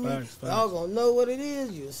feel me? facts. Y'all gonna know what it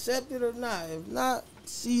is. You accept it or not. If not,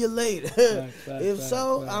 see you later. If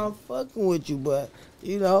so, I'm fucking with you. But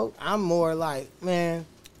you know, I'm more like, man.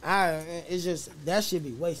 It's just that shit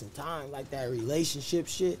be wasting time, like that relationship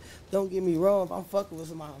shit. Don't get me wrong, if I'm fucking with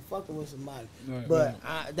somebody, I'm fucking with somebody. Right, but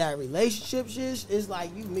that relationship shit is like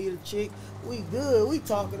you meet a chick, we good, we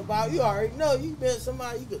talking about, you already know, you met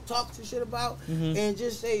somebody you could talk to shit about and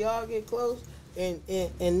just say y'all get close. And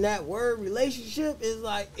that word relationship is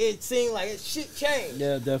like, it seemed like it shit changed.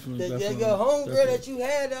 Yeah, definitely. Your homegirl that you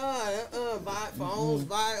had phones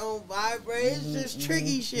vibrate, it's just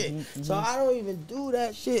tricky shit. So I don't even do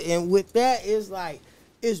that shit. And with that, it's like,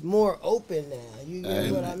 it's more open now. You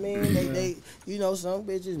get what I mean? They you know, some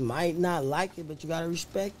bitches might not like it, but you gotta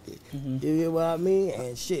respect it. You get what I mean?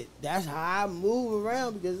 And shit, that's how I move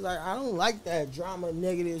around, because like I don't like that drama,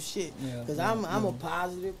 negative shit. Because I'm a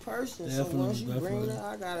positive person. Definitely, so once you bring that,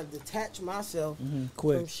 I gotta detach myself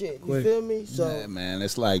Quick, from shit. quick. You feel me? So Yeah, man,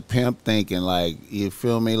 it's like pimp thinking. Like, you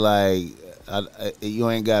feel me? Like, you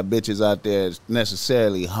ain't got bitches out there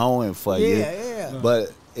necessarily hoeing for you. yeah.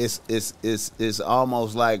 But it's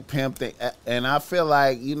almost like pimp thing, and I feel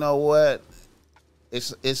like, you know what?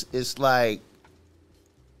 It's like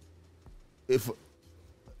if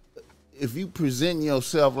you present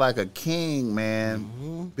yourself like a king,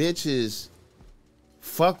 man, bitches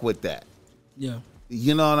fuck with that. Yeah.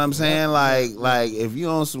 You know what I'm saying? Like if you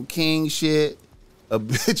on some king shit, a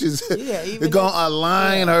bitch is gonna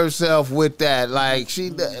align herself with that. Like she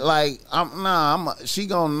gonna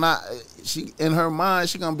not. She in her mind,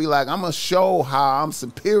 she gonna be like, I'm gonna show how I'm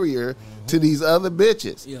superior to these other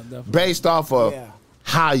bitches, based off of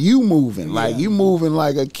how you moving. Like you moving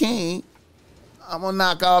like a king. I'm gonna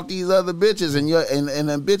knock off these other bitches, and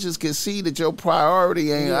the bitches can see that your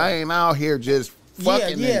priority ain't. I ain't out here just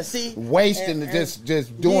fucking wasting,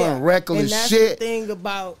 just doing reckless and that's shit. The thing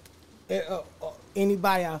about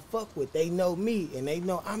anybody I fuck with, they know me, and they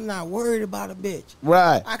know I'm not worried about a bitch.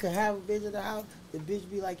 Right. I can have a bitch at the house. The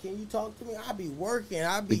bitch be like, "Can you talk to me?" I be working.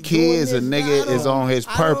 I be The kids, a nigga is on his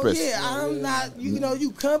purpose. I'm not. You know,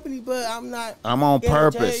 you company, but I'm not. I'm on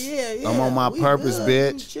purpose. Yeah. I'm on my purpose,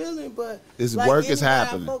 good, bitch. Chilling, but this like, work is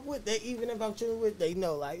happening. I fuck with, even if I'm chilling with, they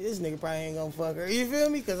know like this nigga probably ain't gonna fuck her. You feel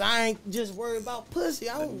me? Because I ain't just worried about pussy.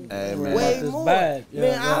 I'm way more. Bad.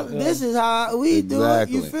 This is how we do it.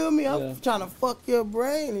 You feel me? I'm Yeah. trying to fuck your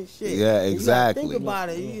brain and shit. Yeah, exactly. You gotta think about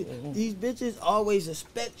it. These bitches always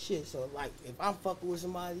expect shit. So like, if I'm fucking with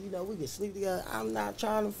somebody, you know, we can sleep together. I'm not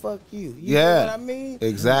trying to fuck you. You know what I mean?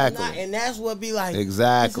 Exactly. And that's what be like.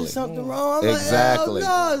 Exactly. Is there something wrong? I'm Exactly. like,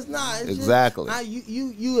 no, it's not. It's Exactly. just,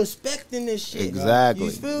 you expecting this shit. Exactly.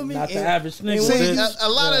 You feel me? Not the average nigga. See, a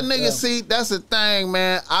lot of niggas, see, that's the thing,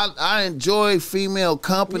 man. I enjoy female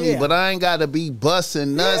company, but I ain't got to be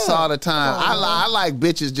busting nuts all the time. I like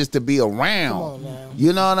bitches just to be around. Come on now.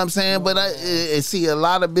 You know what I'm saying? But I see a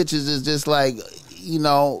lot of bitches is just like, you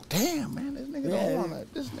know, damn, man, this nigga don't want to.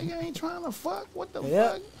 This nigga ain't trying to fuck. What the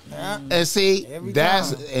fuck? And see,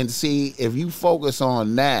 if you focus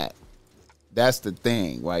on that, that's the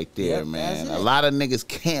thing right there, man. A lot of niggas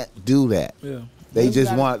can't do that. Yeah. They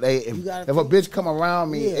just want if a bitch come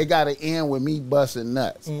around me, it gotta end with me busting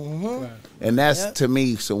nuts, and that's to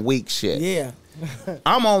me some weak shit. Yeah.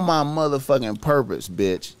 I'm on my motherfucking purpose,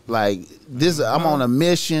 bitch. Like this, I'm on a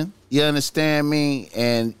mission. You understand me?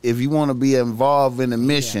 And if you want to be involved in the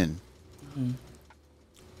mission,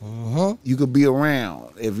 you could be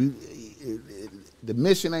around. If the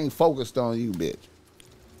mission ain't focused on you, bitch.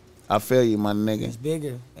 I feel you, my nigga. It's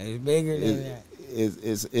bigger. It's bigger than that.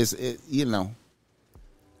 It's you know.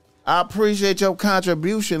 I appreciate your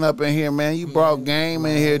contribution up in here, man. You brought game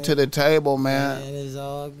in here to the table, man. Man, it's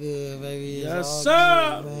all good, baby. Yes,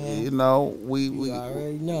 sir. You know, we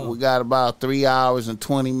already know. We got about 3 hours and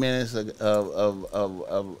 20 minutes of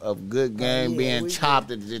good game being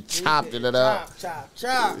chopped. Chopped it up.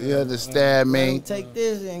 Chop. You understand me? Take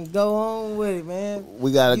this and go on with it, man.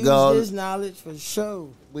 We gotta Use go. this knowledge for sure.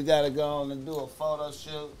 We gotta go on and do a photo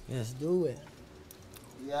shoot. Let's do it.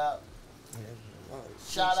 Yeah.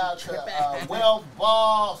 Shout out to Wealth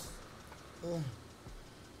Boss,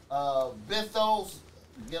 Bithos,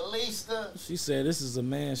 Galista. She said this is a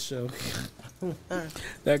man show.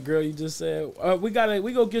 That girl you just said. We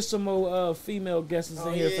go get some more female guests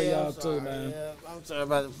in here for y'all too, man. Yeah, I'm sorry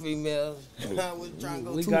about the females. I was trying to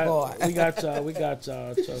go We too got hard. we got y'all. We got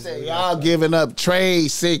y'all. Trust me. Y'all giving up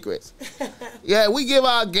trade secrets. Yeah, we give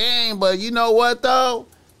our game, but you know what though?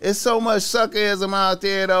 It's so much suckerism out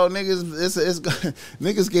there though. Niggas, it's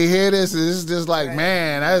niggas can hear this and it's just like,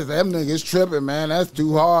 man, them niggas tripping, man. That's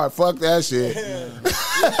too hard. Fuck that shit.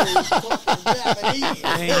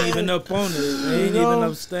 They ain't even up on it. They ain't even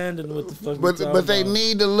upstanding with the fuck. But they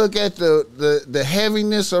need to look at the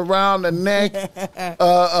heaviness around the neck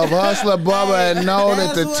of Hustler Bubba and know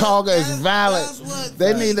that the talk is valid.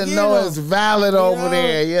 They need to know it's valid over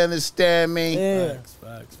there. You understand me? Yeah.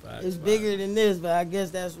 Facts. It's bigger than this, but I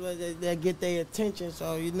guess that's what they get their attention.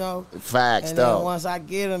 So you know, Facts and though. then once I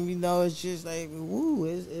get them, you know, it's just like, woo,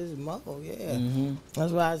 it's Mo, yeah. Mm-hmm.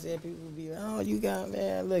 That's why I said people be like, oh, you got,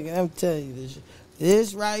 man. Look, I'm telling you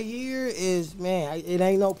this right here is, man, it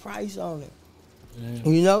ain't no price on it,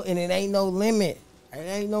 you know, and it ain't no limit. It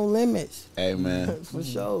ain't no limits. Amen. For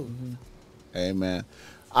sure. Amen.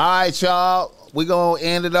 All right, y'all. We gonna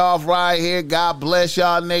end it off right here. God bless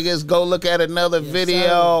y'all niggas. Go look at another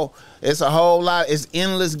video. It's a whole lot. It's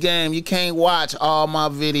endless game. You can't watch all my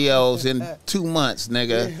videos in 2 months,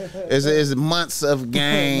 nigga. It's months of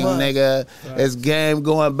game, nigga. It's game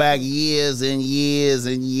going back years and years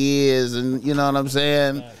and years, and you know what I'm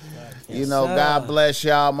saying? You know, God bless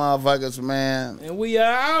y'all motherfuckers, man. And we are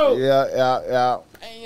out. Yeah.